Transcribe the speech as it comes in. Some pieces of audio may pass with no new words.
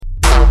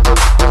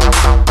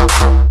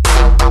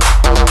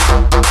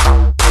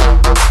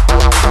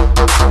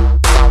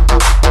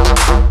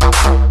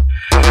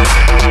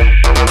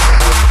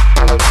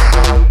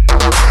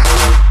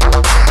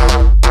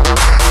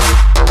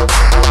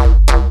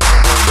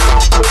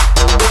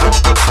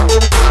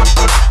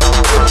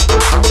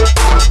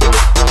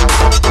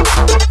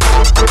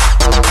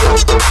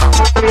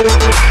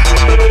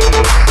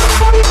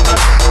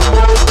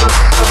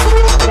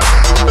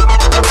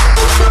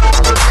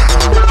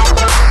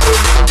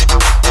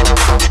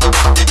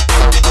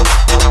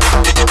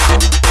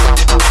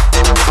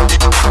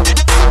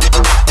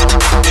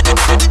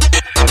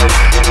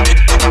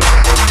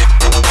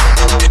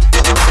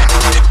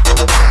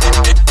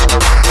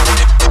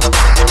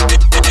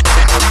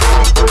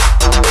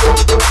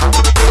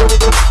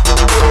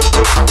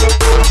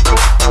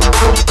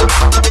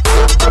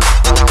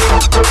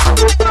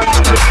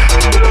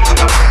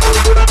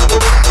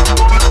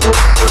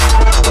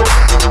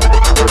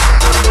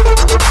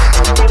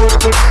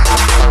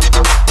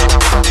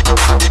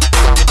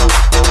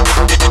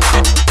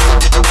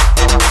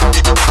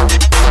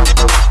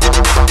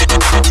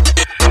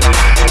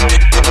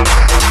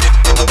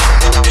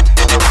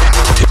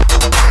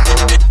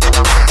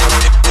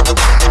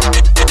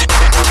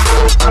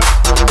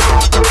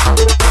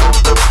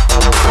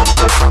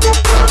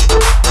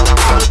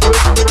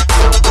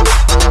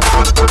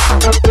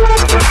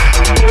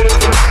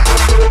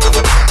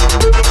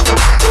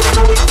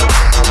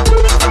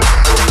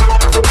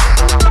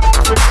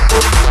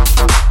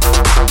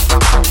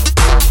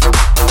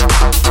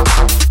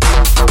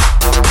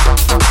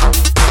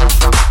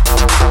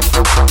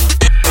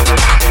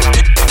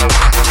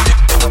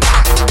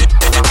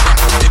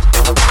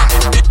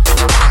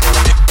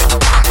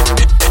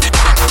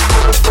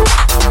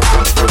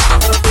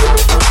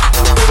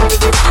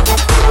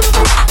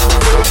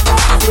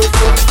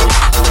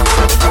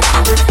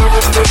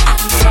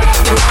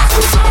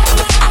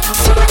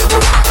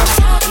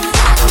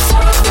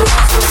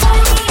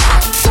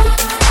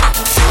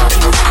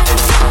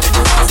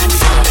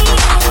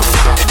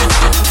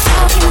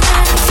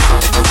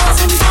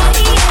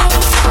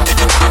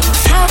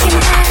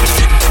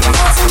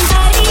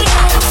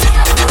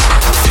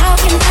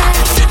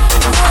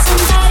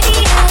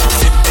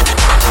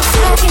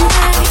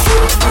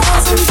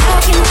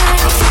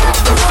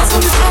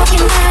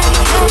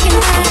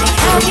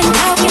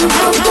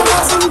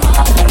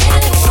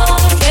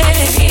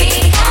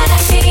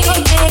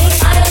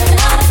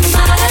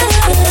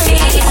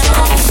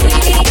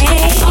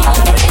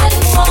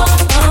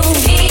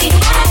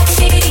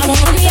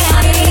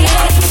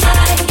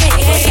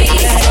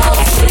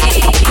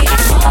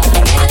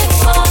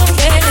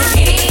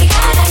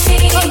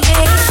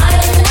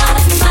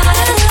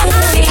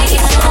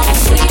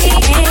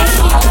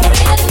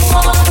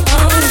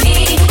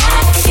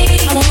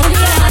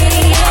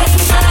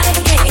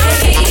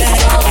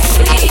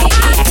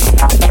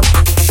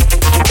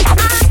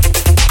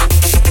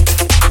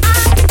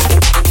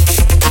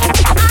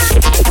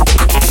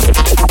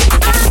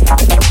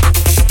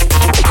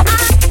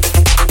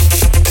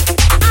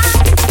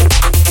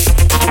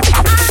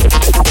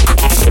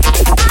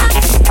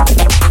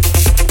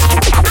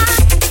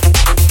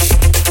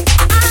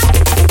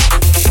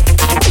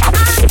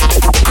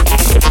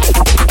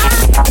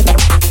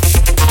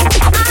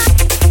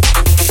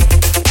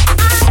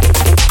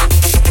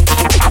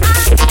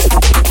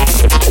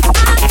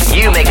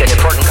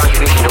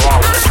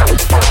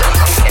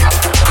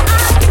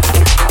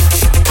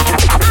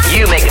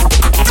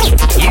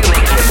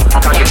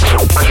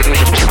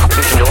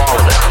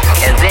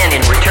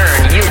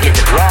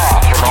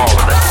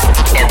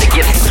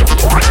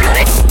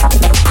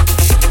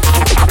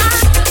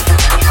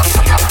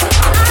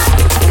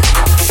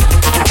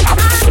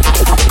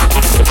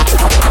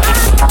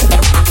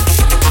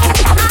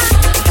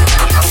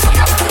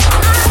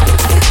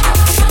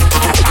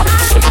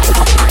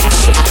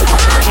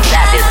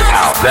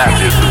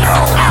That is the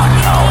power.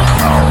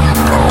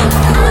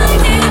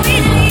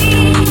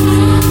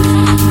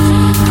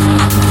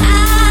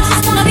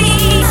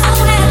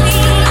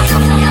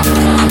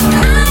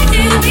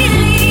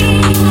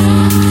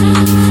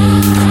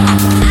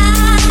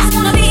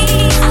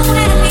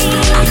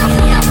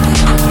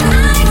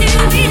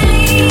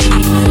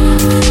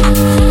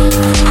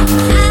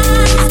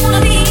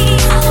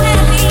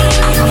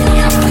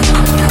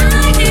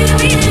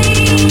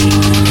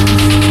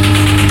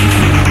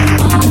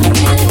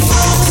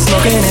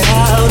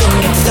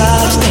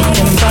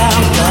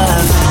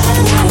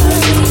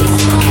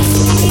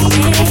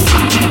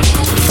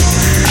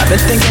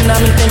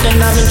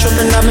 I've been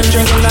tripping, I've been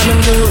drinking, I've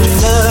been doing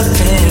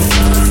nothing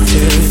to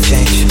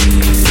change.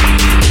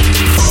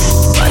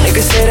 My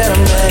niggas say that I'm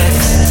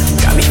next,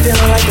 got me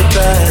feeling like the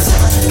best.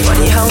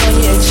 Funny how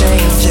one year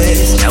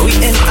changes, now we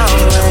in our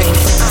lane.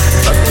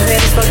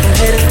 Fucking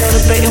haters, no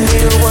debating, we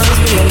the ones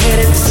being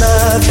hit, it's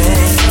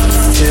nothing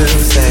to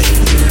say.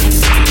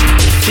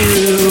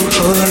 You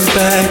hold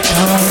back,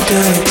 don't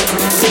do it,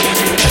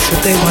 that's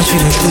what they want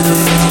you to do.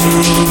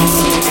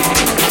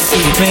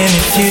 Even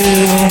if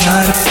you're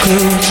not a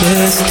clue,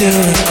 just do it.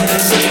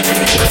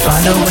 We'll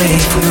find a way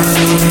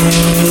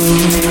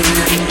through.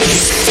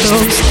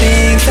 Those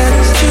things that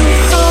you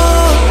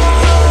hold,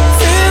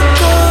 they're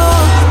going.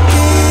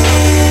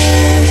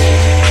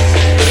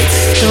 It's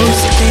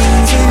those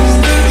things in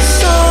the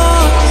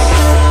soul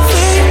that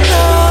they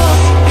know.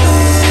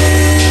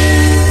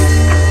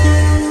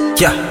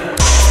 Yeah.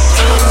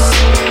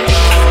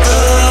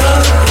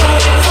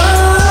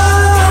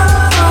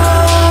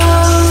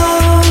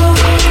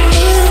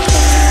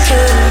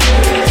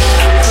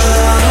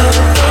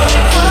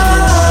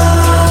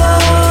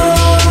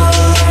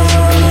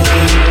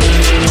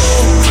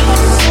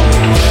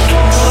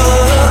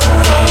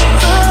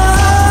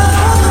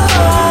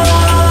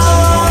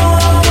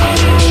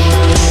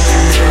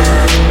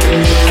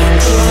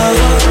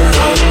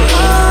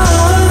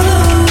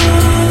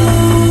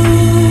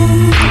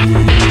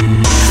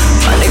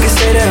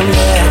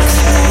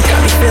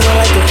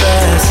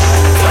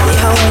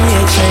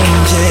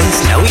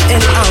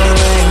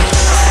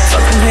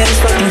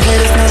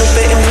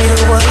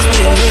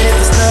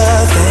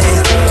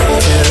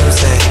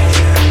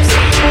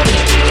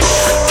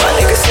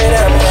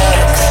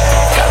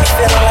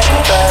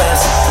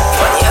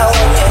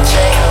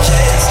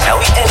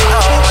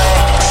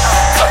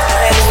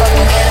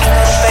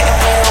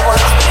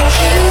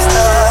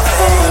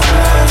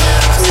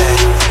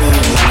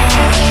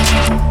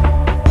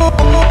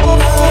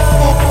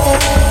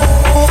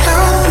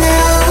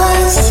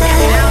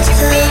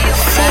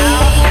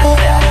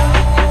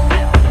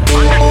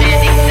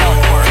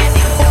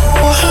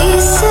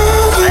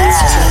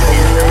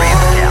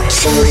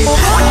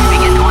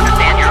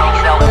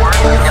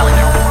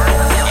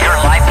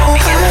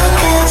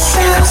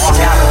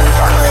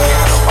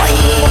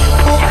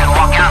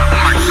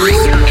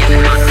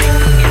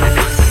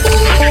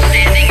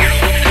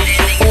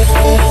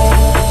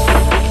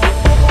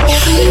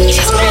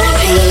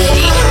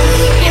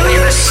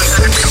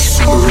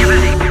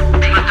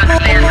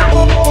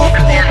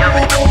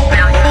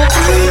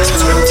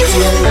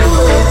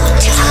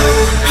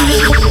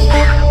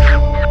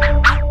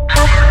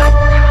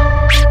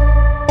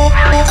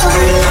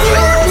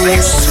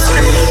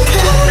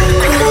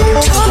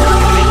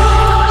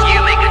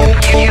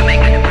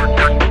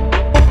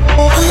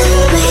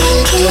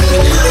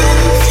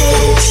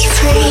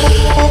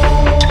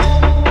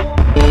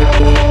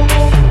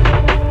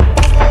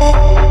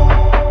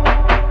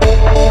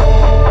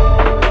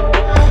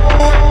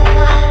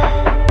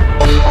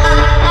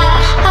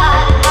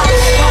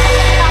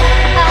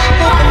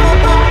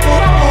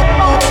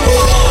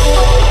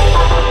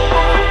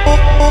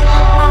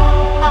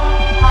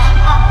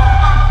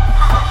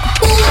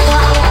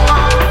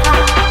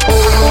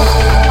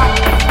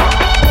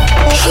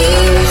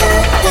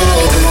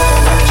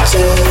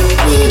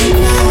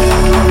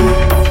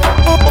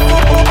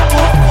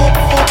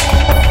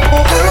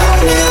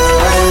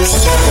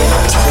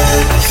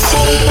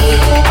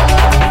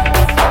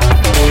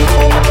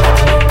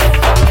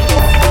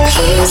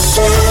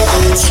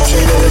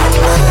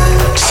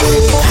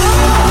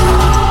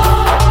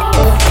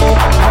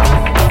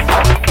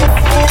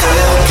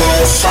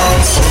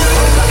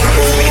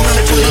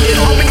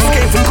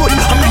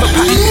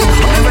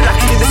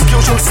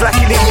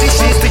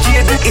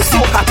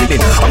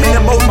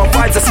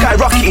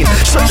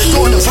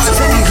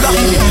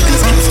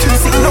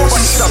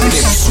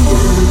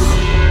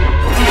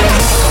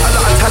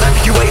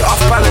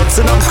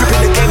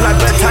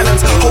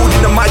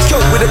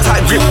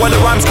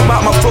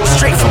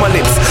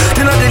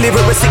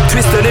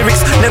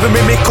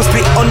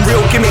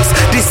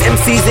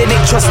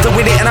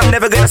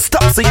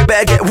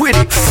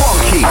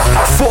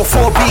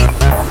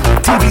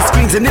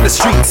 And in the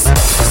streets,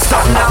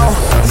 stop now,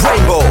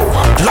 rainbow,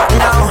 lock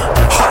now,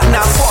 hot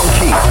now,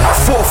 funky,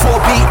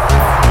 4-4 beat,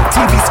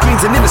 TV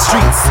screens and in the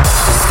streets,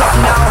 stop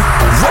now,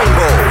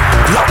 rainbow,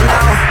 lock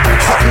now,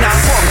 hot now,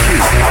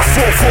 funky,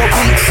 4-4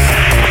 beat,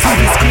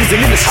 TV screens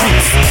and in the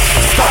streets.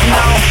 Stop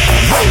now,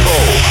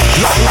 rainbow.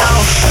 Lock now,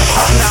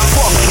 hot now,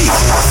 funky.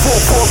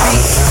 4-4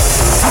 beat.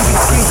 TV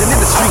screens and in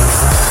the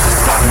streets.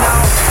 Stop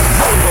now,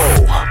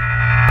 rainbow.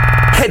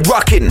 Head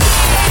rocking.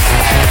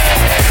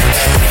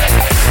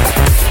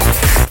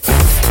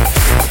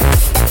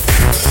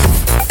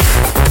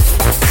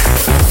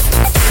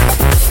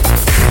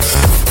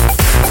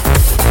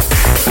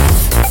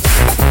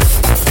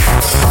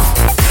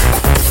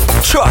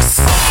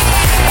 Trust.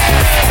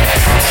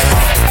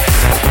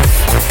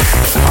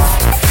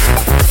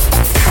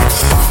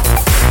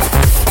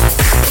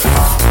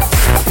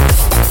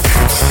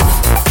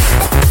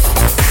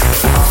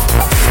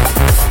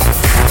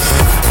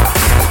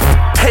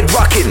 Head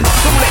rocking.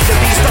 Don't let the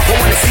beat stop. I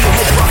wanna see your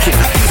head rocking.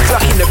 Beats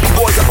clucking, the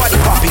b-boys are body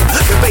popping.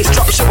 The bass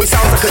drop showing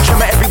sounds like a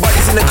tremor.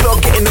 Everybody's in the club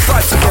getting the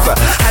vibe together.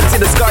 Hands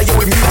in the sky, yo,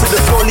 we move to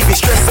the floor, leave you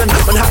stressing.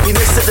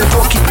 Unhappiness at the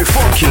door, keep it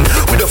funky.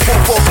 With a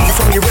 4-4 beat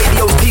from your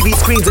radios, TV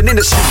screens and in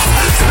the streets.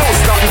 So don't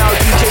stop now,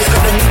 DJ's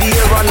got the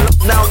media on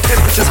now.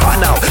 Temperature's hot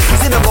now.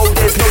 He's in the mode,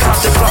 there's no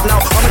time to drop now.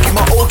 I'ma give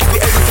my all, give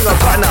you everything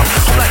I've got now.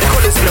 I'm like the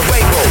colours in the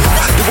rainbow.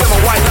 The way my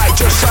white light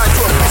just shines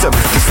through a prism.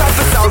 These sounds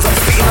for sounds, I'm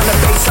spitting on the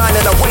bass line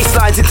and the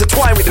waistlines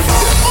intertwined with the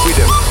rhythm.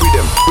 Rhythm,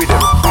 rhythm,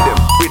 rhythm, rhythm,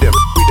 rhythm,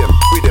 rhythm,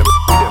 rhythm,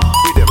 rhythm,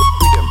 rhythm,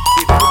 rhythm,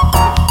 rhythm.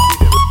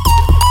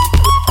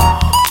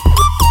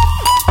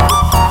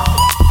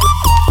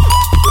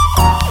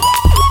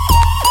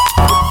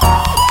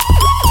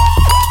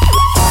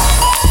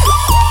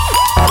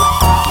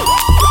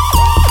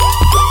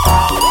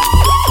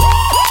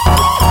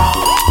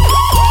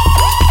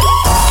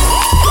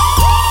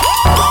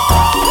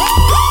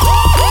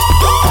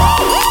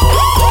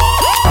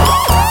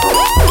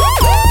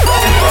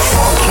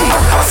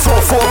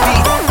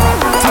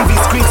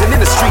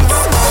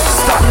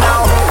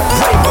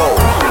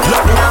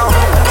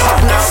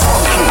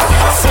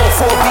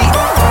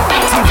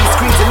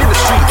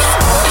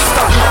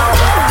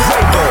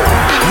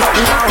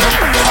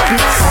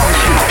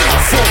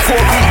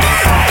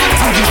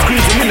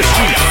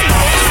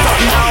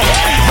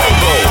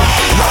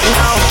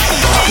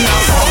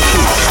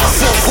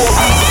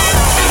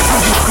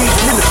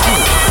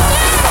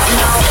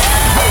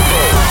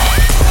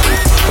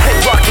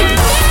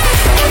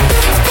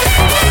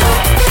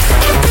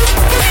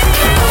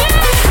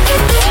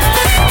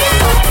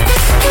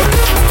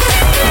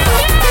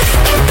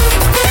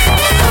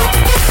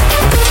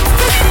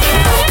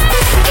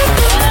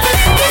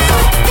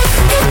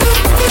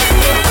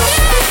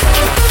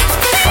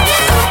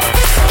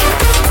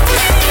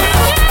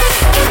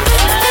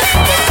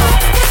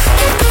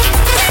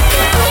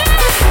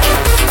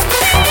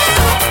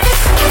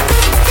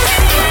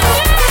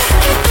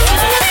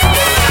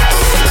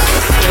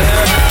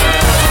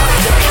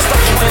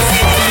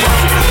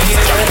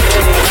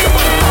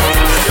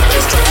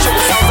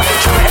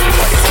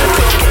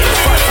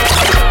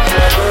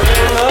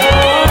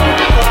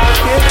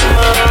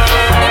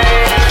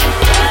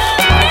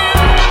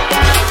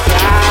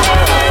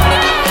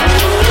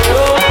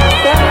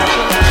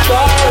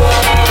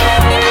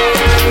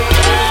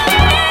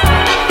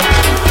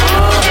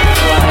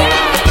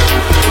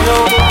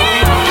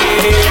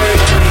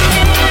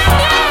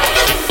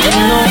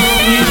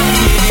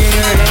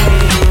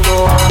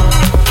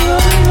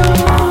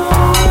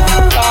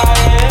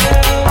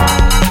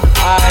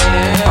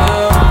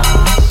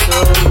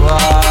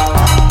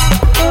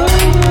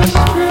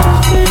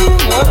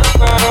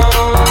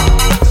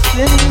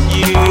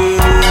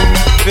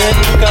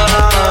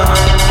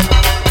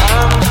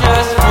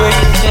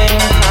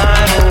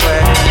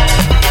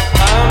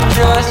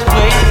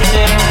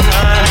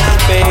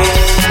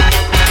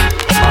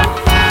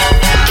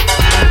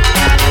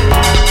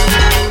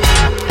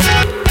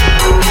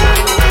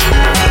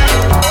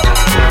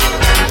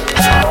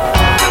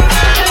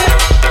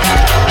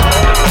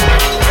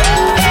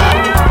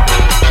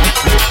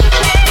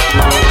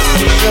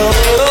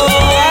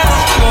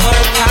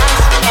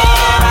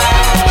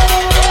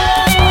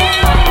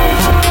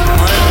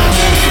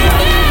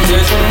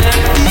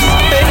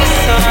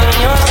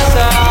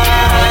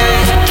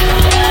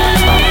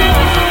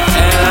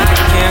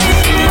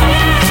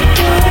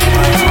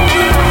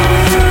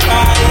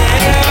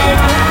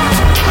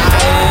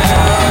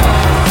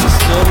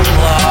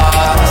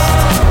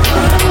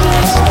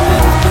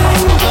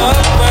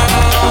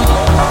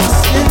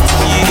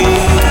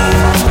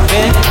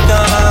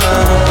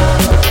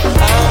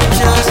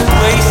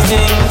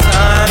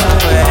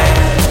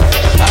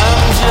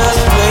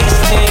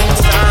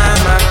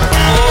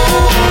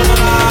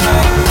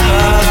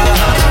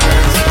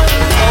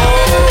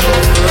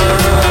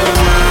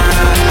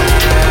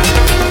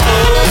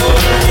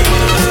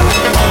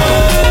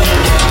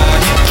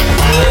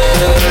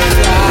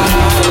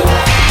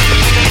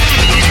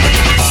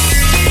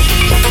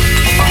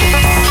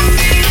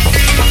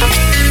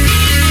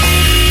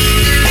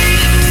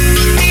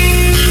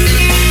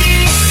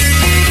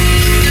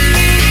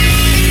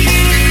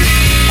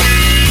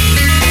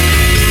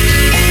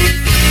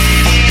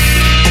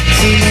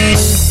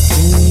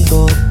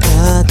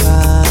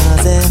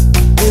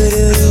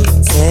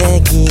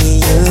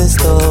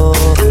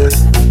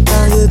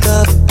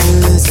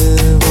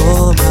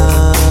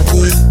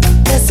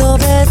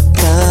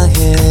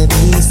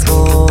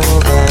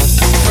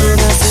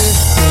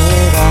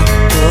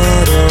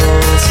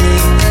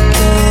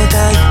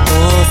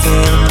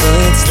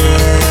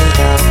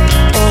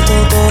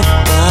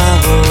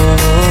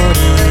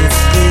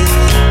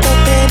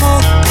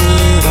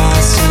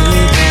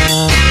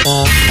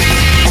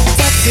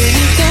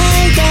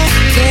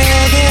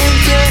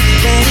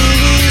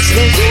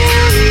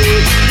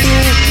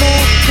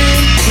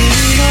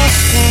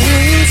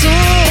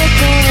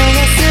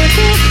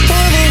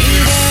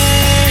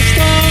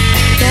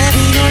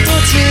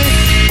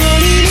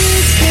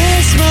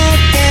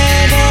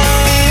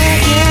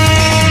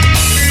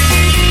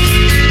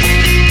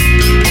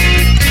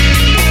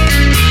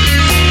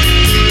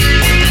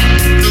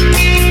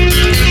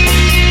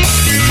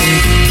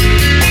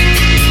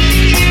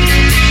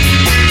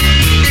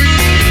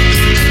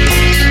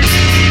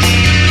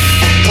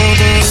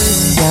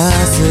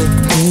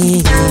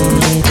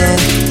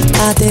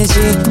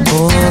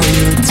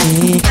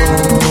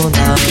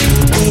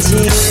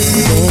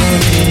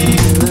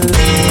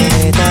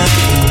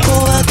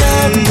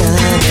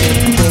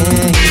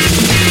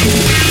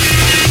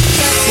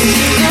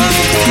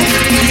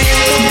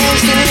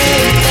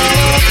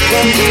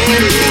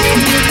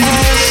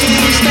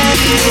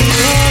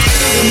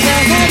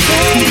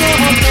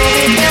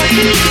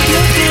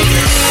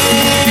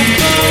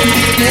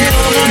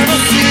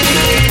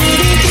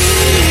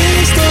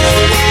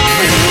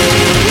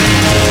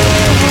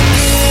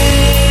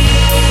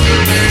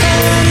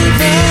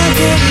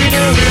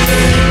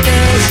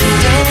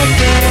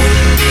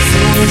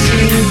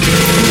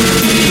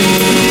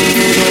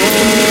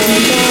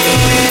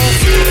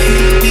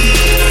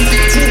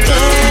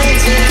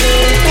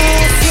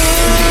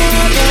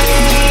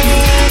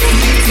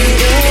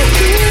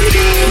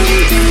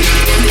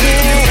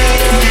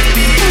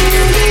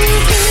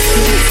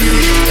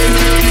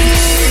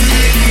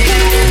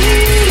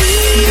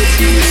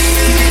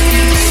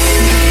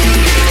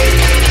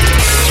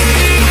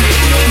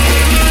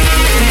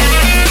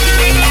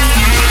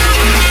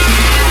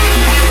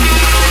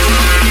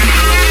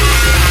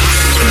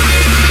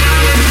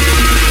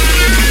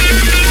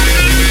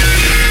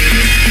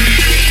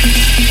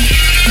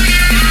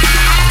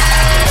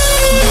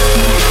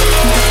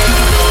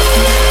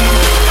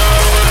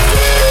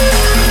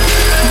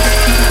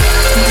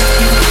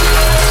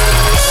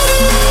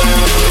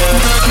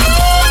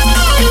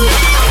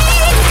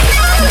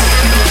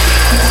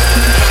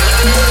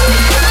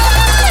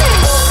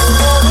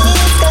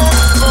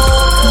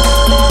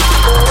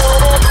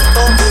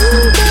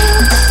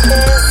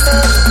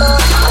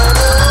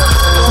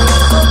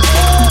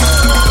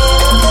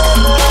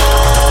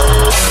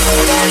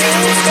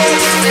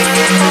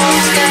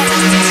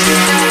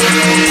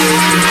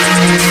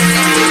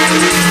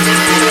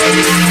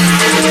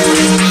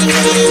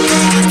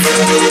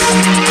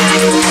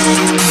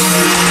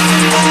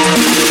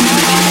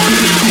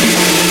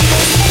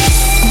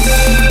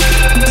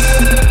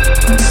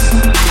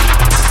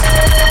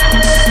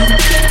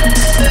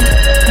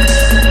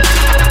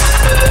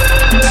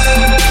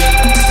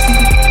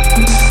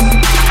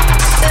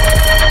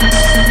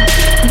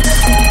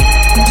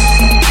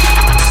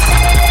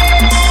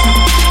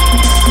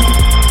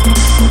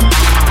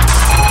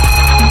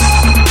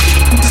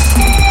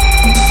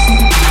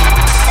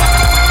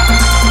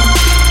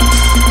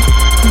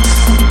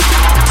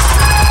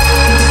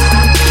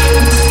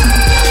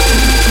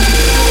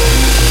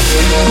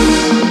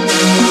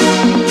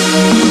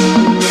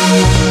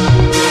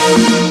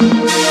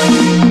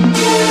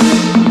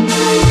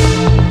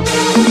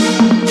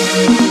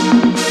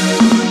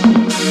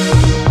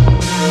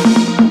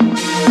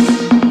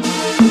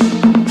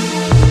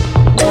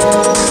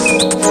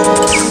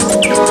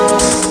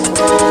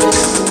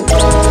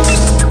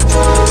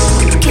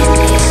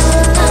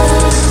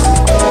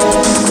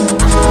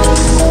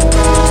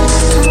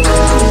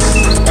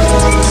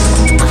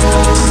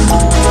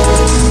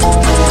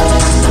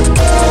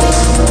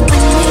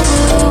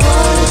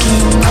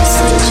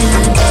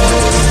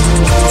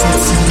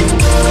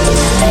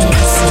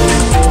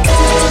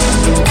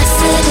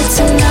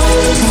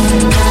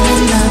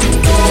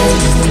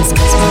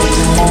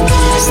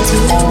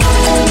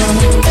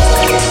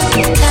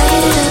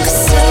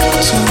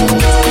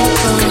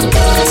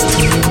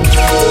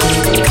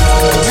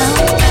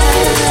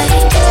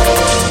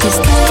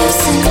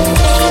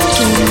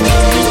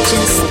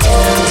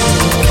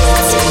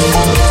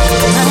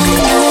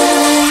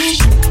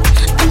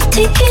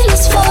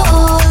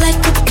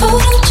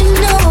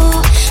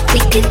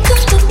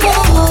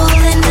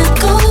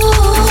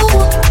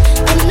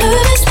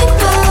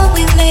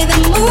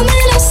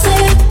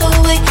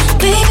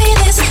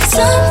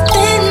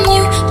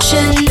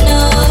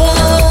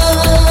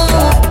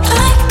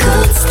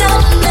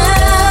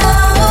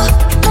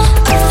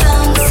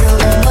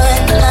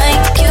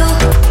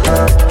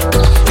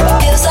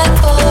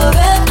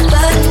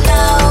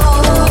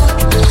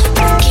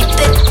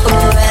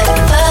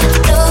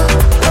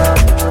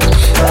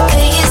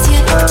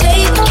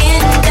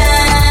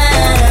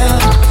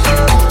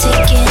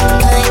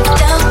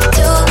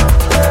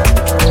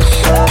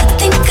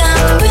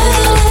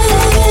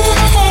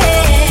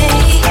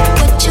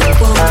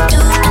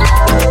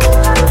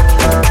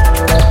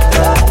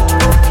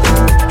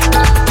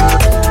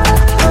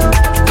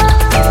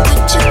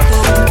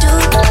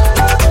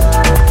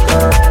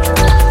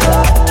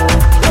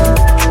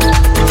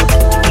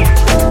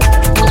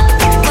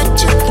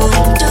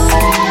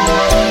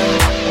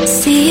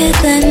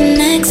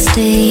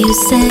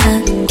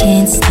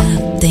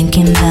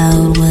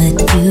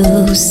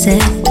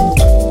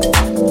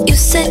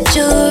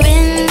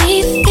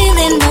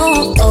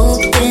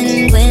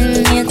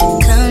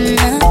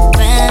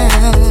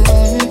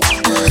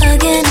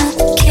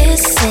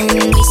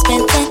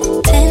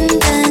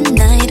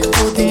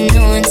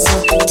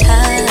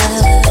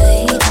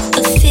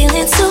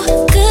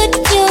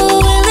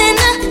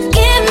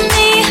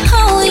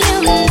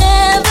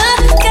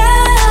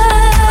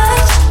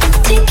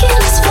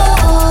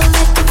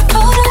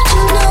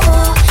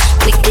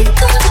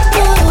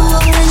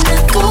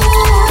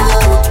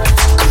 Go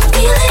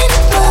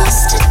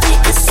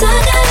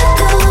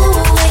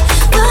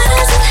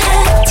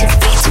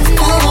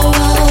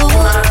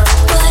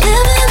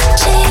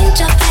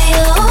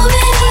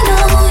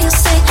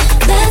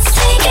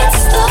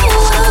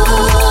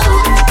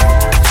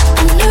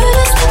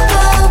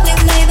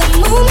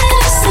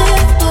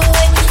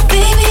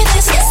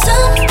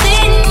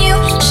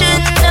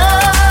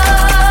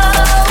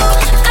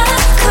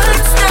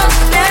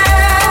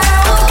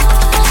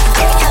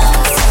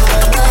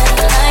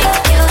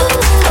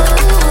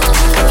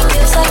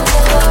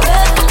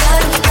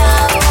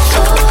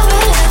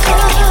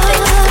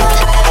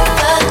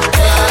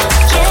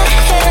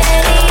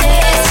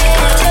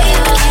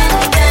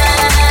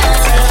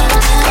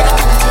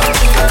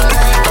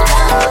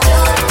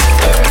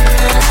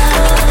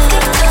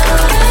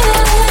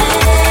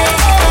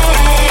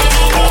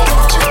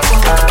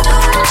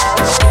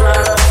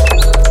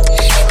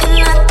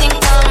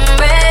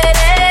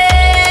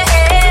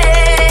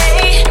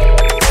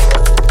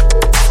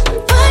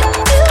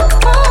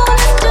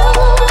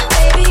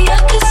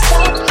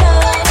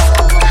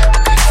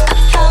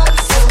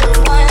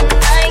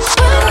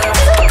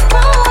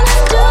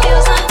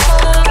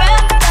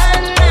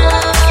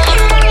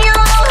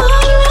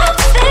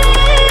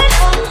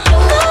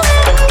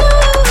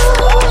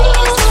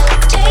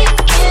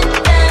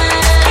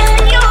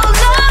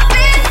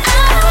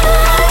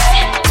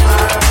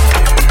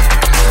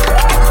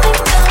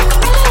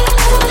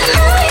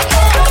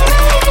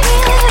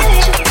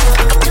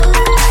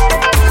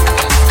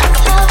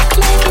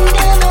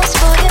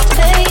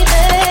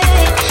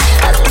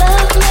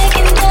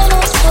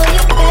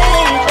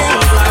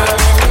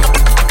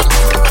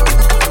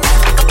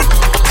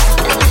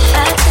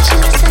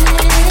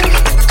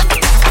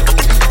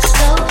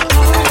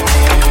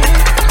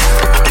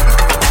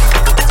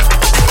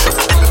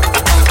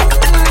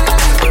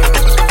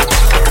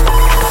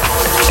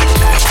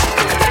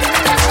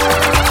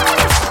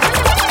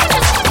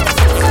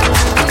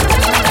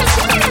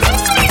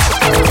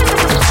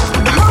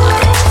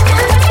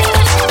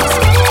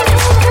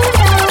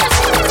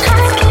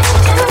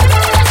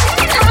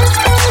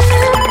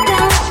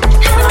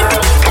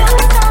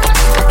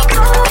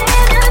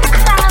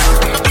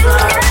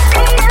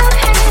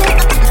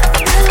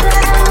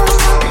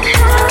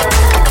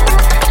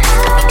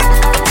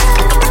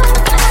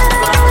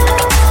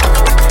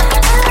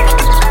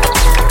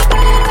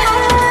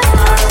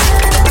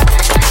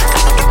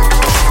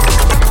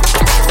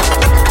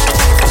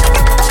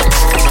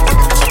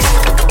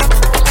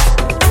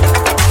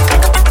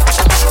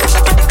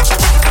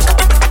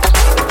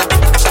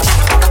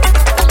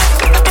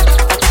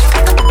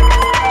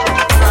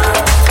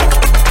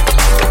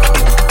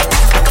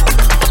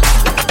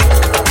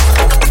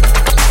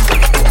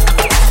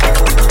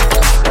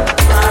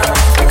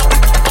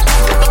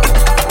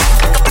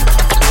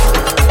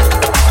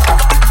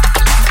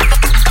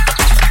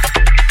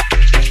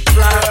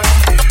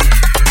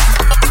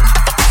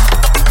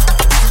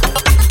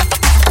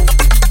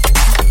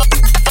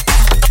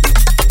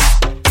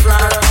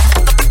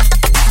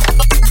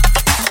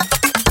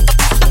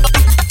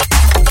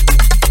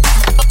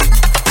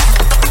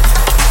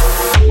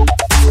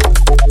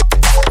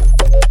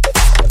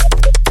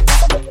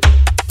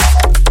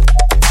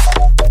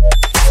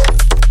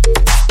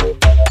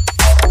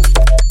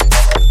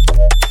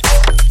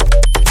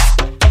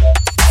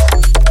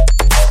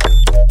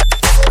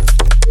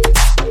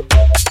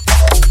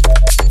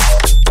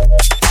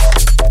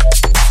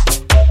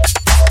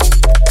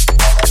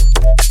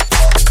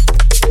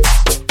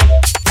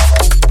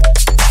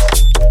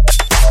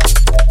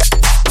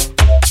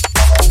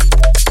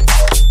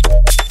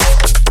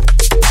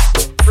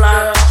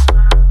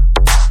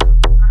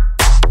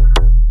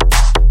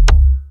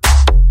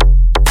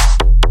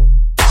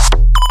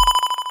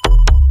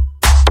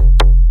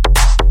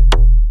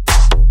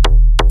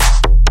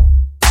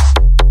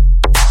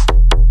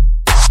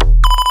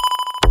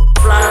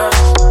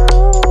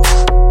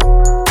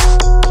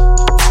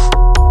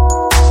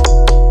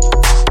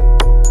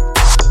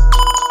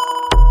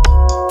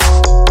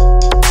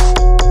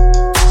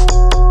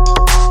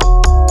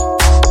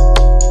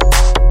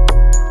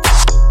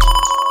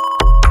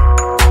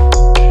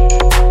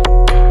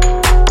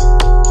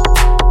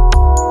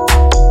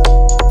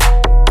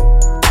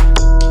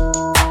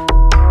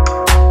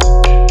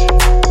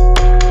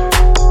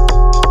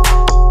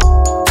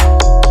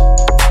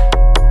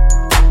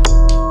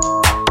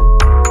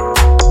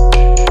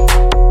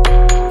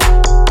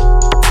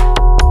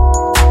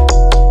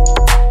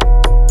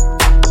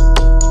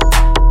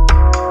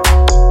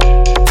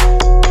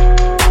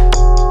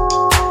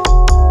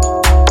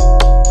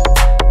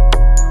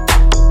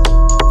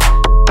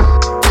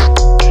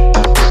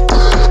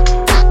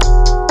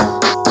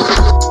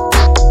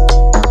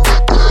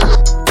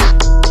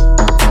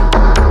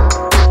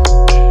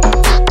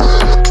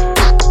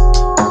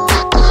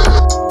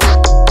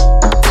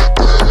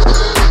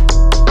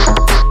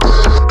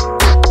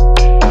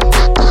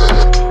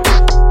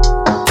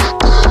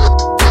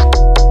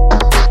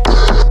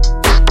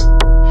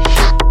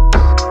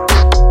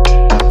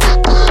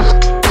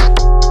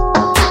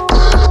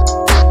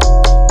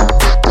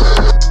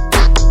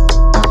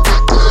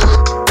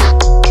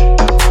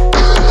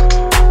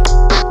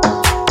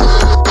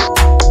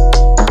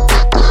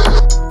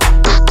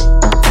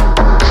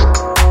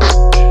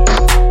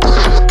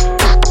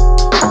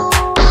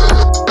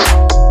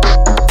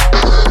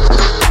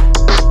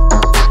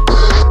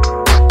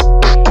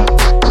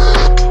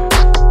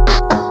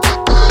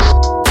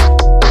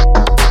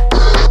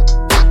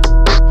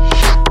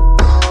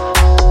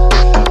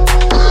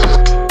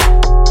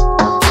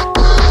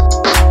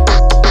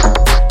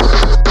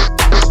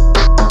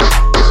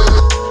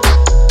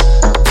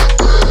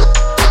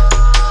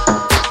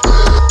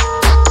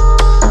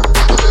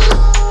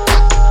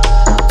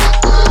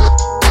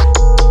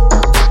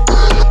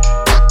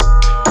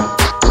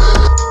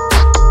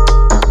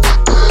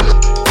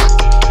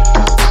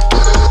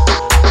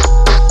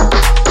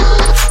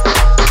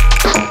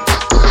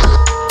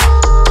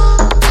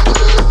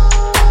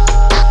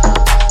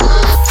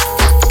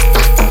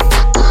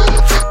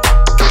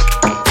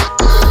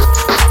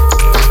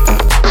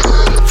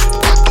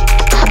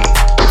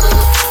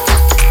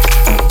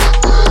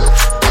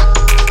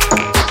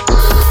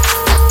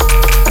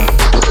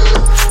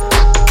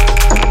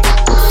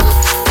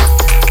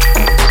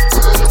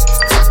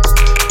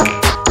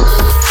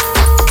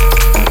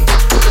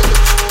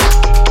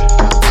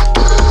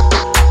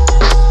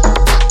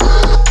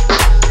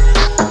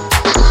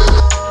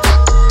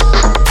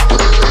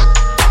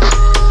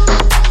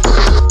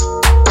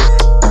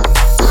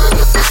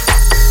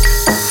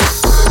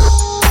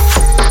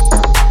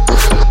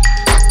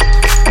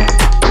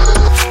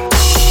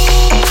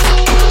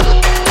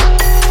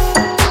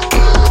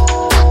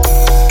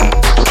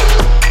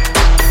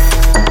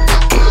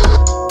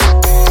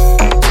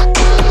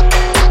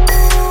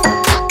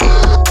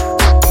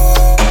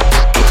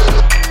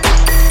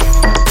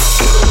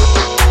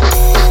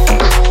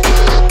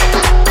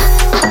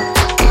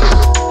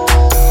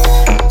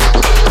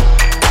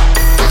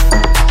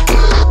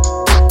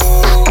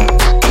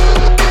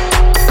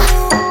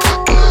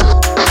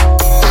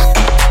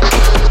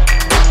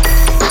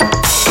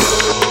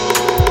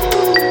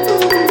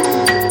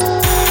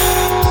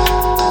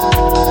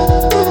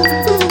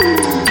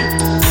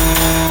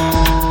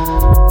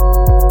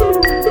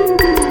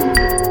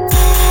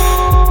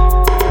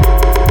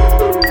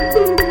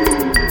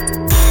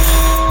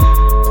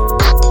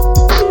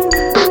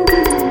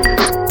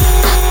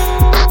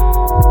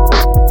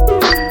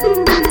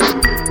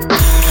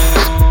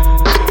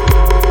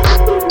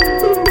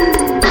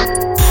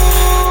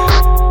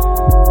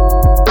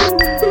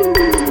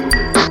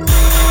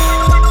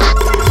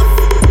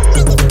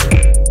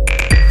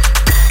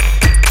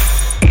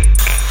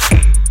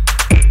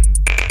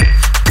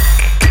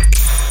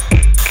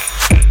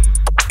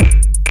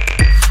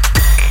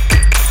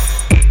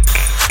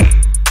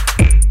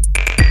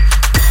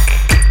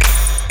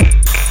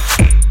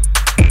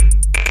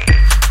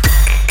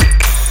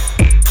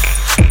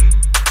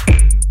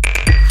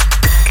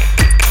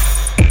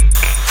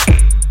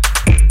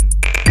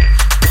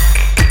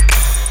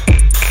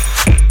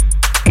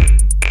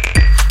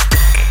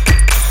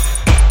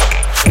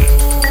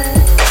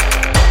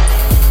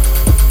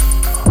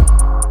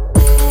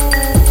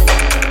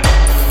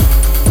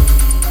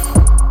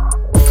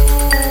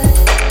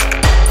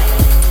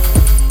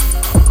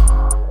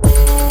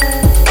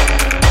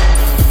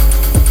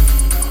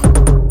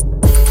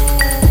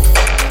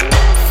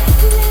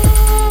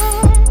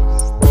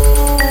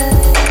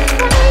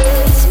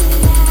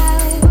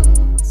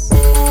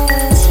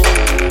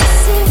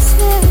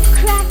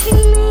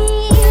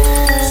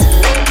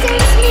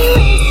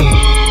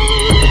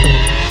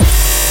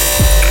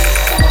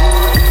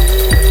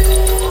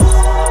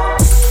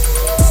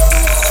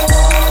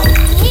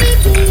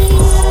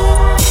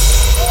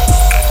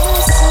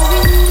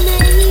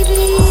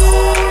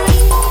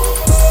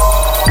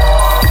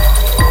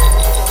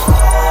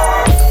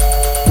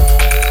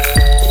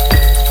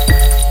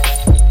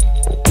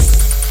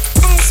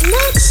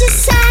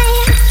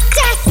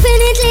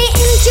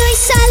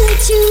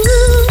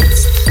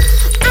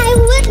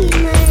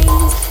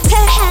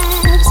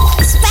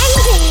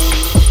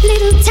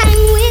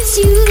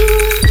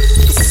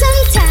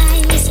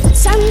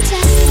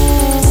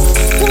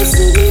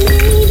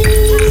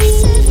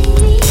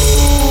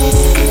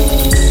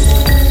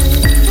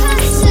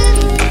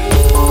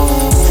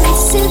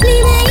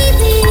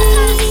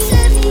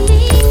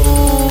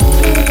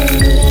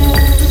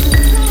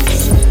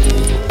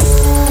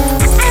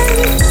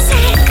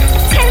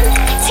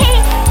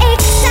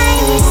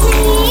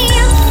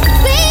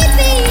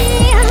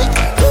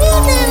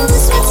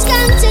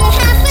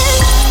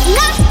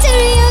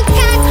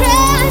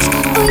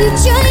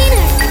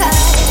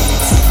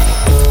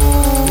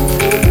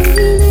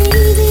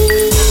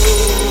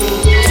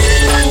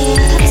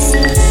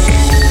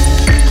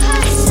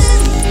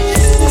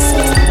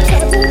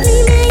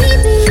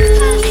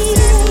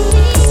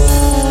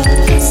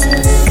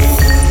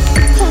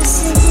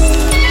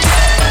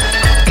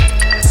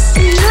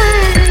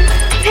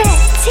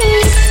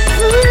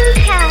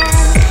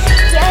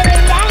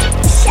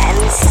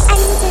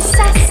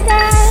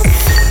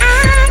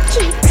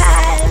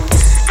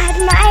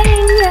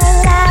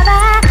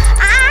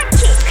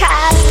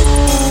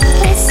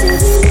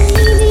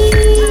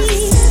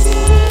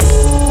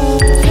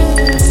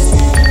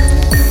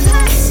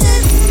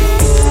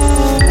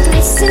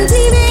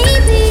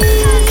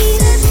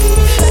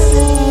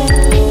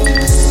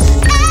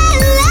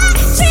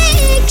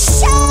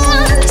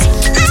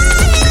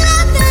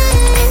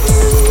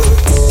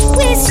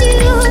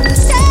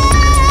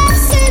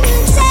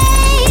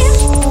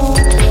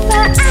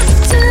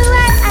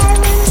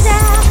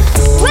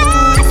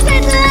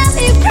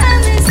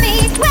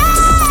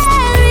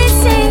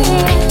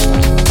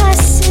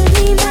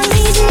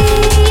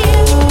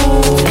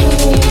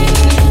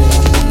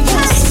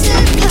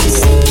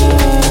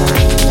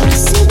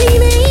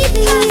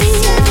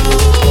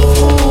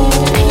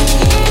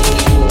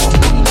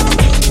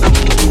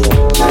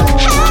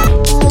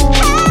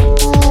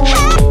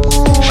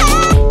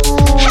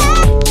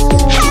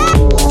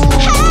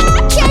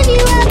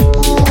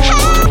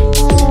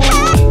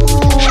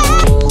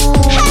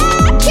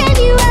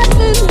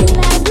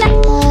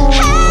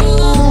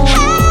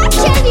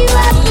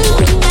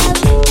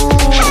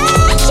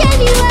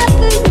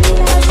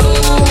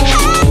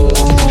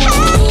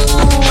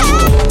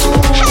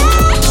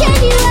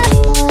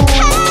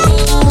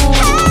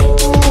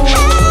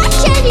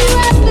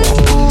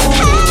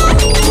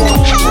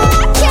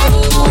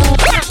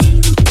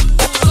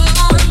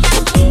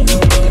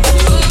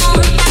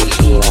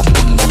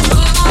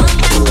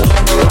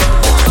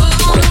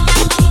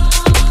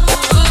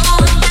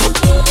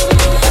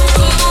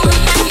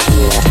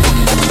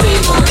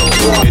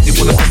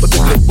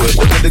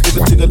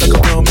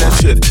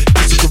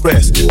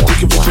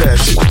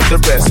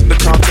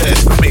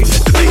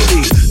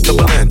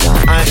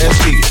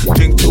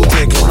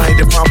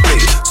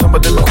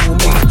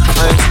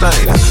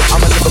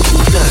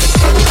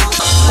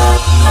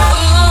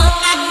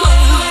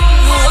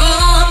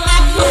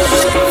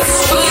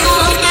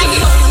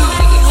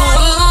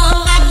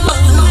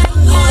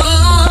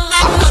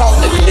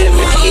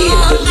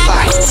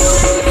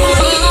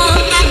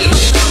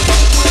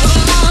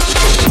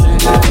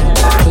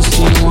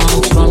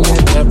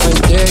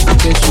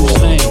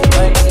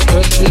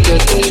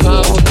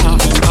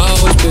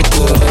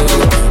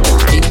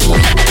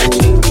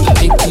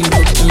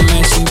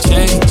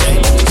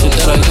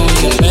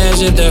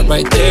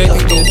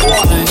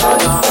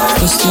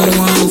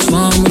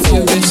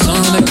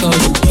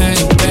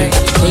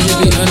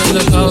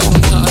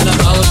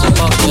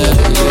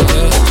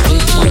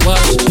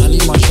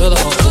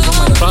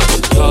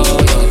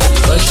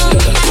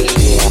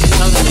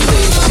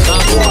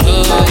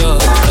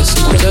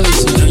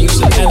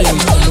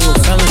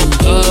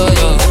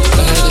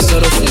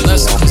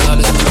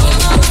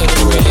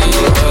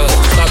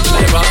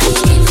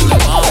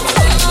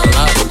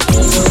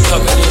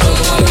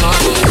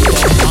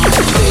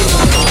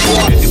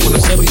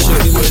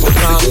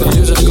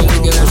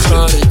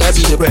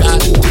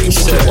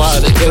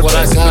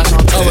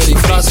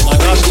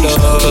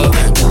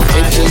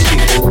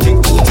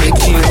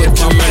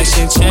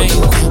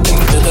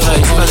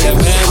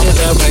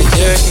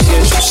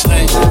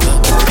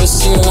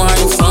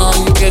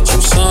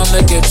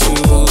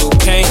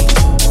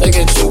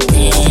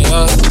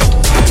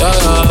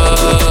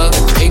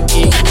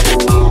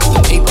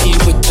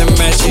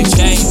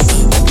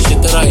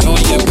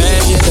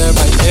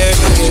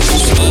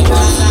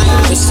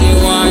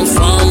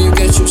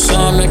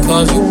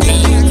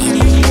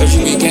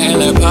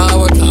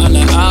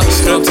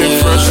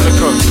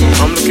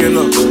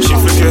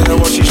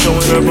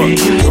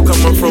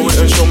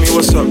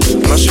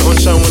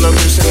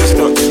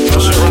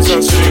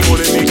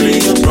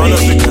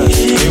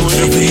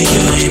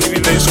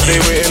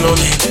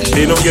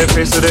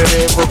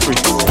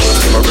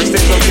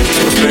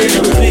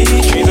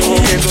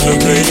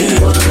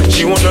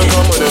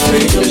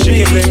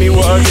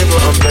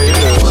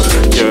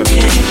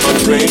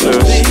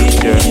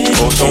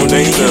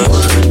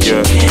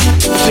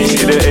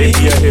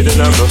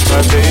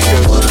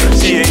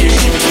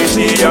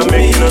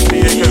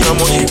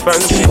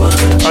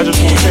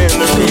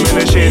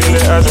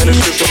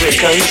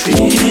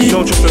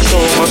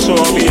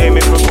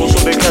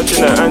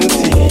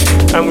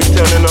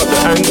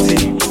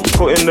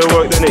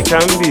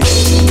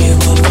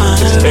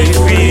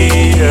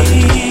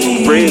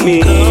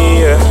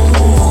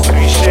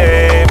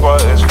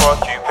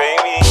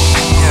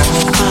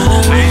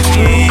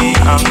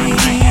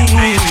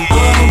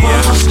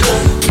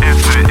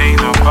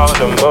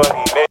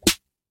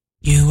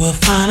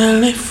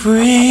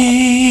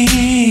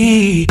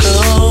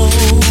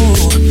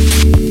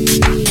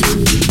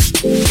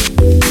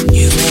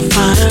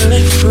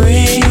Finally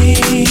free.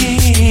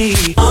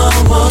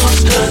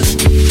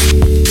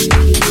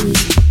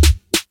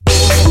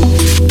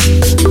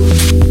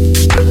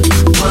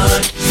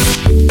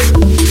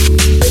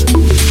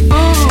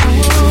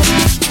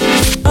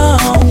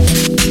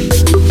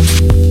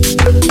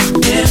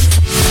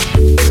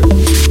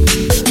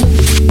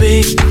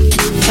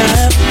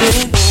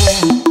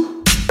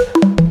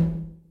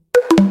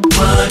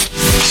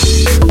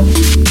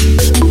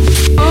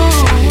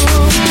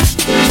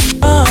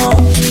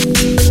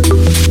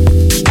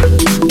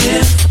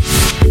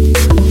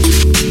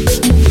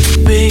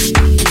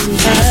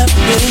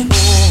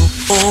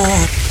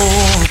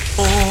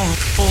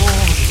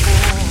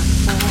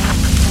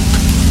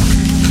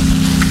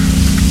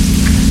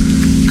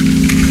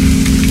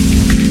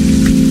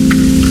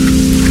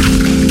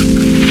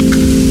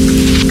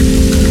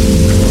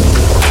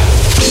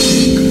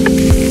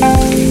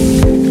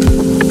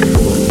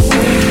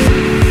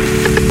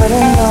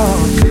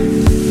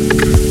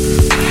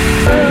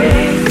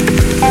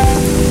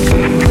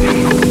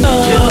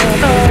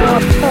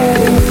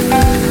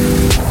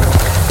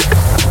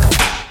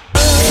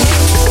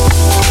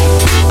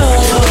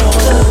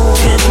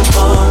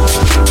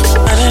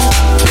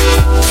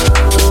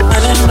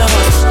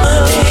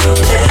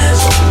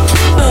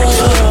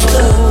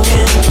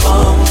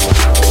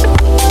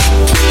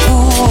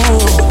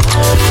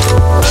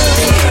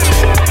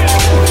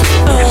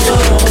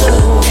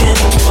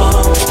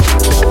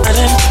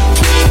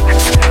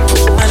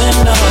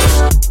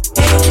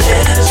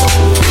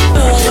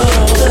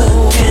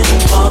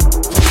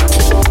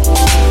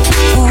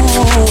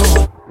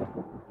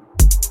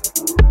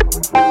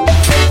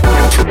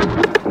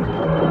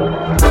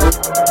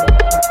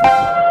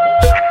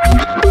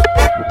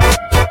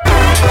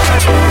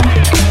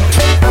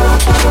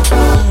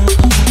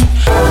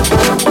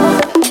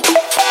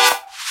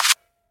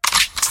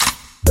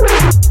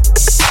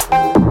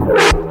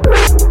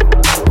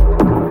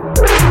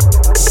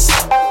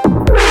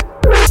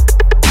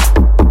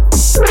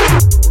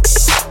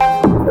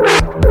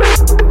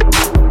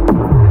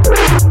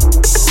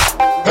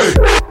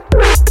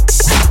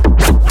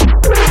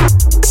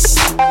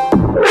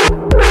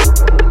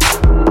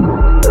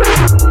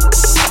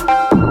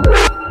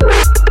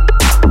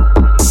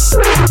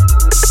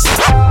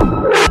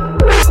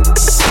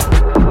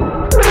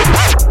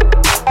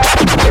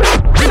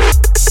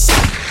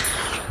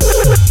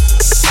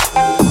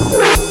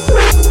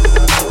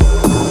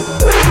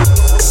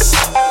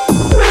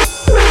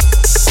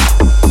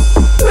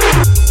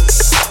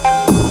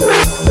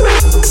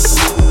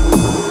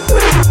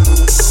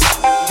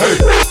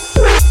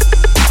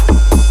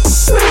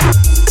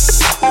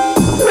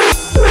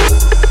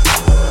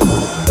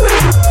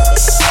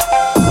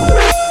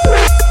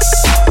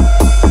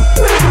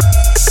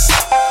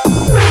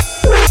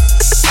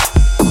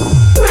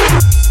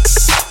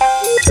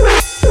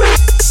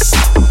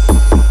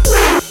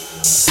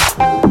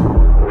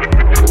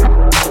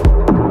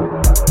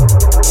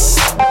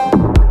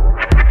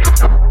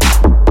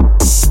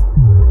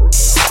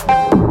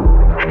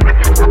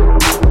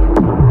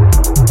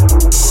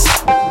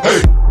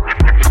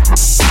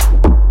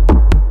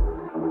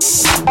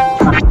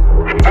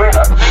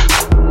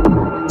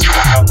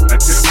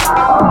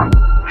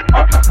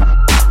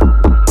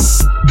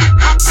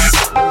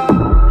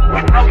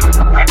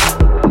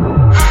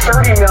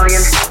 感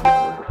谢。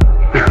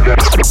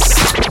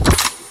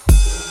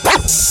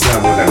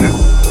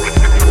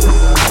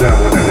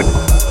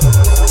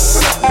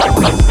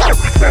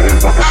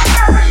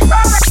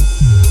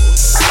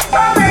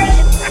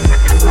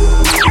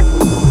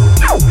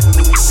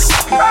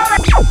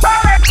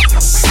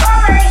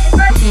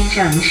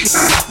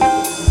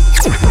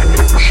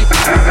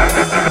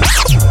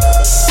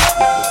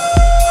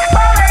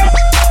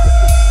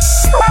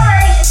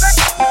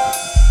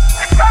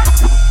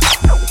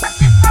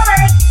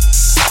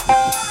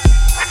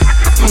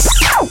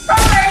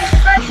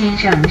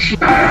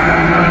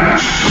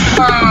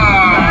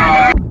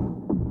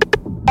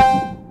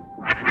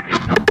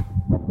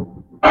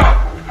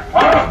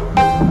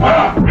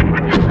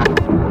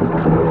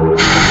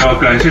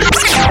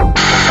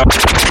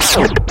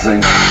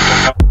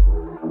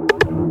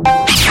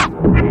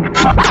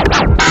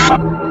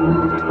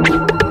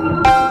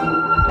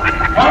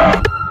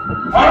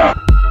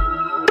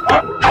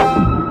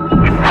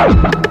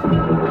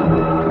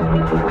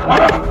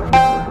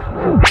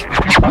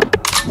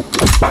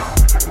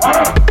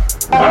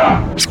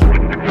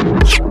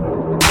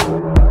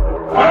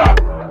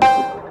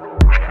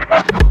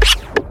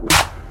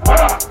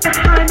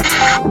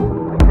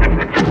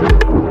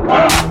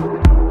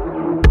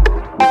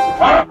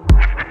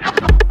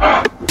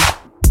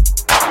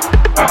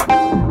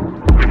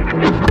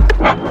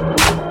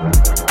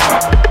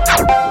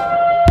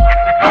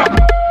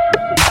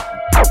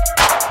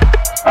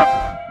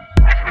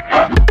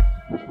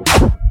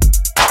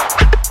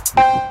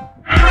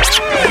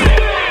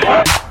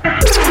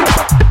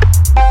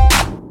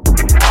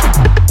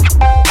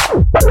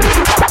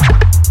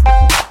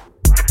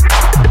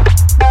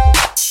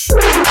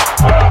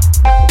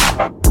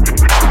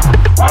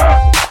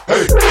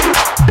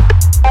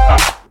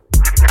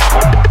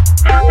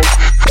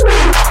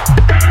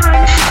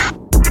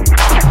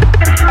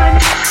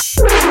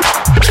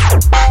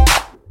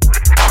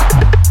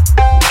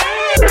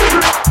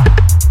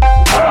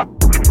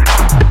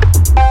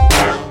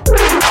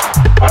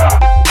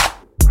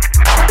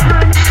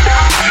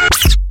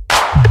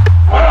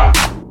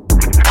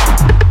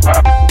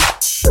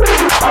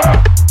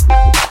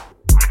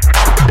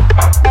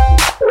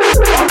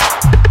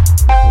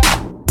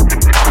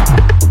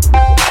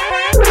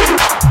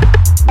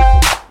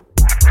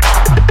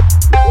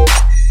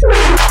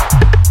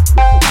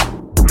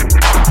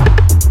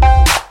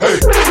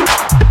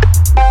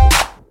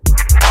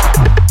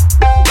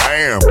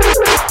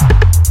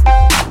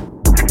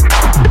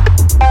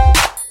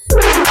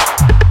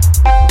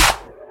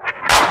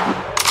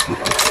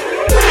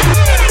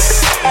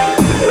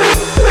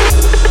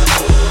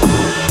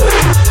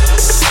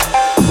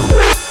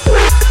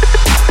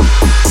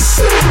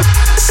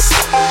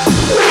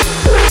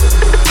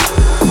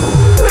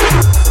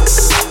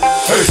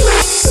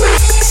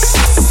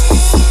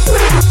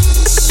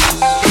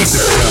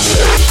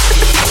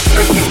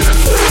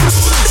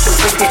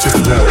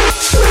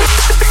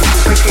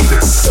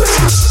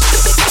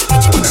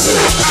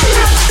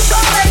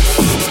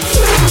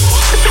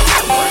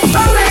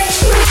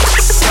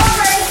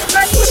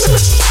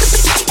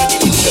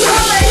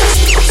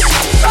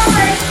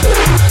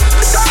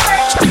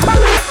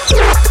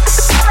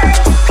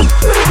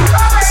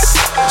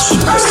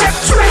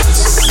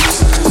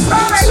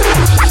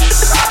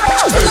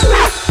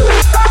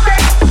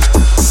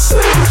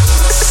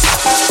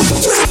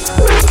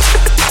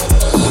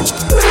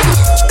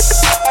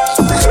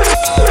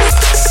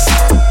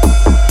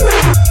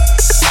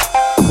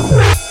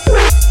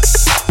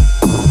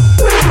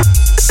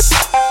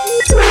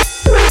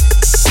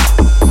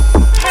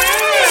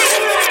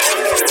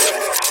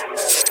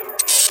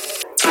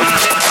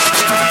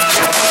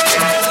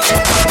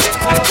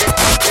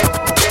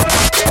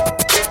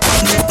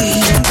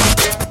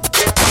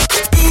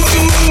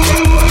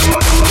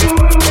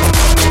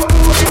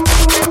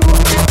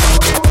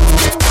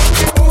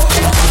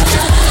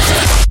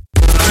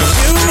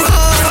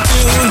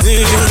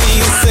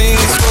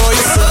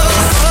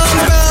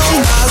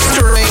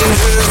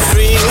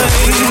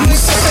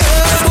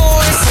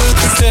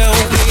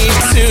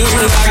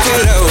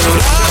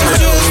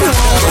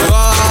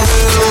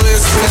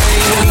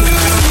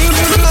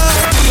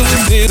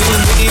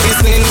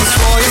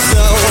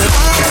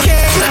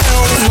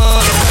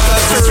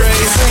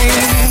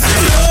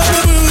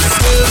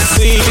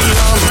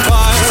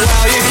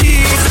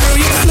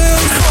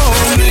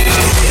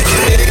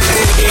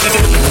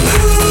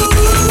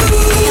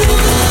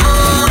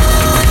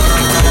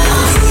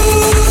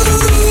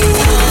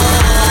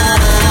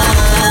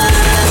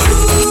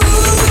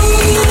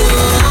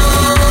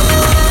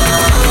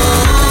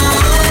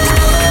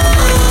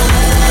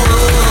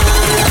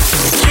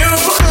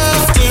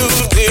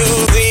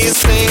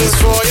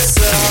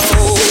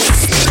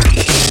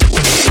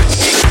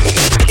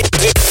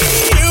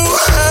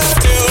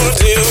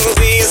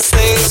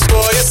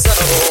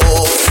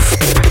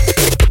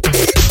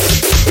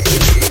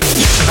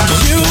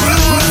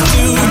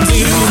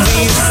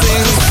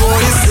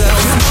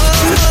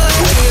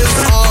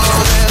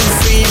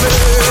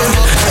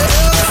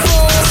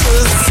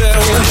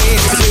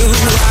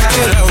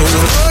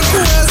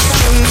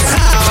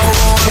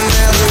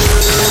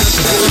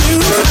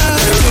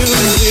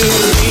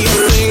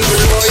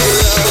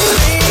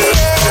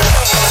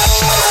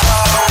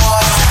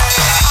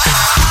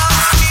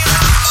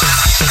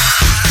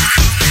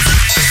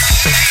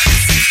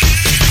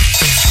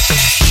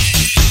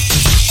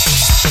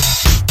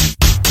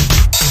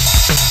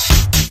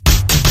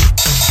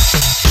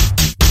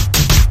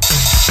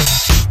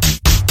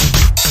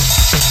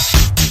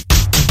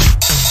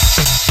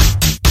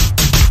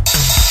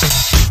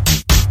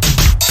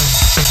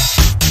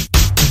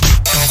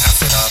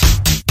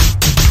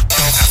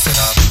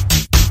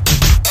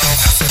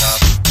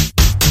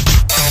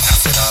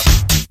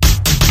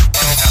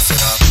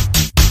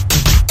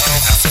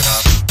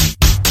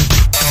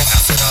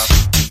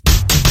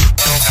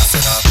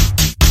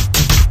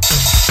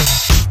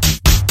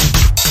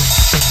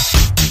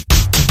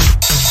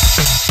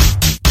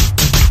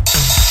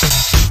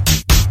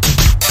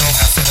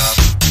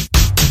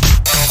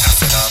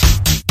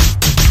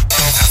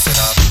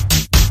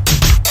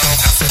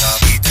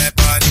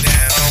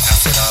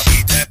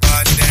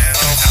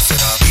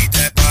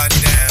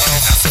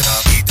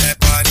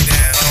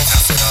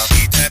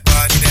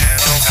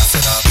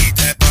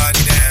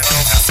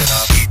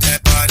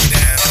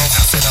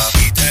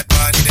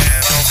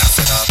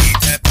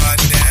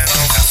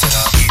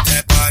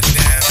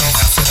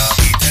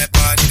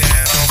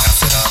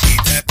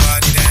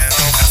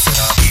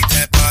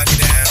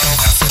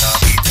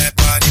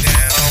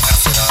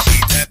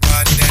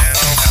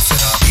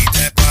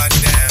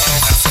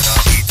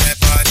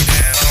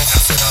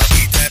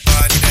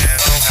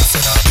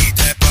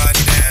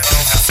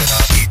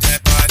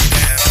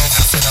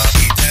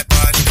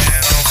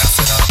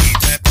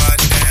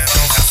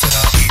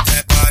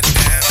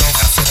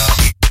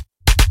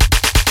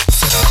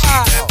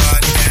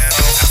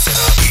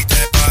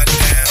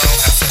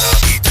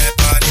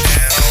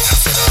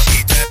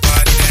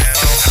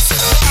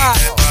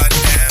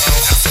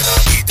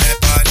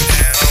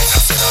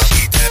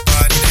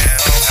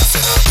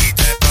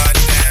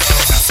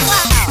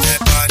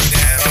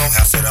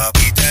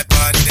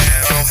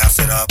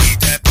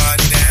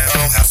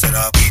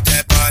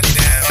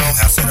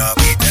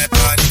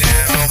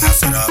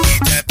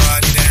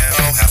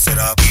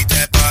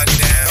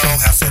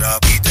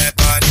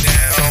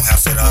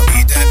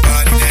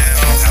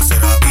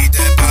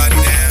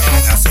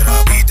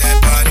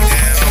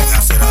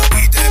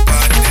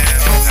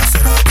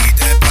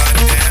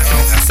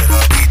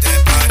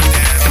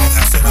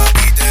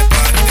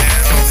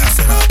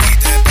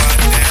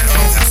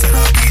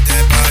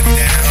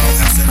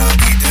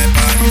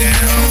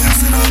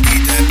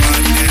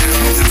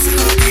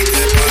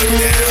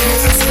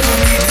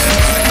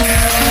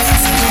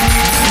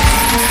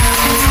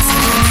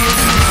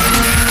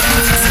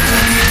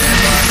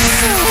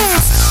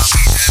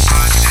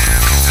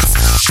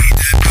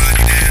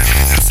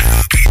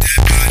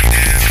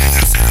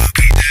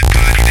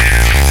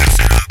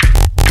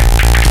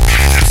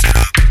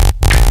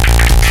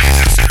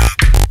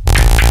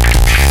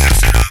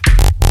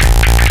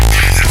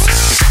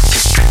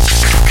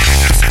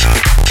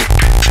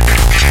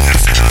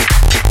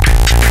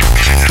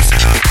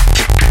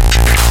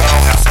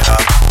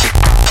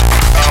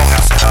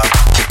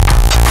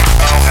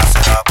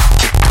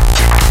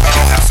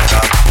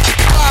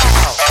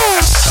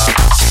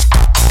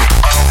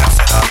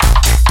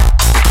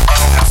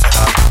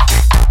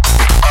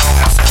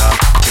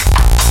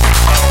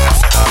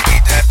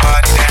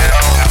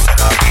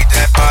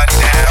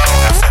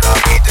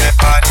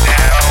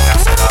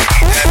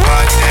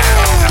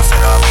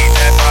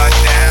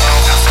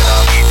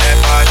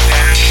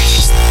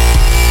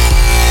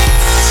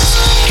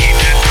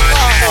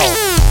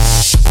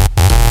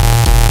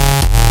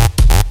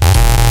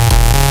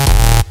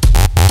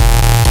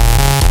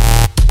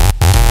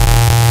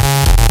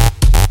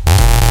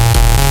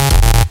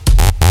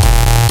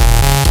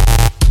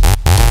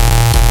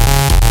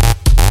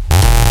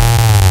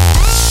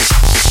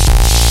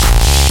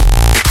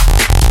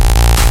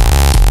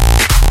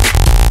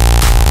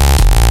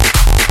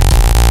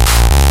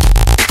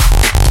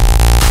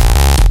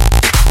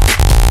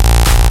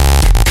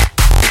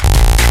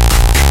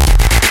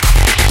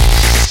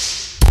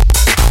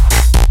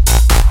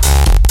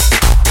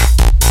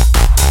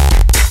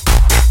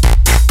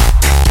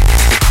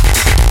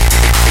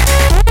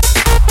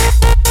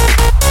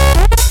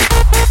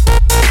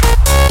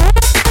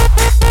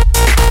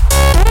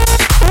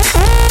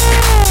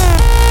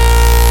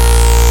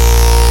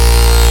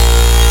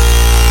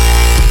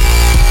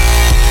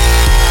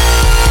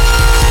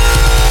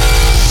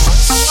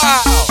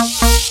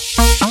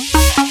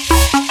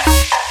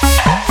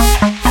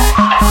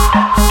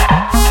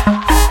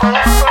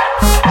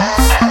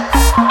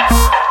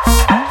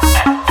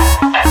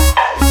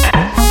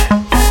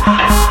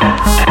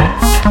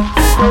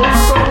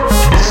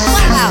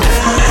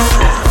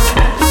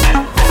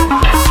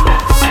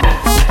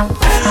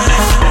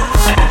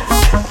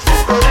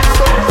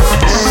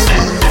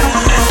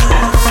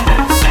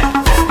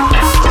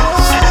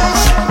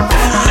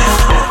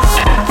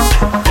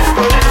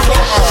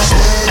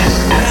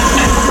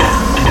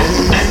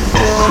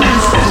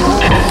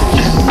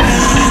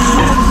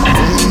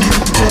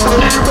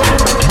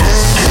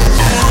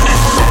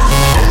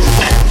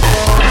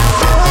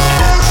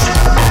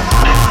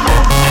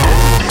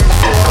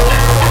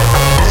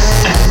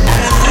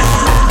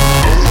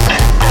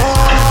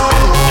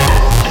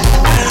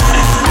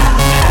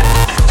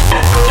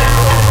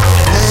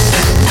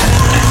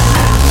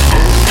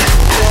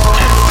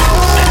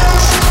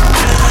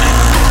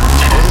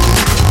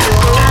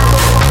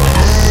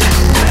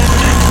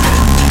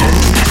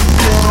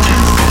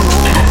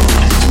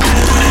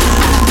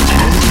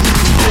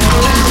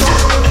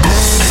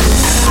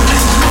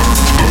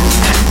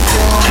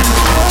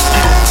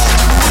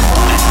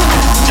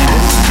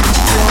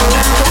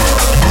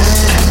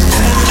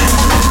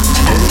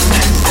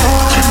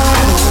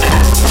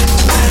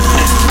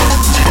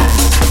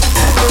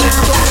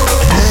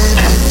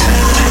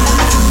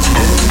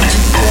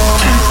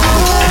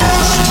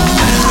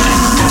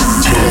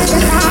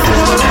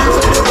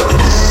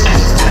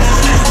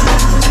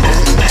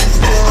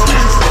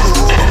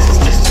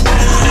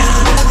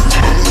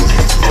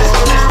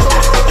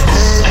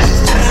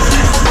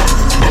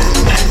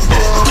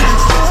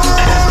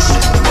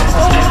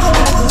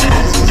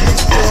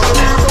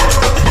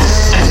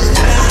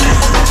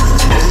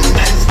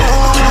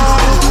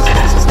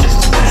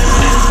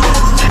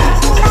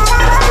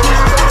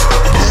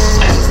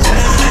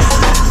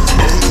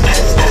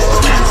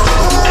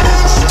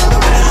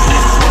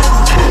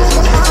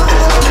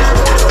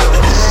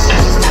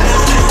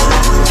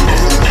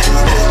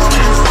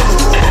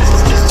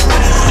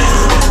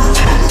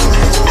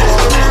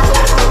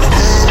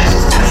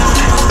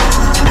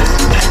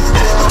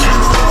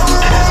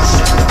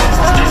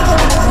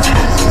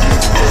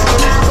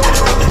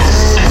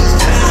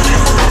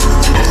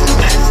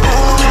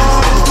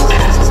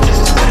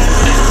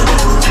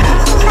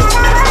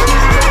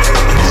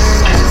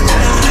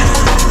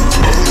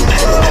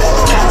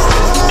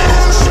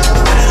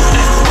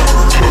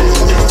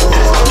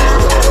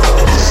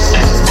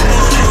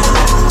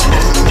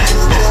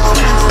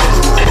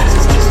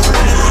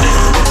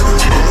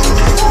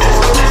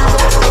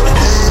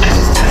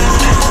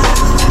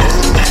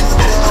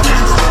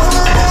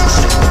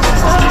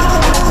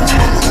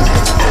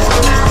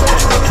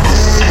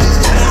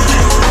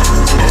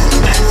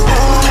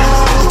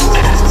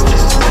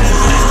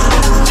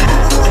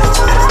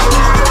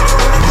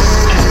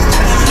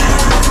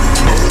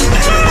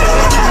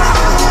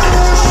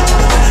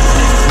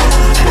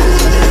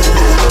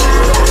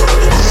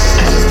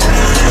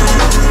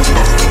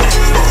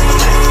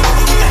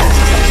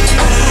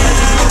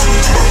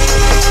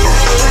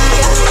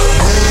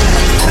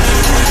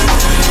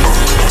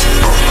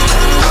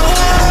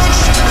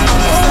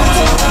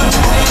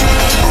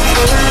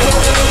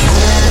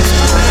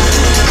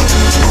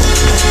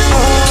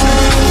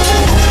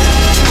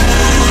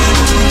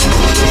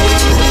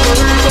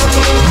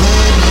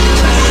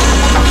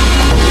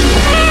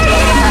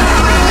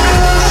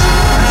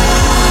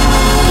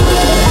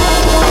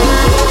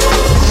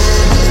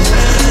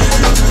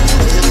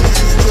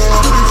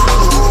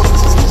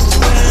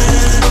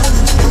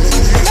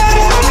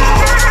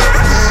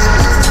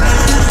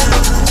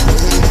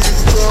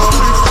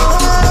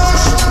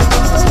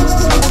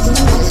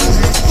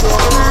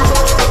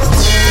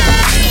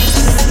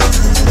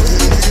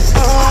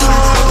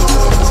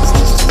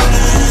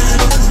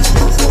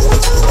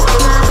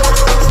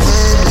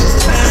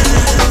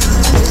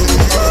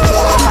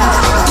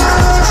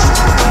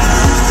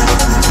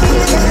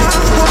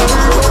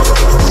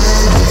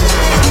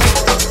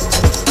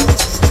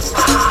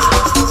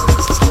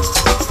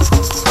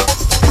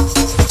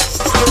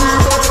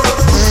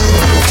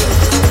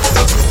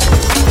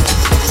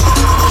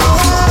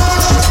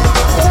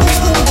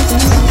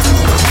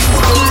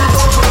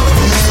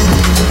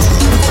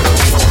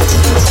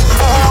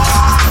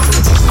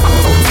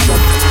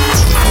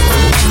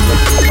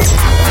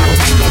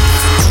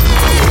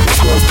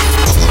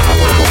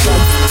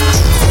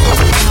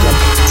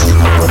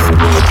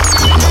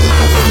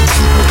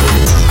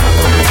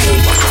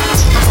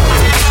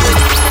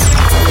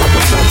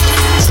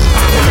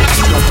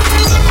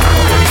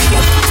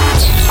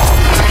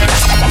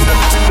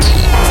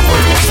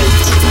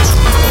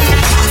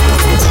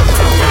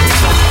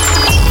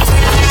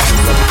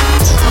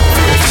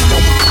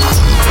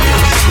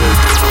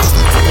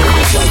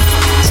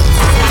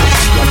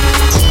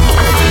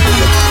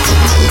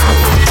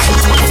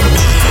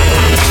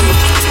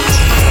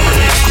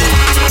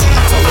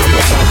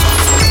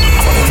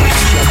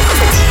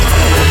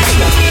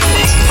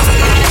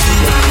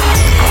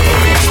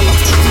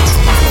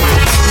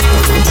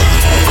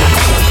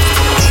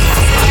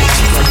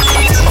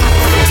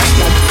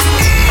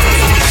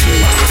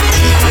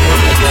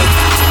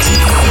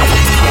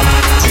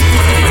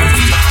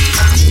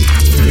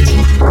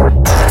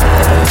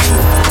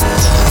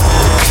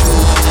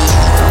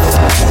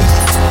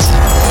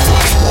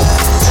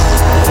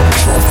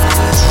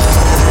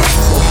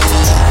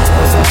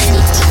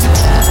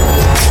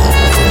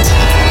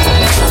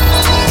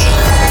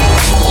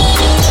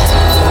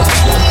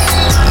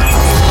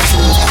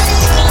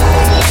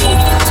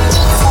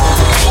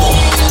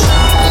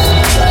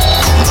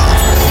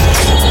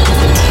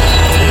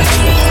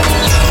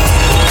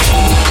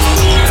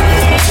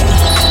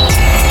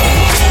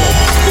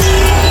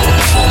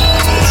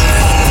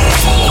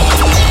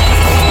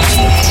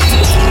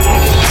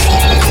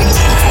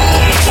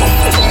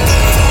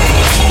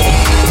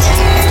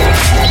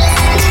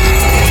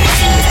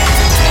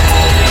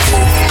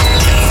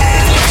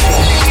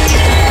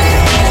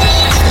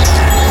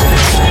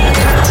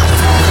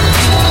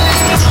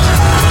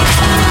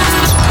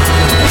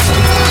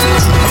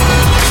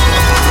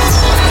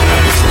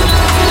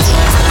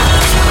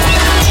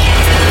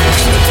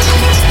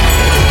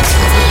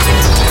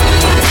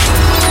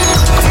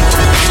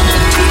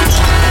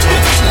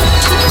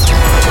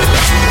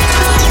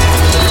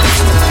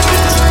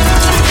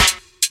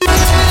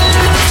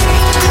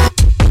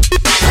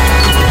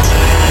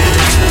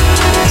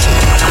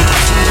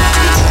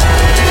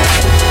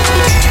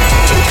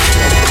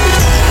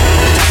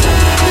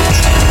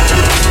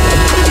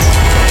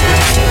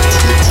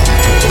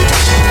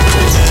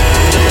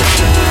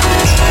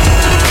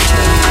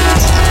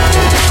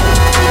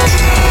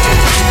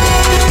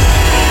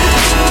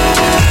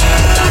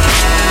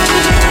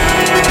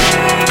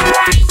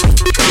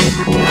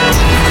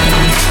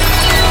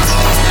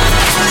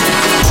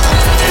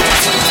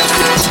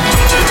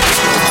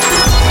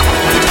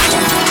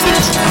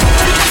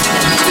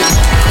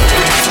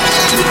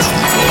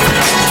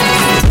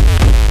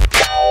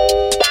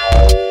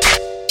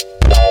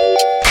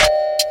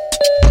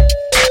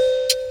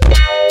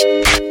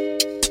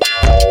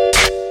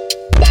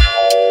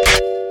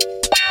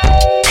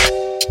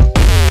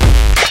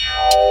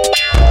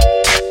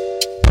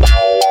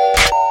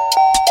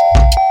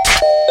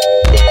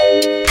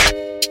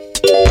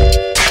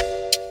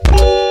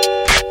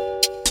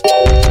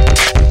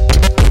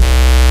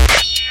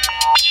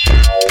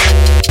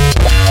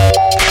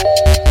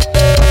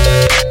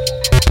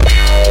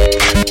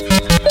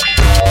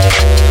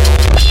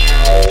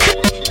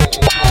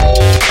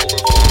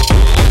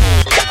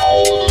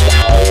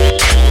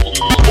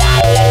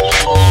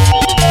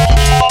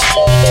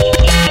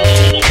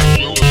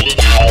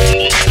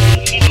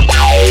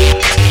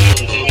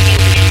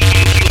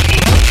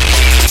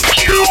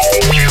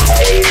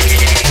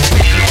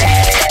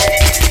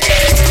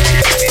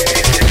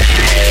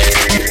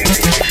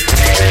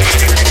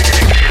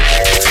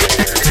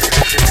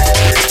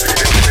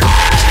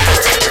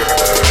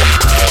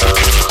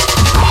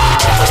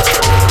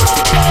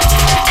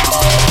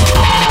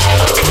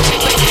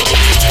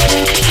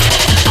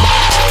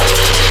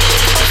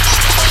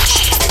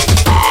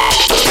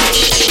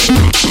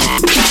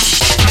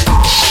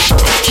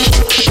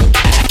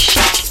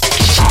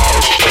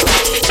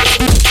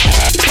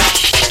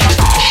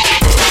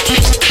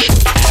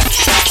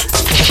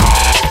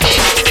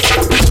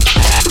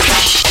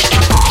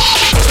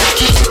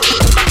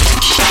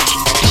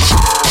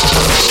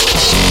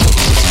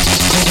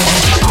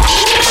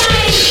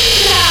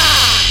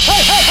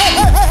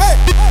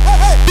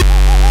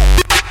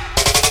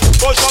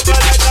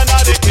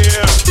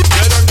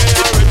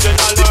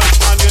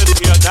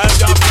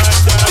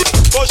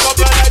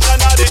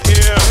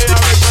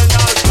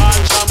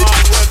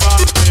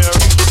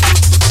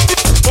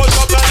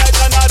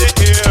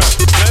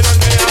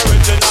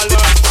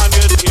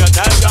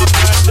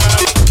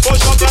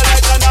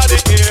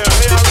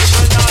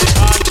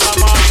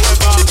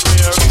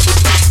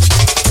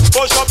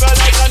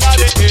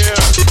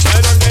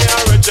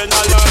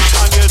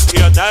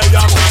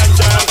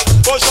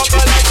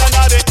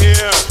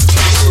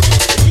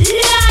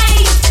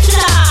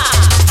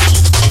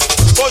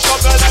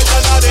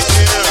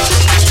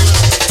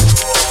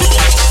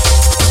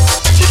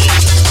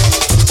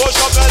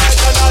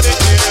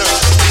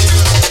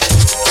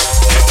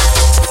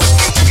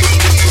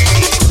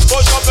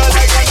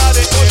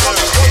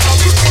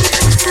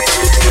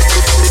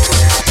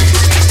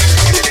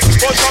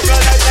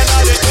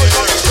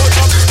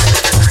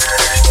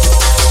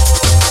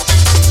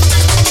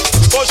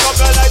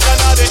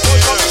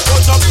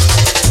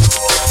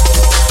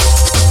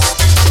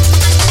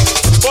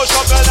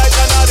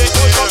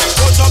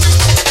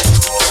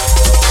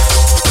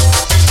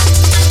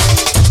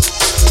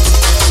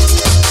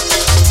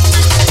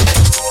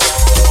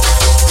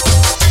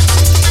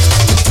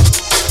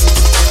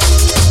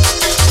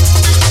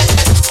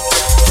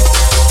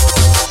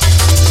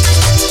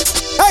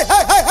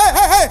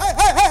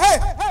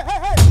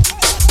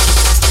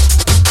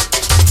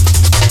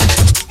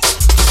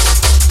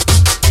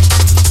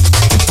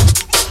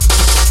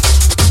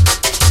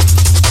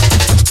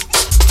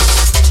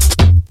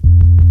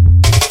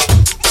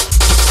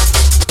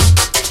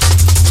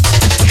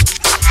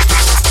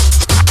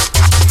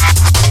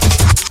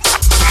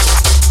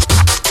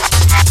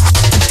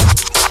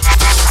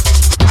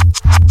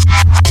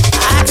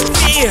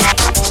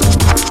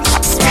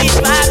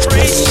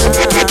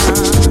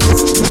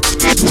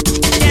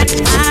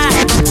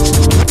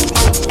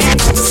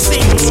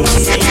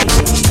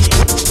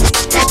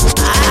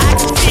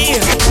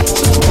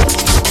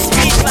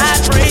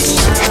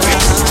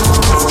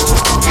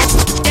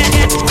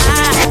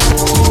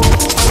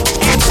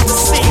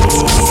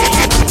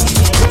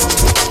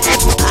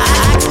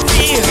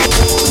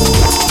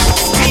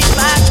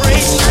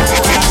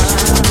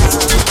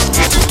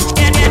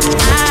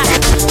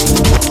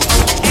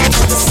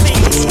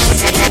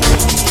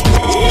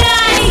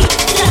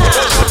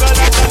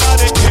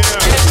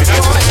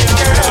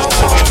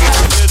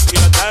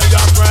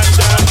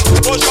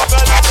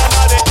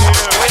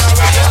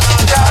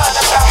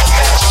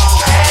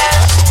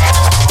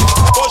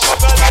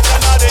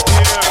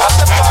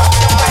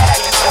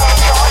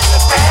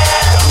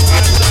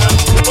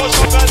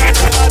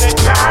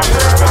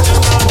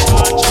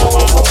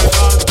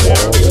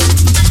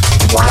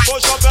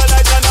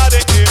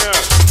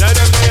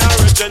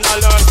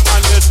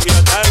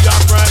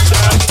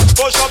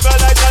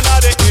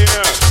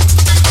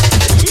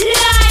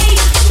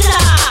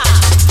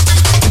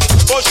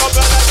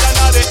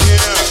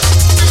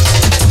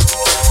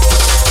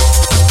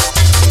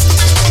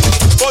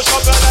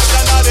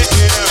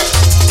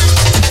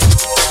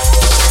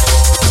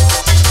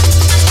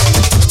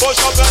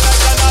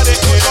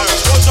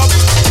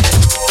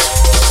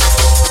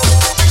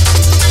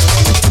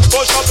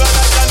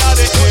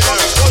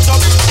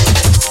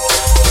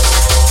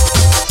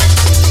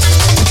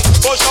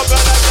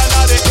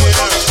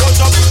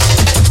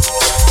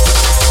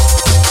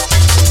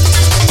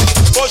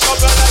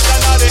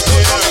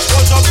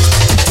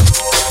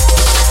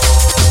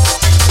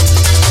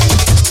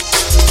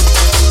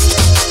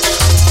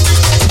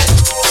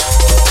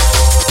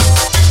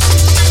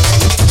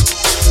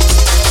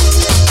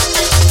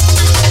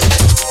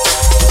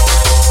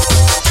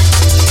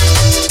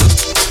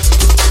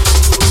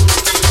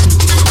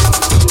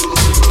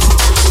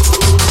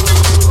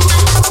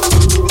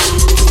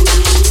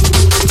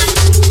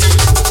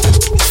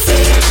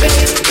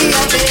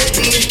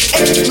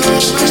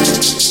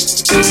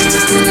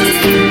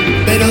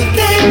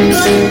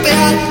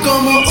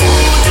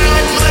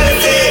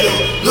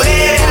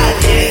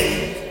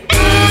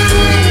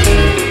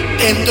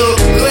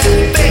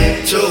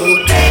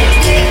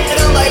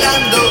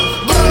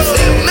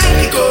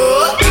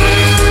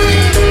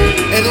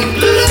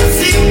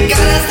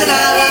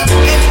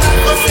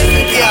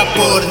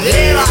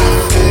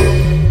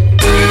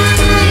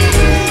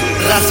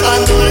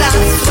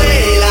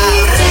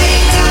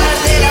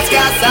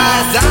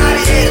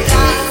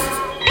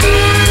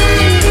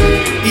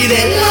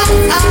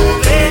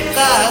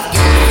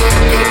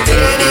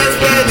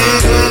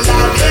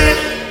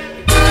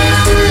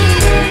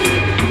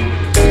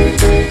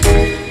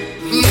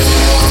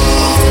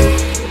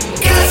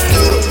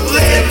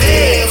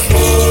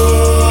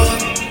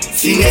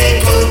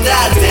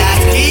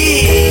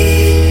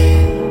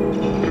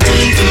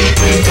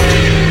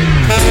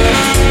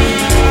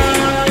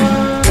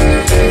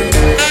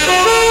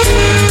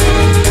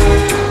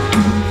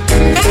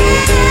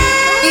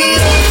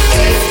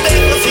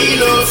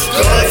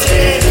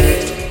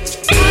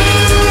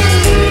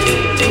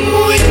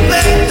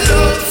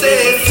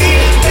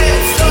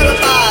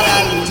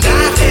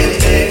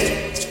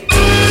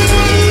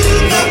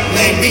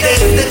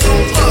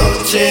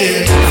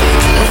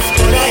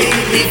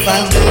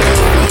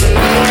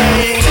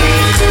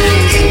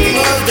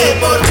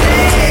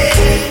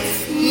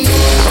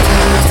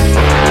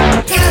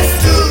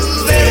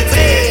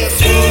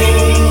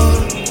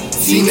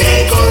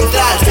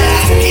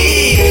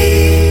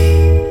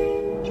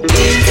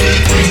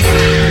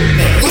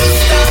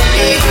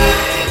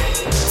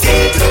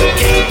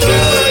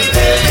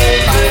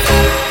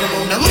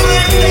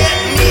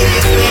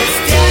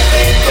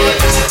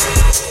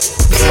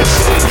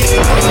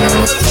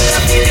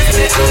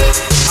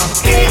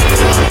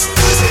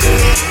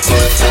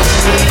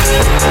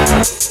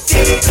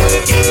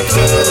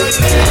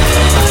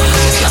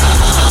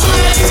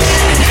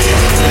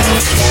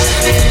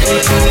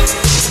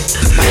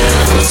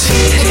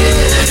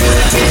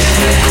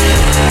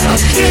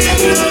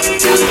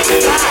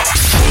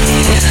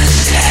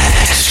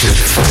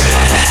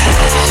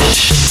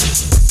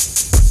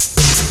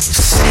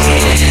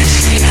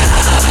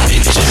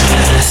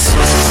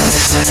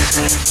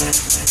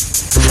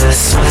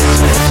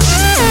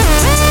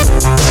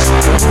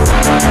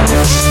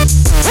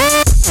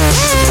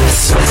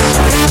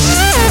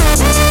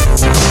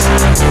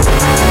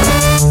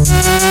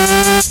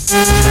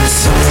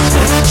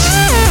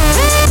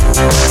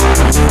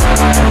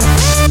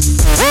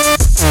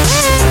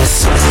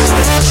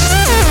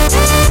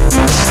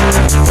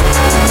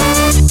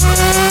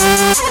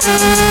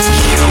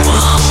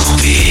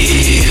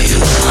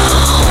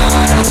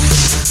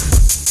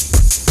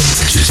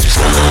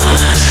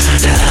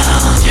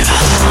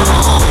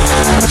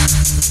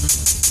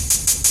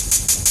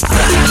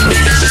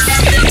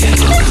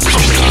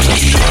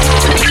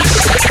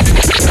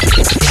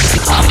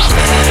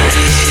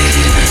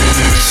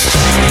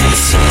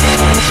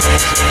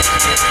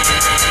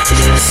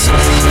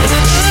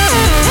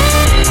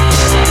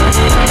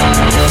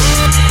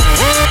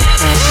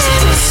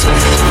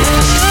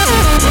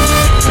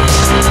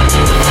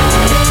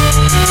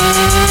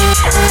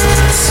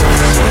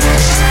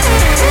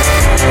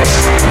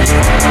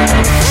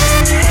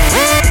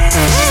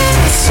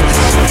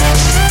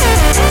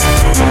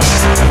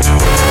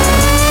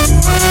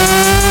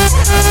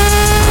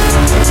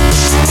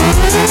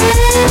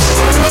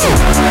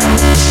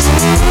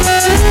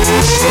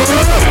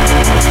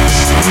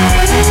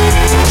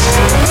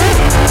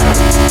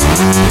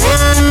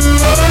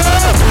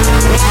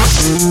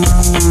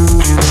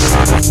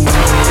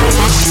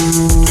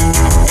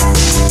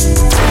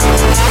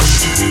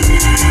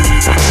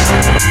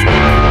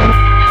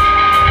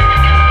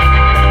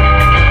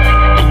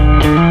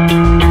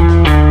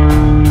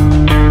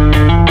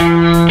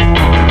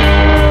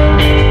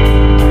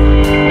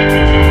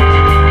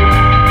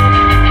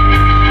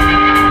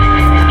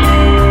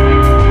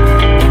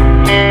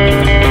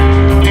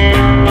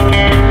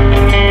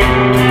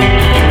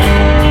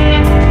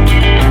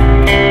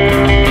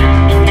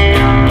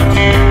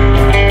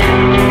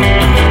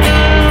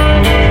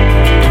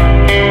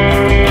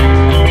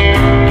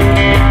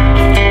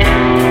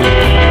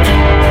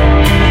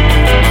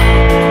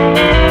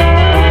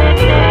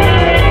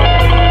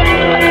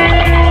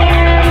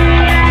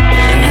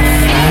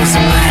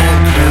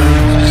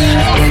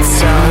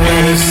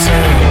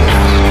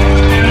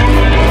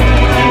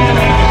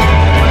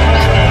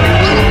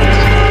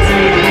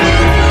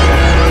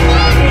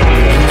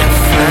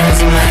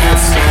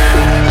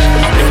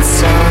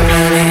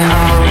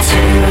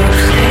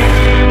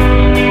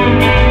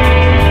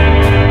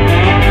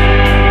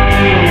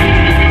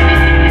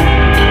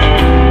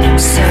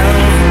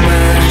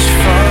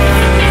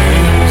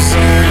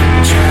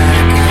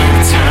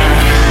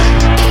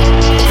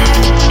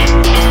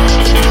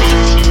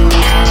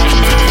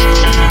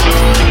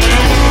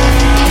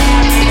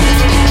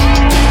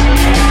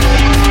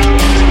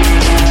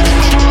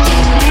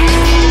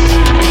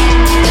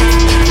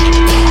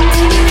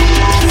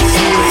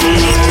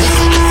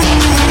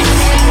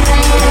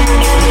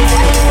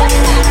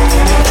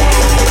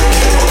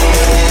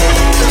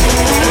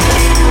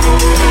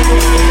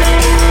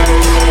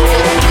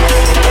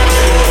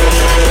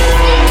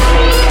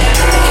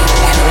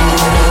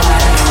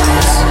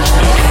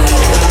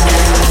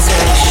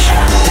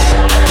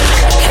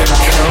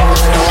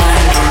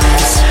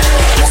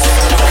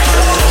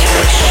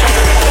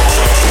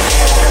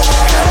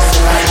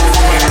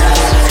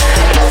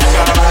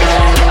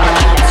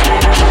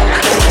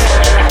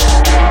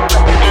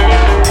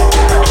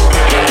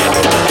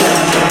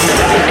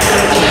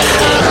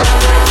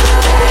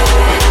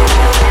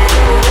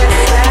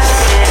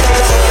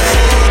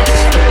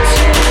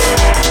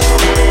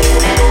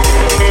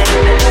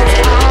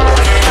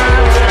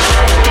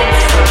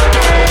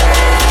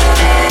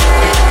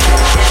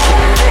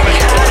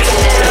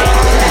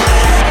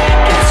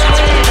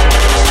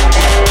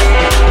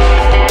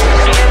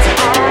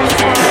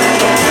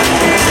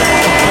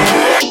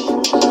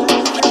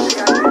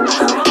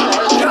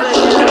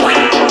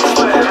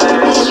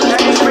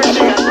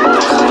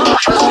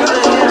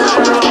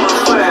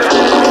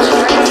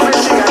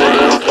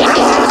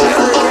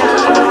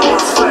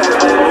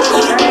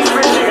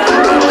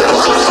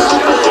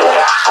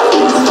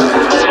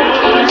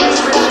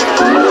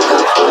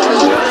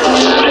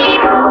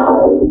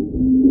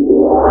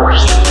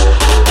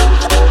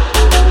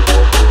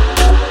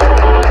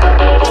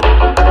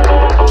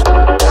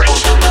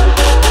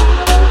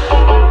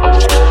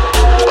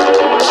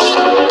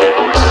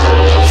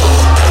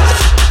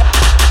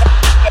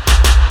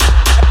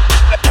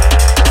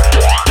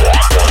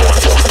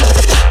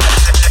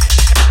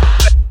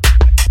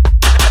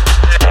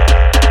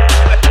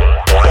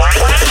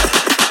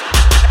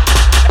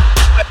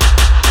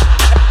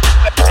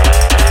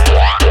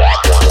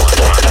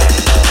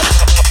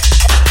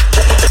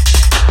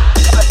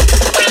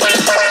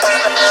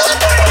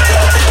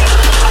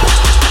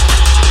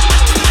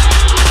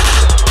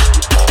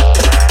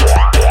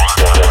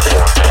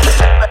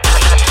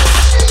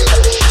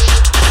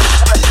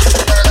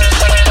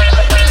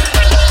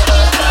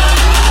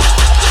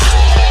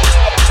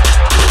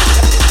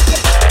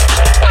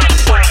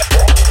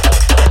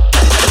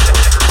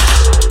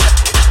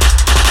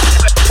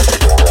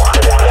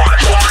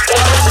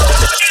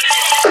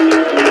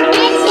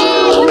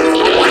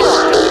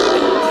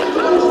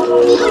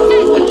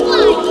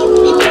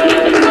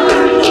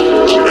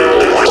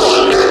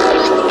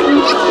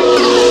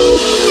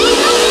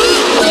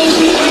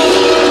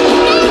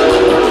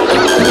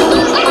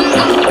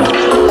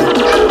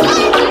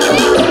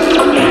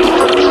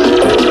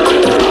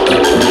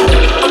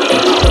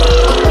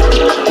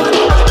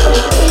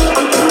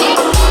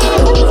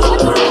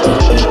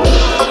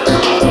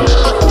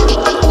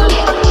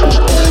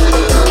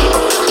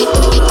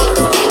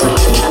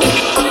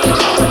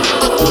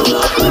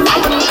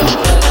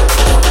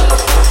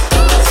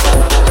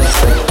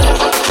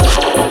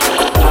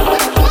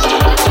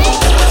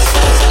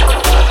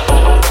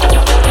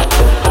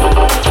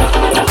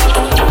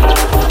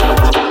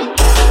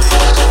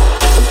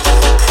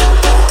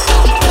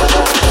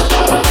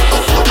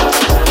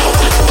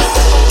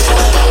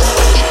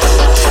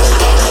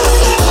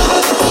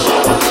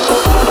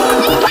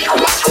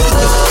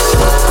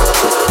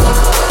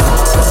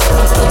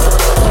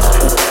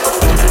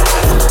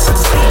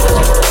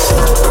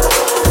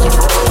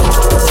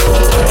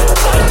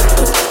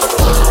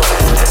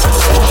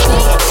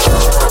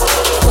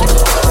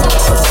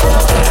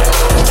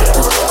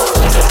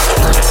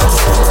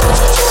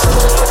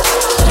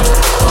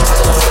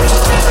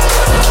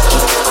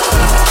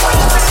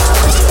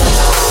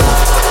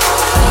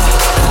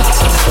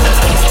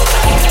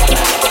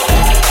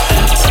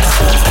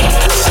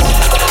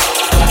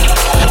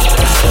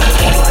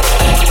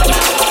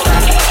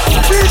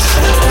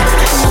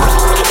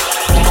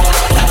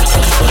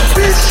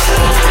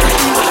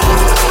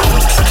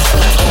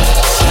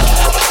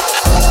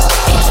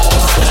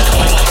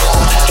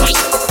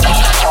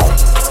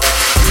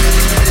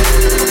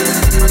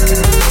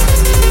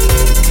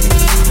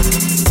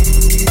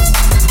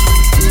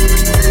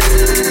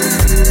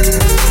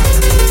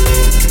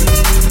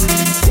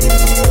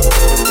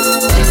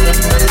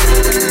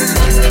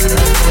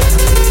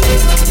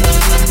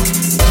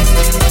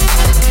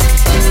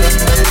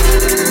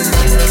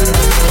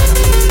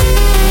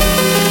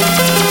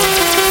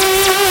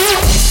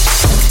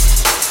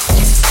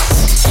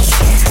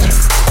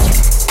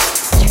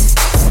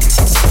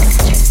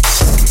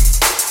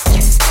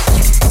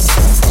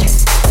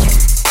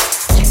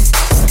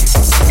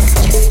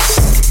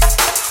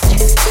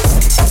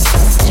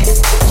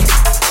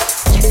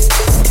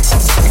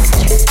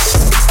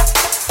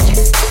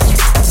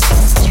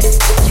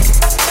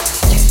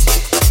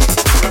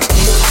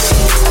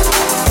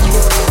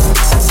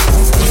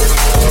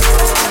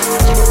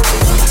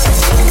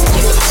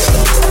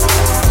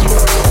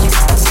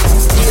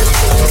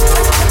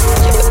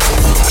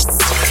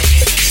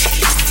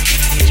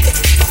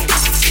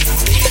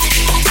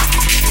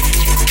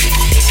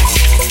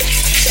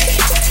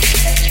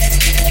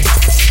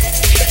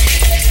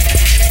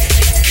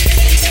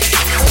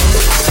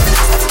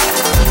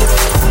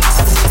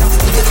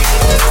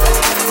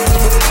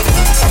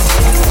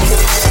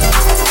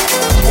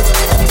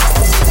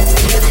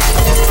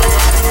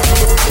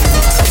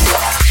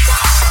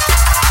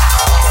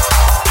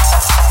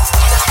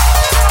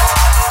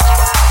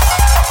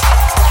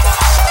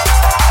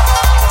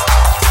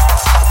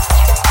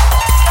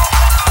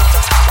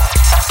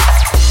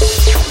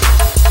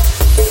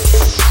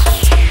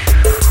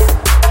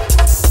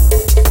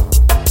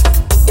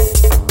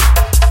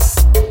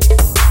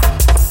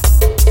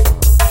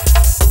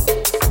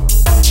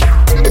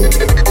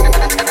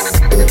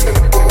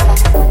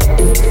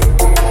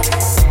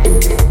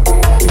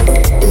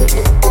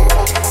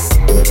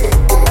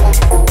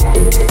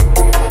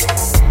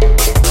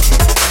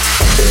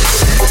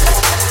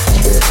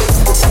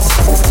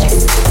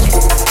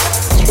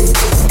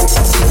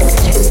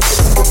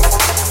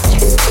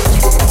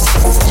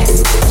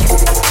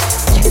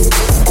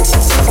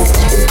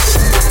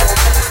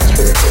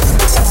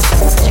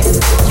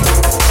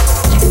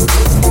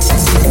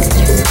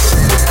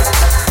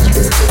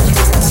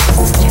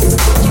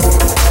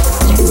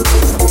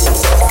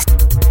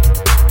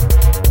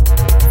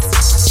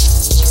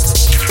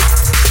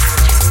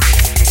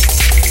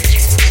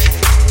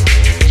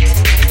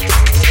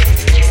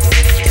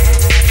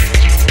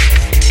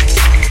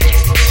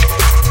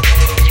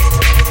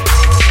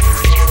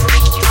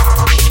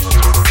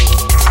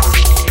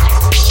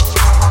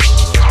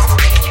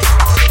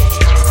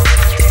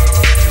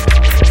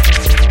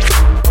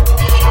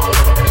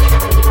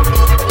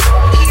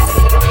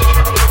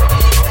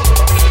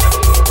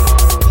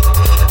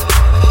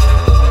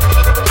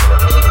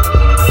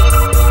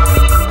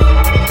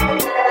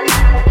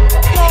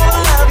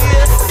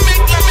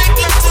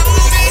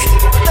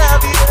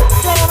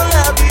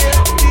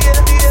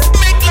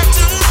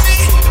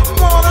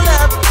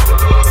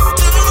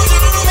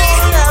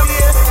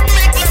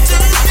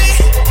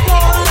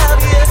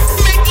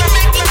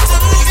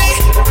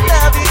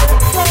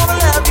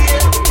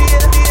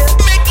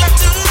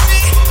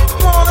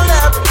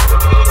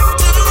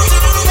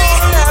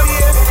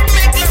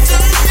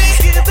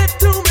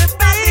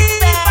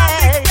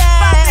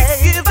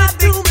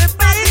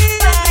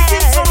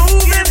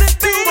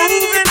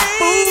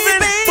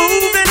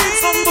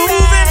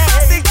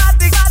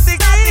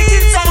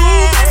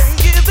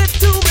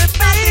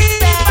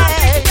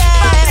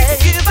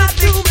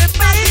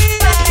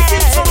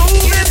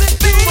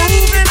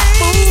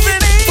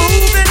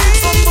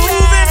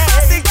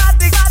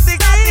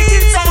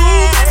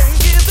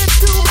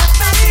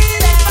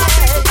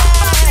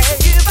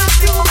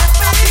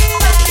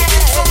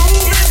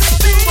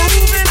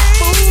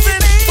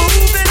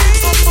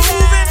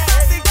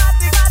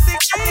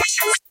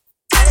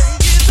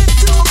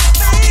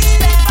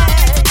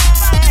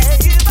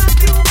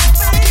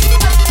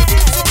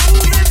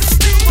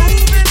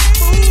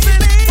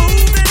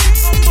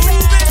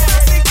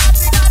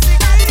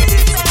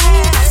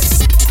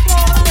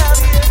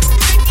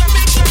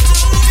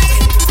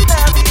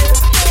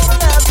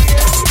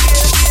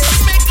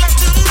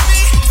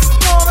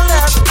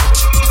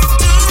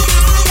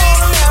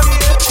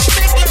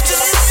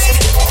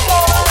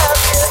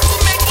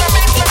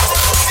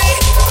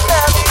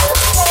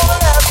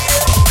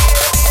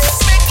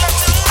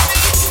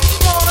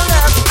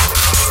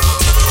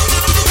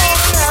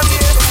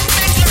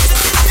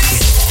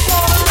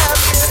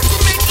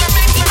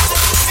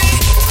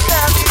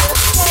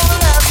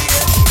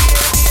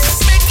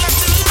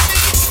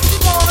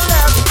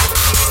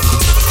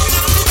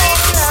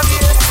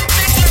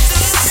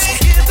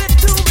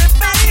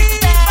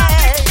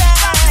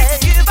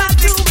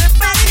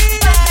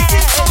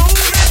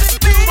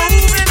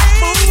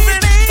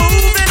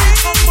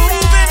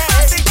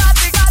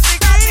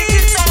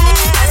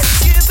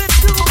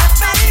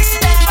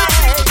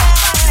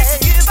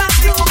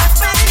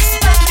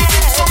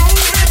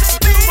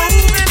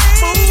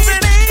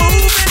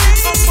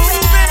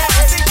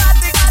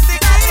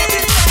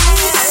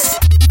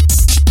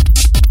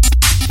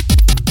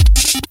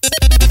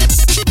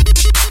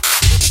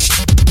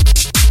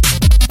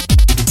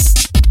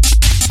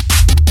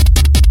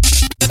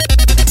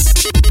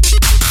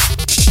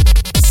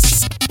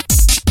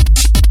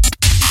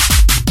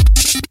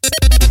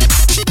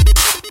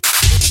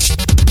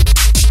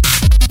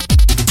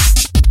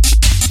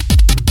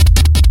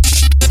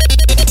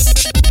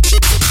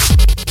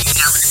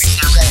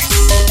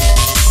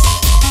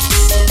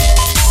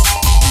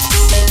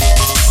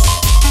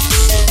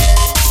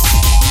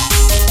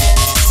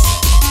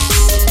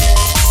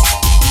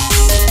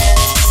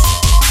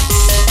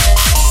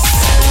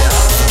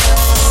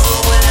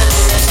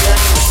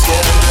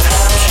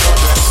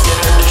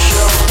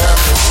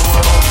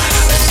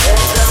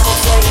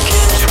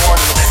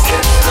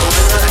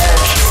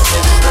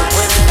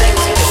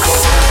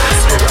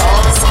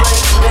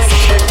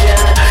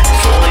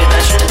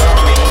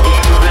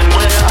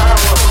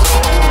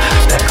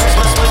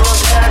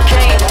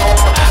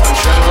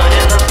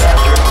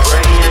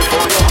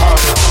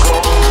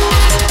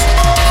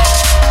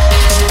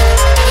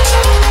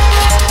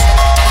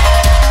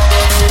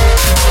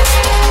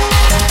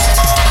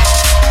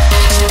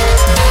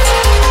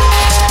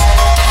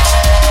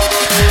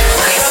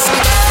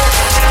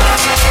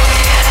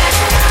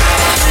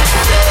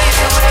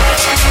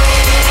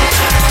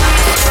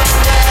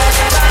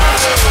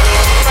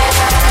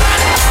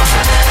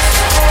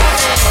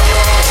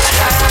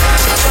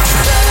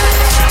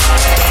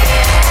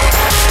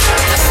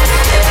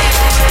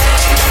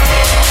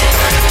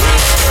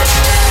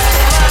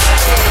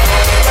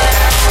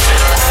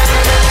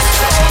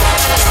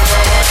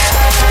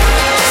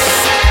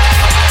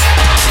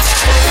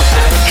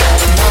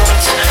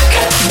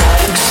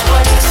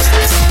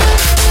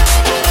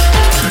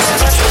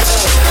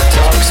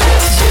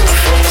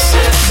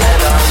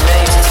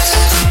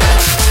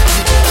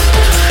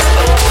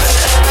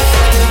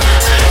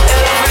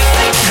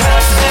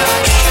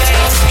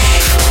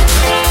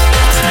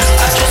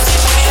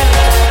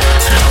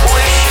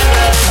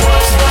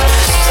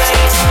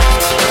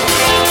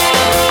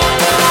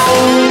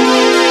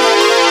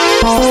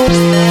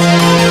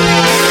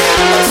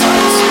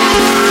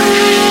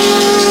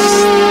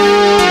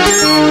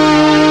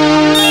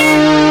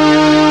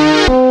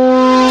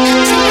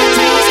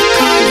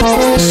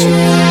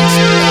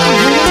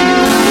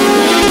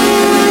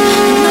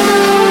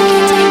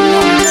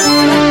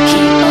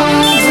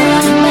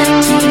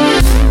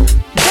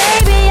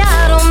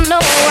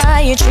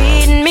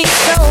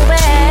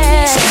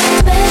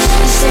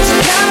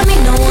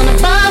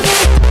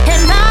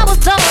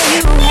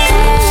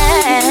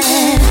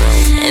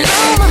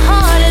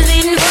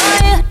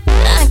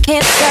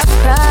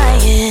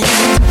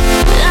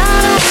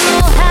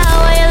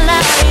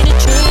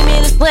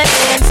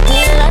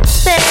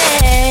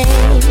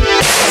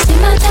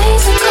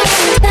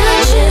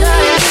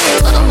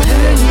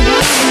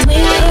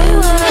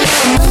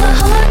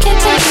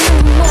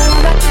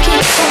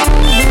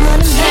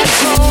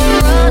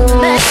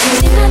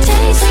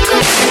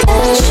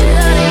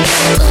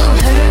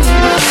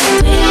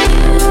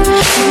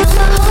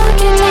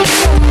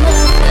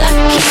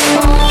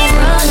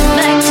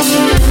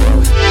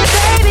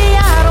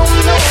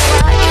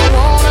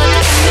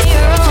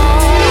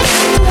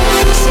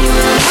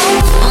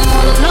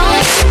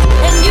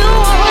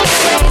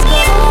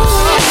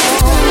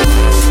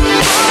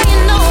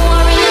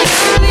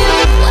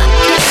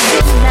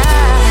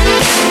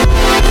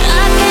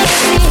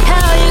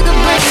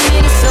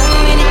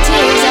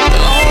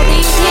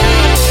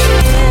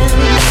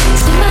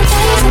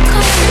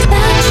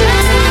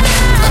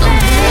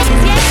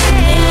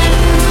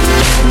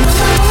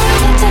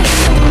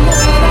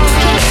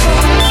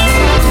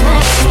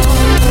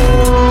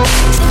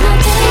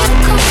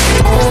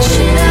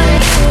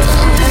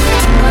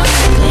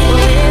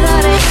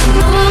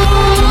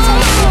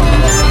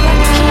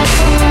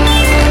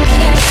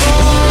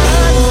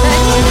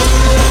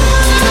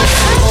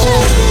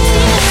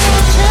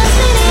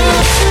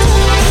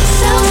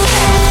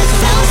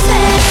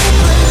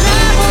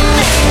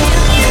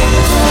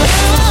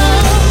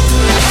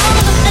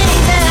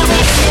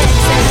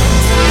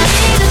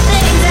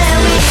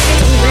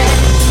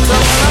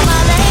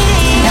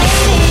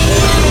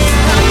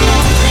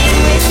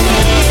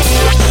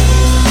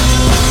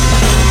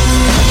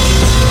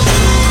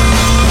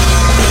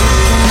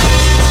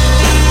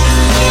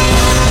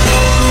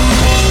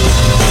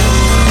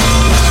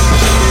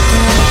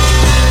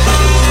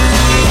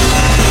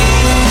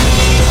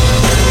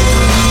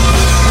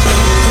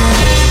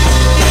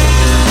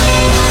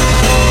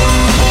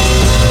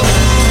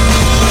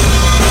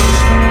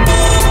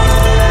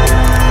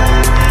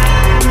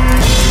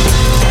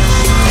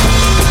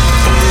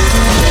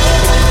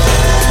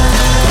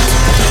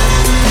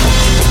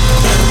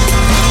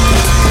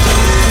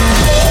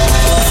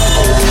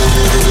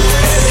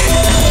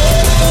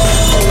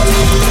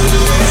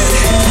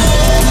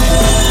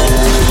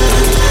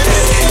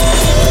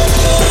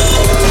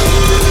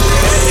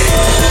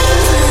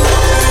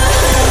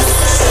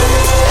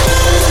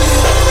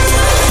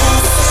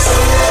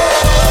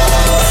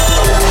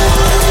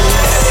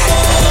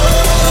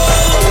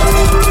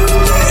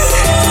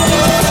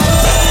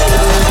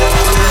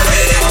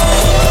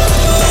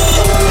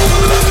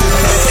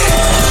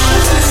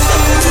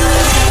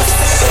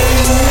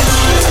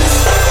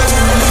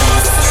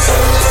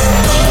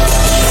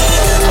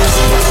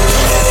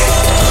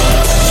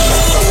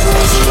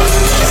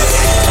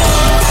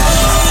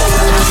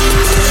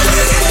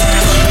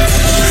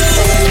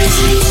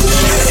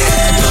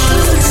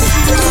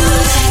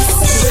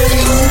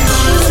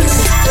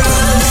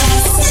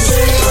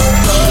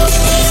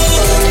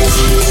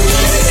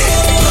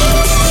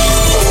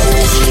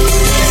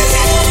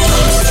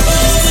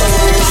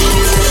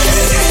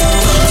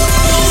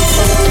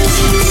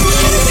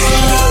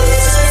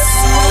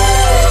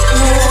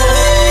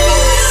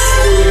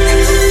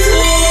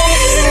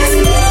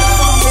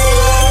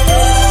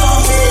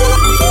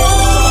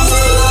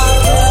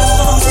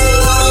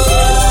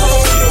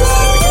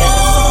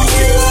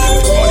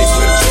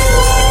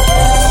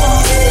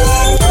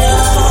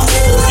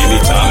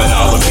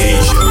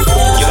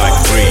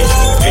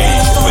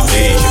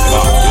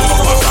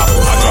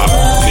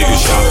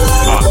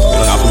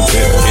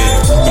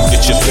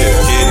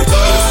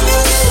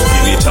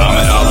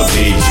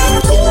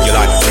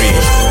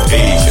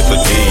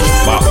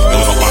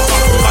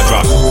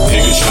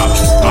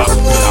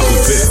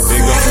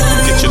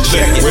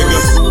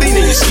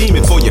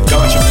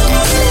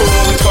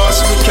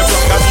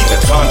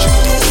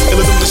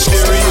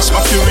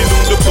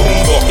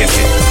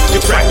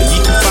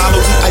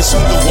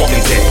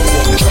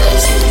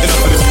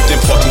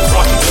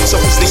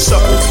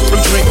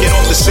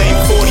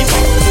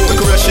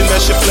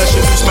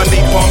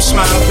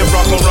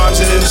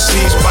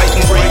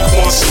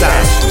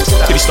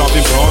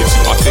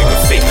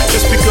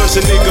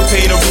watch a nigga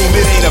paint a room,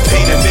 it ain't a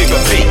paint a nigga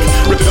make.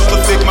 Rebuild to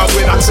think my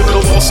wit, I typical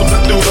awesome to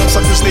do them.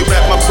 Suckers, they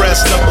wrap my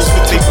brass knuckles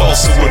with they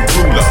balsa wood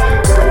ruler.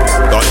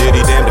 Thought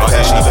diddy damn the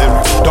passion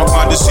lyric. Dark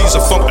minded sees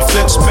a funk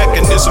defense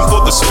mechanism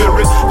for the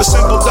spirit. The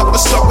simple duck, the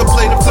sucker,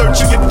 play the flirt,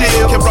 you your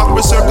deal. Can rock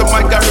berserker,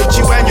 mic, I hurt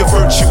you and your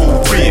virtual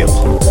real.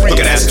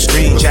 Looking at some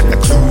strange at the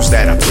clues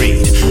that I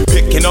breed.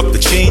 Picking up the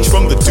change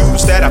from the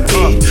dudes that I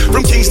paid.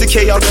 From kings to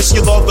KRS,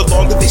 you love the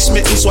longer they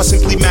smitten. So I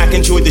simply Mac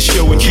enjoy the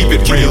show and keep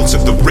it real to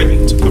the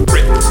written, to the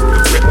written, to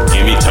the written.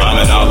 Give me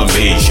time and I'll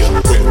amaze you.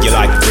 You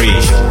like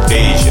Frazier,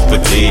 Deja, for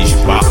Deja,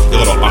 pop.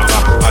 You know,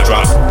 I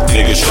drop,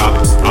 nigga shop,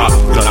 pop.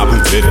 You know, I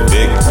boot living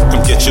big.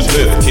 Come get your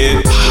liver,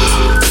 kid.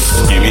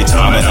 Give me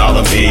time and I'll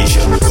amaze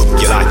you.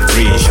 You like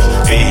Frazier,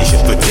 Deja,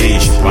 for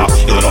Deja, pop.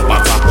 You know,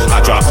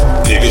 I drop,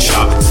 nigga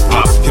shop,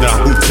 pop. You know,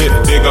 I boot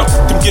living bigger.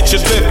 Come get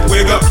your liver,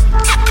 wigger.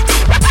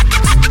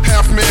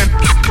 Half man,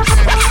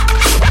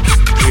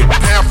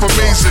 half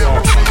amazing.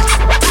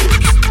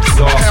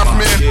 Half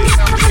man,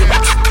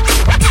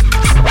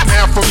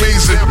 half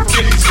amazing.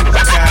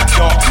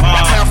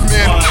 Half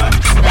man,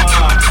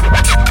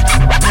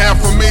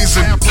 half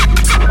amazing.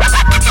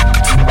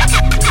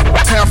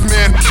 Half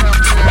man,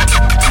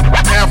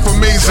 half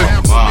amazing.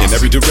 In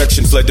every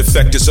direction fled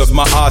defectors of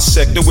my eye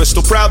sector. We're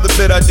still proud of the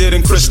bit I did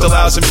in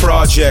crystallizing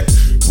project.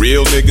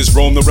 Real niggas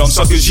roam the realm,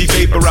 suckers ye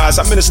vaporize.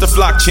 I minister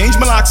flock, change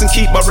my locks and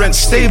keep my rent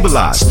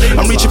stabilized.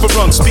 I'm reaching for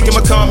runs, speaking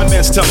my common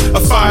man's tongue. A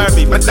fire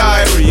beat, my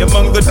diary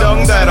among the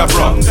dung that I've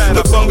rung.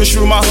 The fungus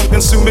through my hunk,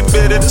 consume it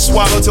bitter to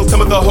swallow. Till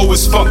cometh the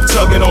hoest funk,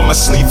 tugging on my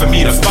sleeve for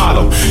me to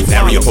follow.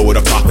 Nary a poet,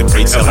 a prophet,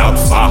 great sell out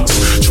fox.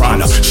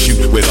 Trying to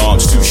shoot with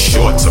arms too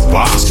short to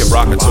box. Can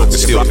rock and talk and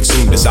still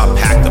consumed as I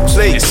pack the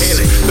place.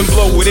 Then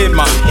blow it in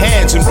my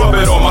hands and rub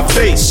it on my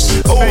face.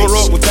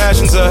 Overwrought with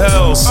passions of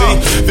hell, see.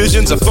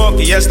 Visions are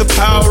funky as the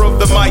power of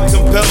the mic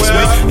compels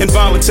me.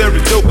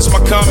 Involuntary dope is my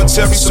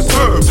commentary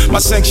superb. My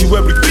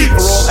sanctuary beat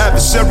for all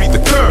adversary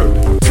the curb.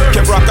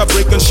 Can rock, I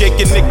break,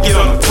 unshake and nick it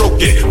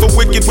unbroken. For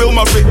wicked will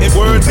my written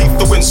word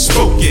lethal when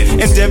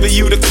spoken. Endeavor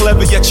you to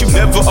clever, yet you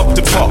never up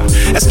to par.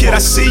 As kid I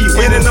see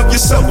you in and of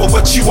yourself or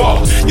what you are.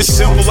 You're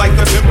simple like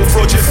a pimple,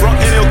 fraud your front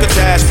and ill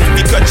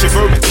catastrophe. Cut your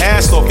verbal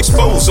cast off,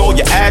 expose all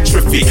your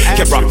atrophy.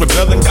 Can rock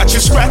rebelling, got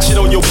you scratching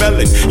on your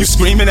melon. You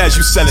screaming as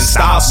you selling,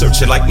 style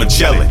searching like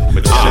Magellan.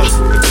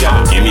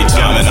 Give me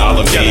time and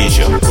I'll amaze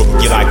you. Cook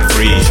you like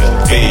Frazier,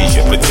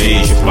 Deja, for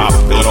Deja, pop.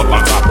 Fill up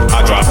my pop,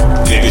 I drop,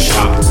 nigga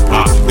shop,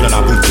 pop. You know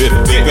I boot bit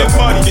bigger,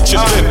 money get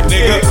your lip,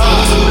 nigga.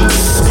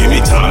 Give me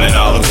time and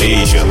I'll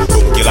amaze you.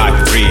 Cook you like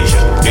Frazier,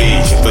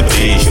 Deja, for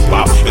Deja,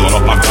 pop. Fill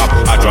up my pop,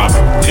 I drop,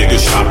 nigga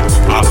shop,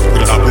 pop.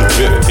 You know I boot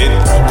bit, kid.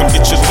 Come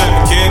get your lip,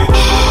 kid.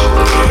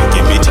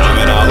 Give me time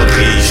and I'll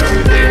amaze you.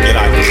 Cook you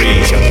like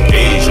Frazier,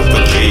 Deja,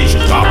 for Deja,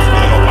 pop.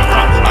 Fill up my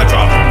pop, I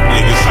drop,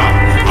 nigga shop,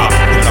 pop.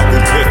 You know I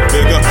boot bit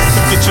bigger.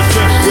 Come get your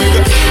lip,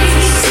 nigga.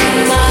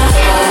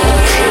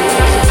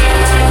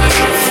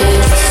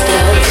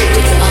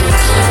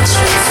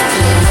 Unconscious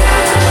blue,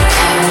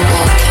 I'm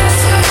walking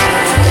through.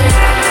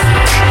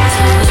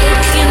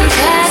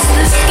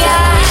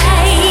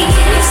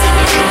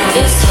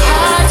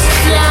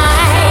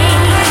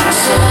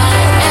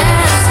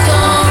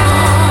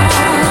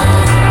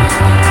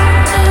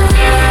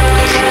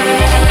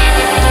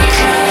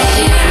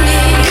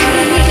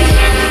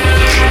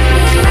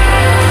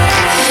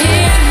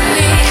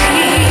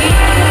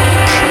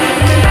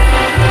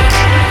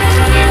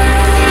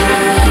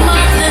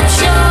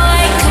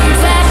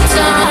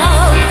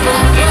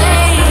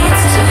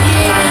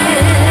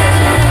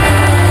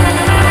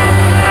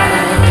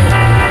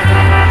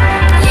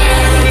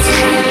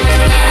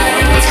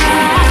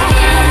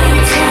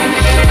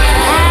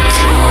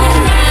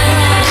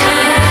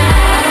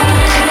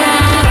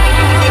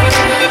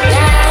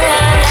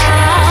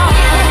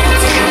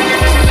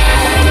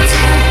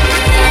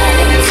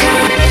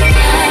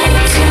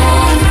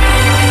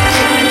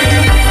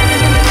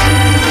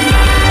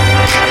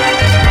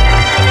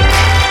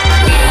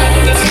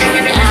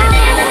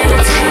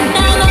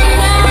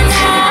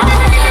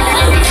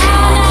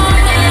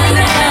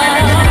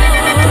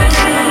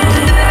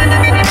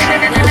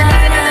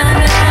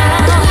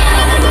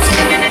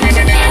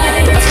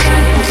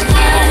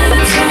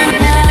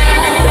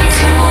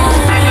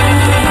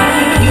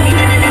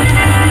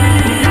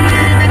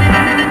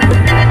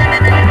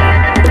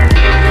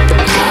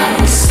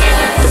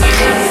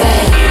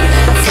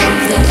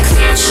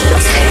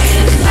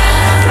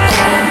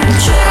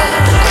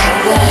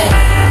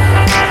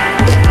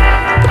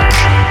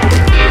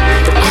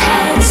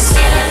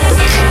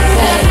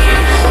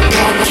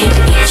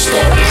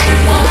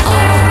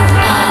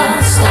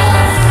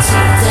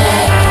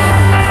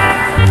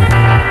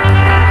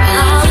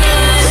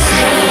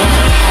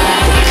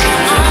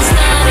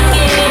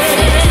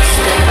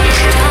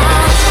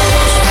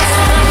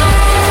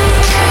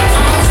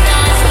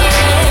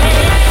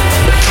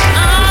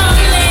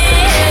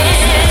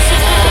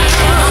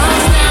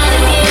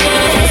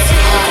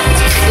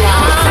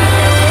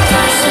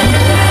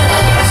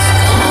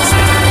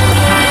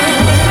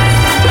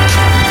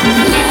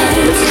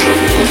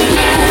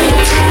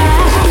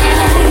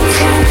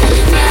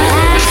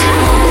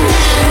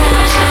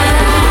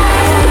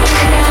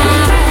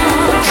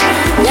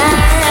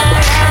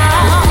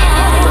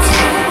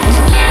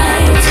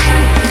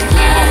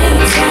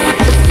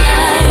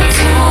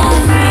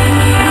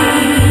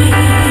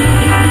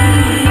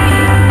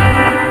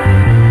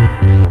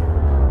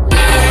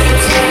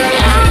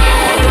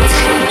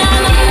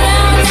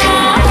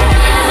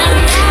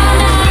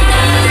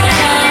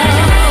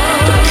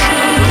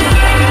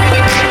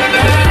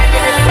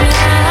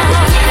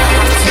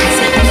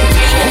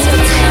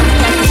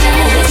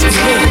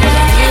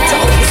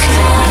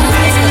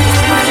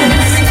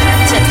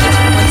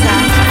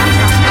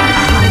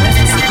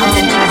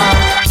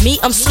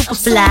 I'm super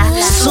fly,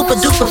 super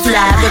duper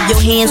fly. Rub your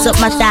hands up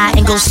my thigh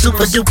and go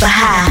super duper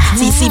high.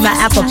 See my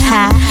apple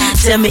pie.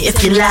 Tell me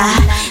if you lie.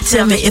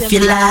 Tell me if you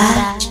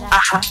lie.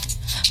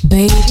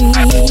 Baby,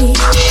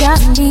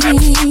 got me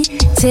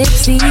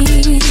tipsy,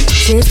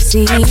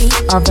 tipsy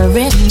on the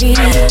remedy.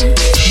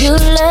 Your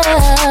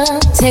love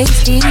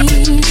tasty,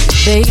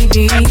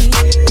 baby.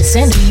 You're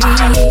sending me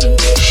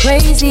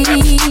crazy,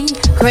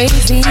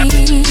 crazy.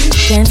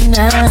 Can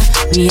I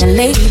be a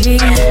lady?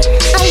 I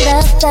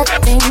love the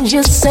things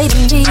you say to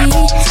me.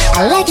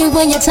 I like it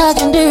when you're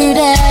talking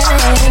dirty.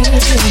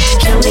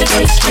 Can we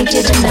get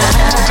kinky tonight?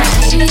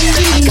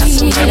 I got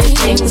so many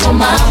things on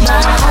my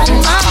mind.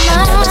 I've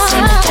never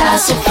seen a guy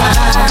so fine.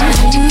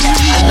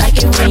 I like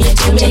it when you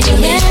give me your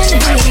hand.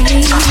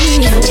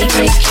 Can we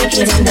get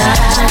kinky tonight?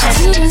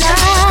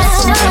 Got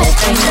so many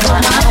things on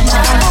my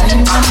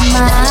mind.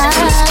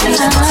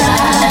 Please hold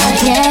tight.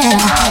 Yeah.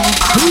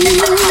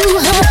 Ooh,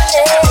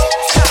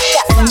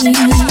 got me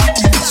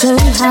so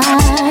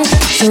high,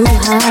 so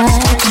high.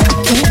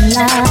 Can't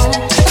lie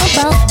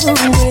about the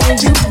way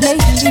you play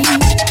me.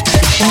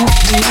 Want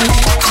me,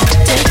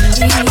 take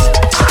me,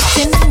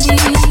 send me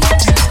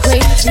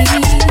crazy,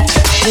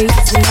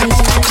 crazy,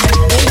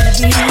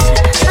 baby.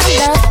 I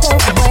love the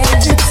way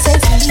you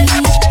taste me.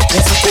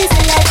 It's a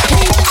reason like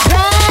can't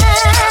cry.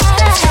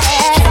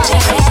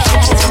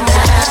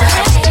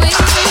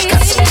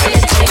 Got so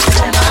many things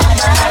on my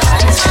mind.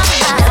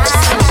 I've never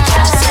seen a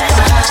guy so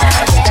fine.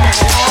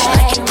 I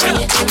like it when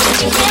you do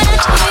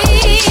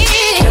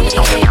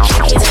me.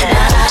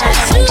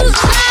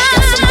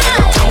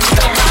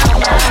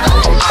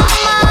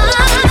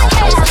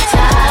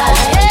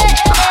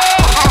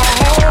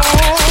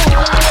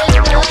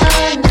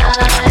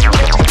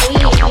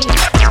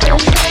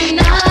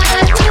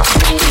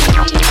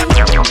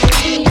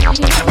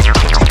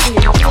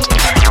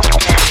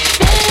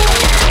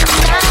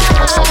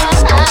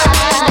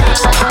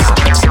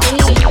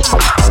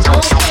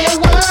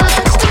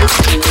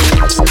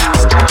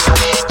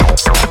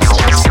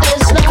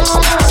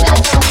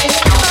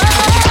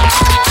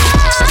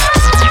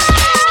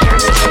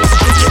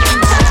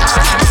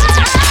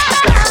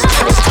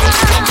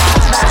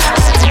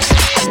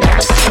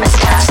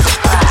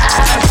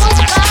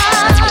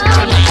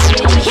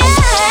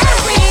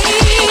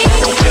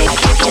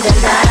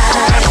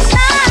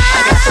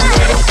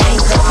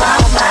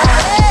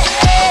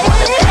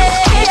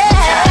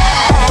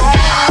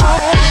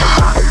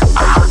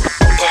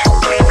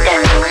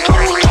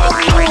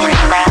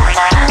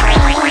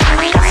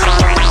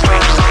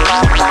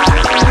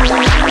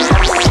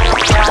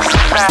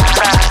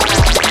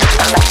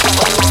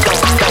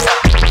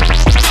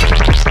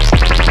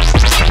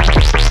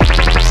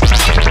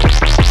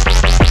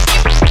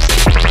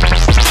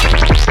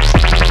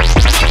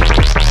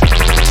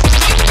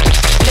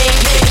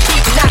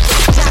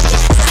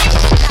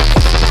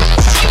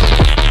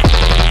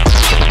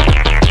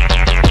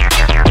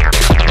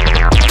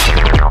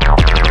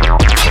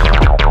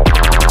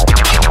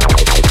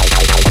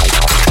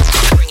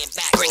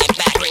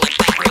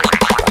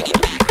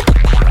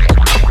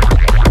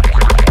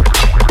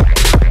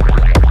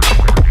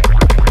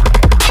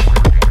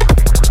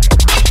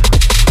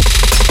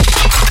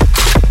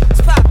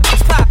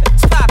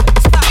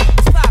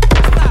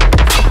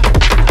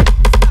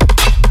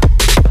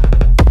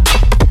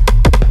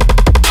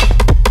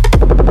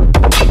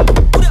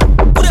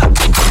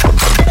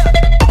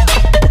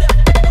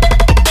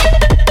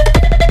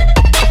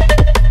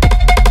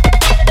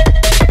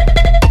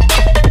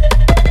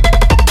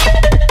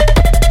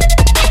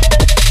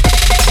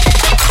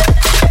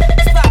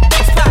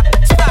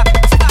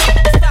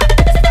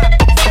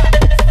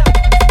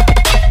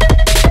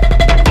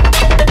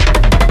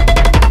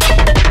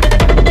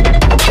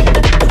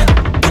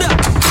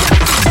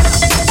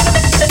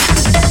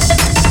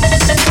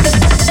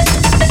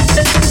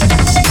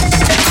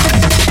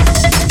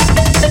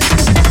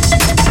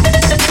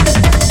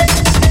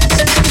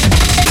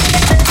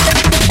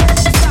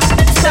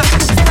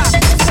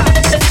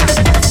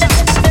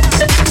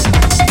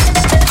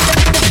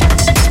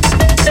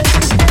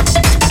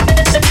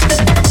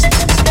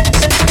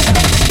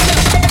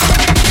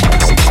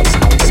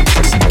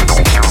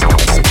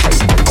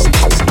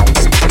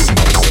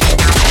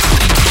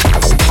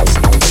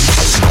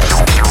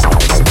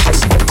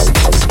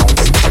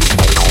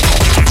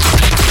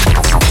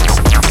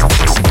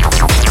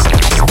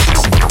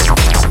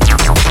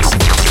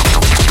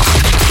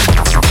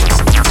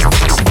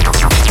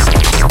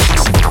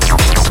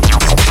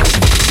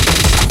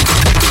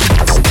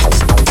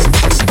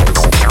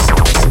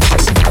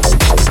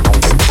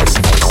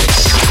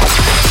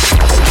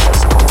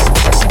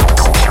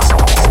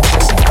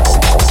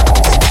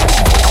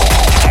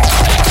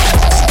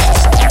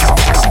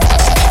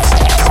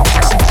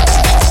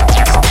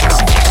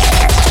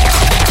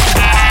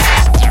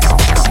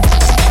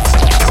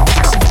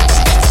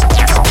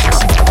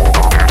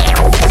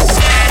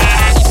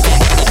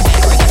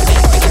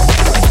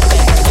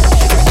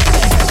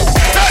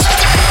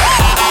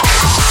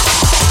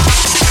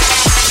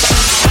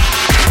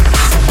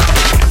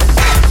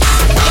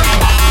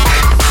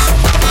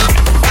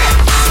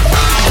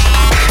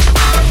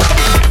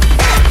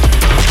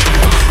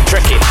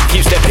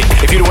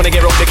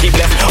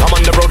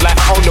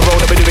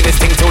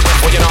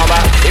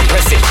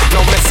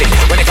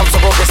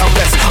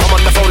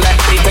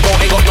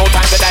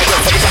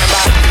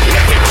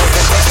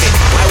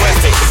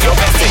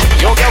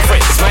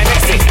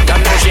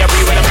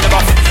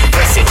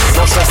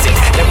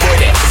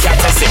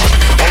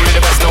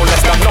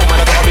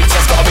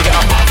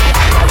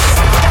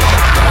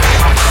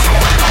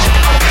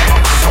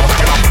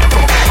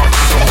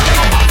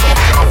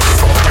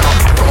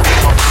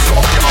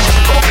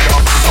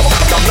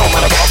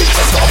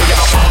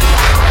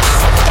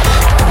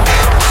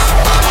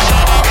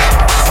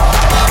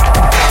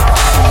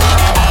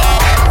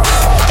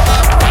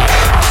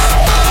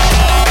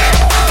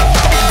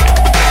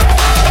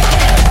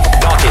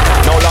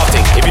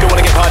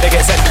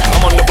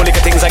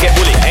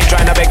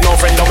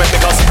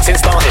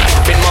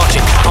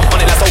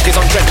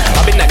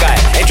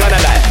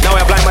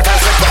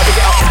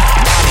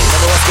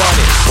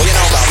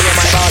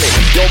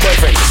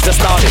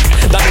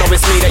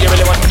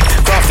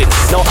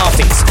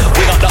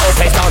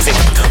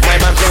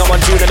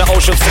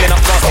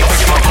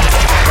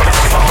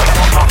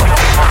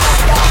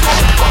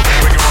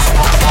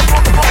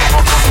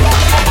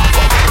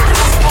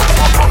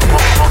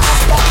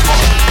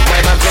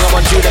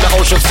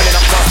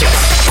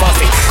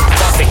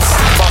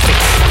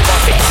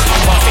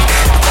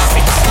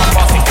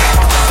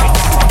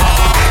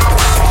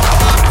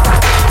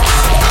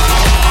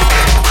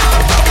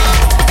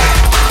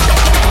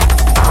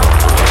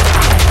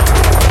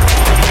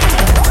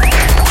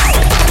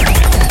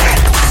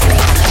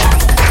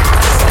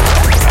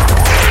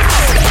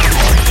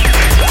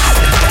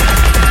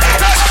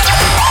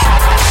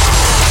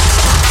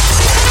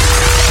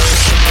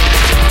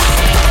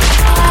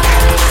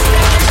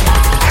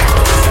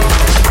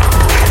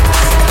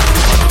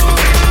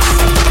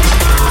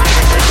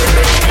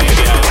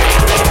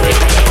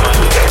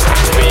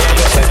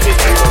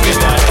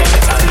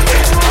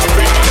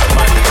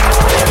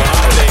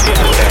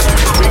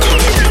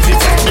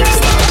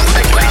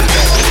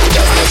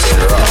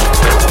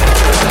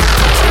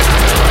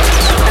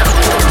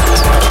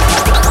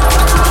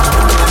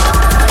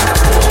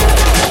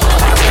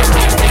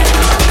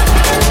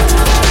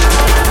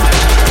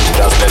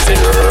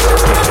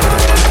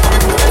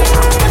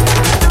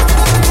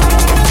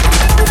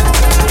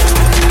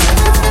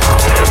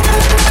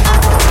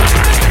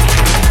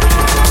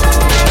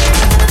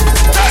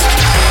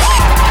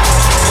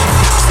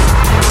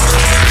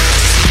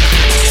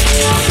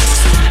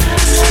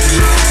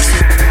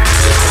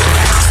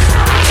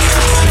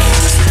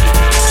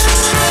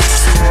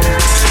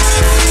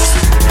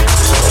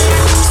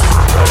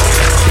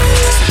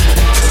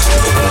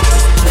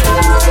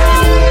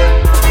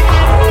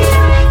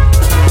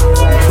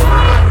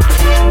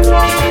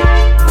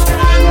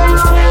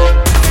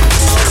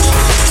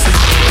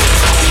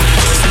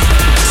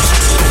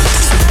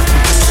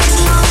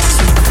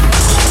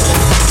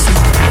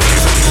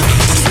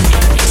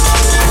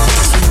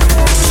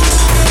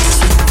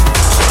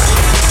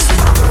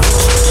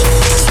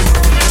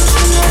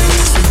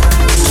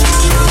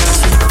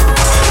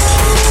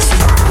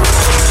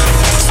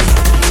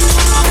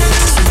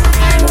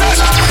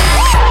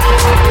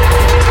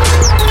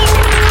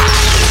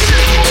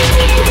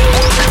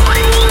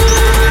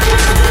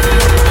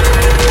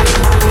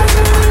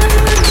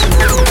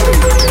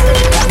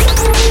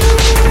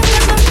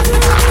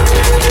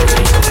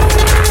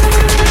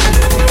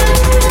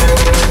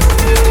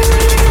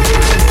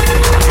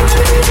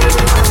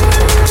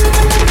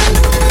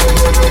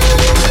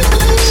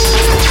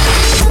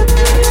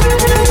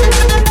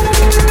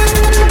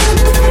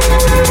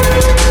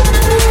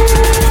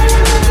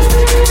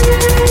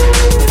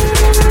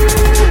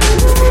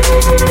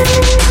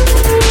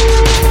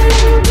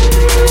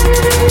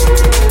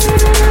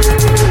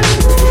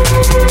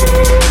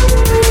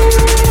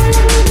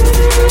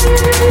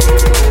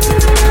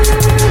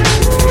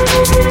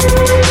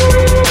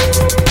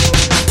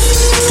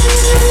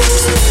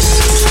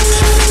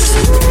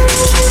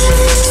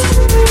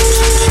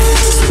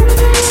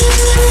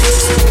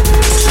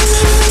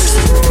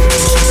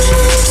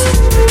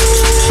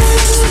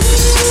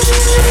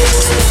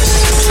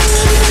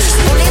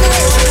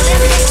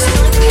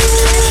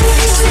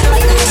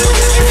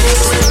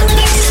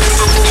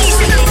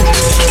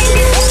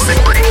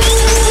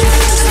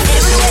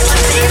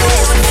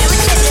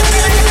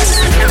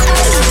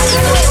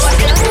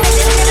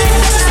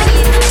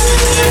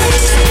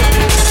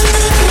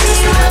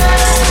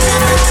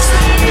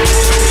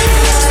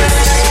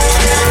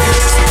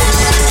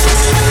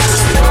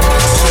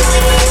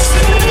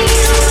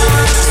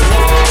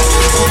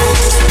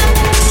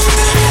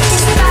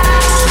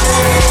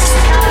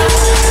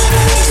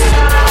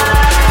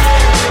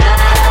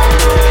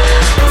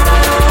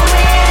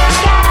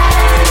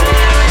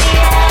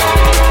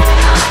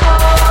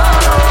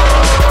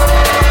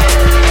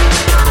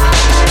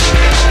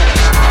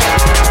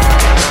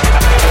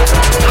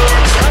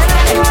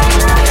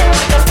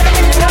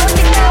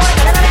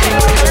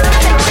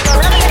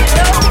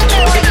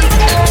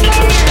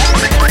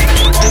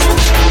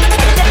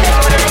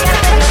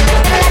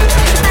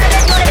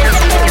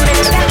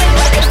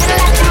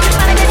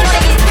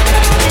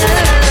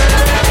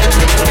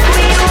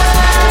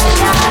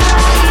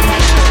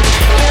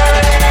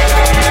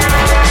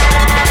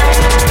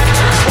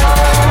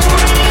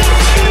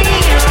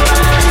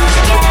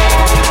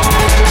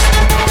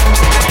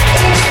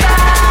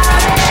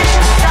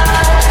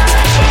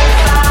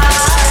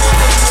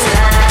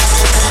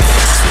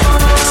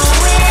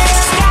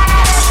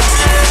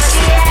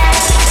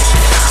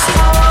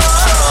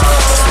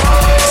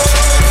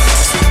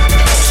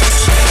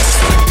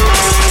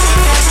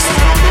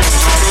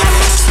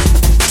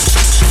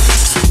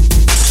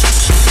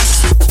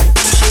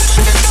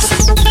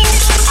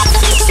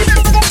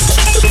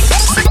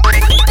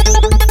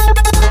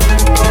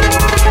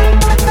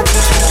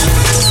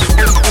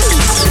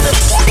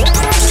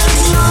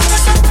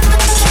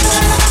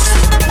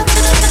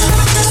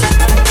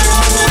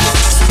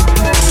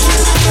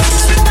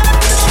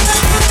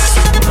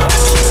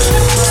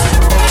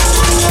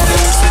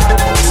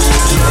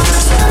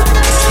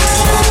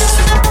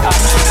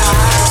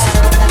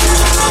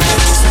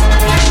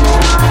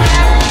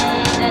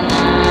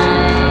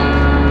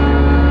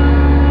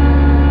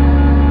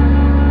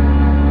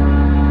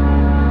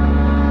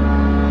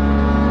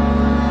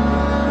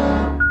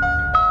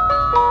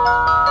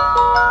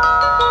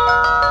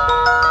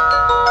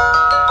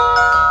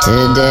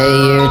 Today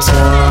you're 25,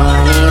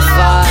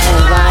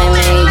 I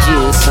made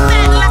you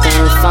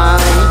something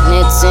fine.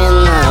 It's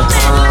in the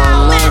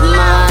palm of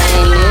my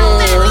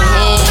new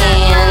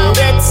hand.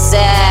 It's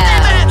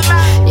sad,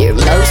 you're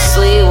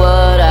mostly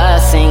what I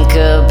think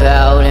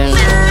about, and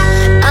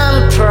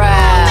I'm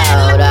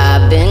proud.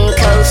 I've been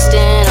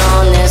coasting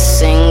on this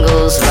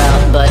singles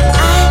route, but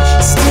I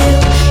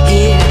still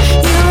hear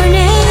your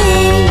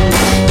name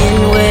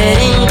in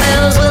wedding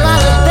bells. Will I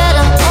look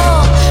better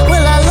or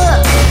will I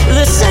look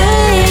the same?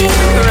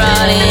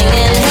 Rotting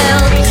in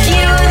hell,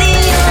 you're the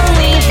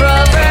only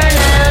brother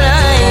that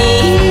I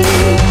need.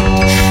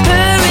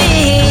 Hurry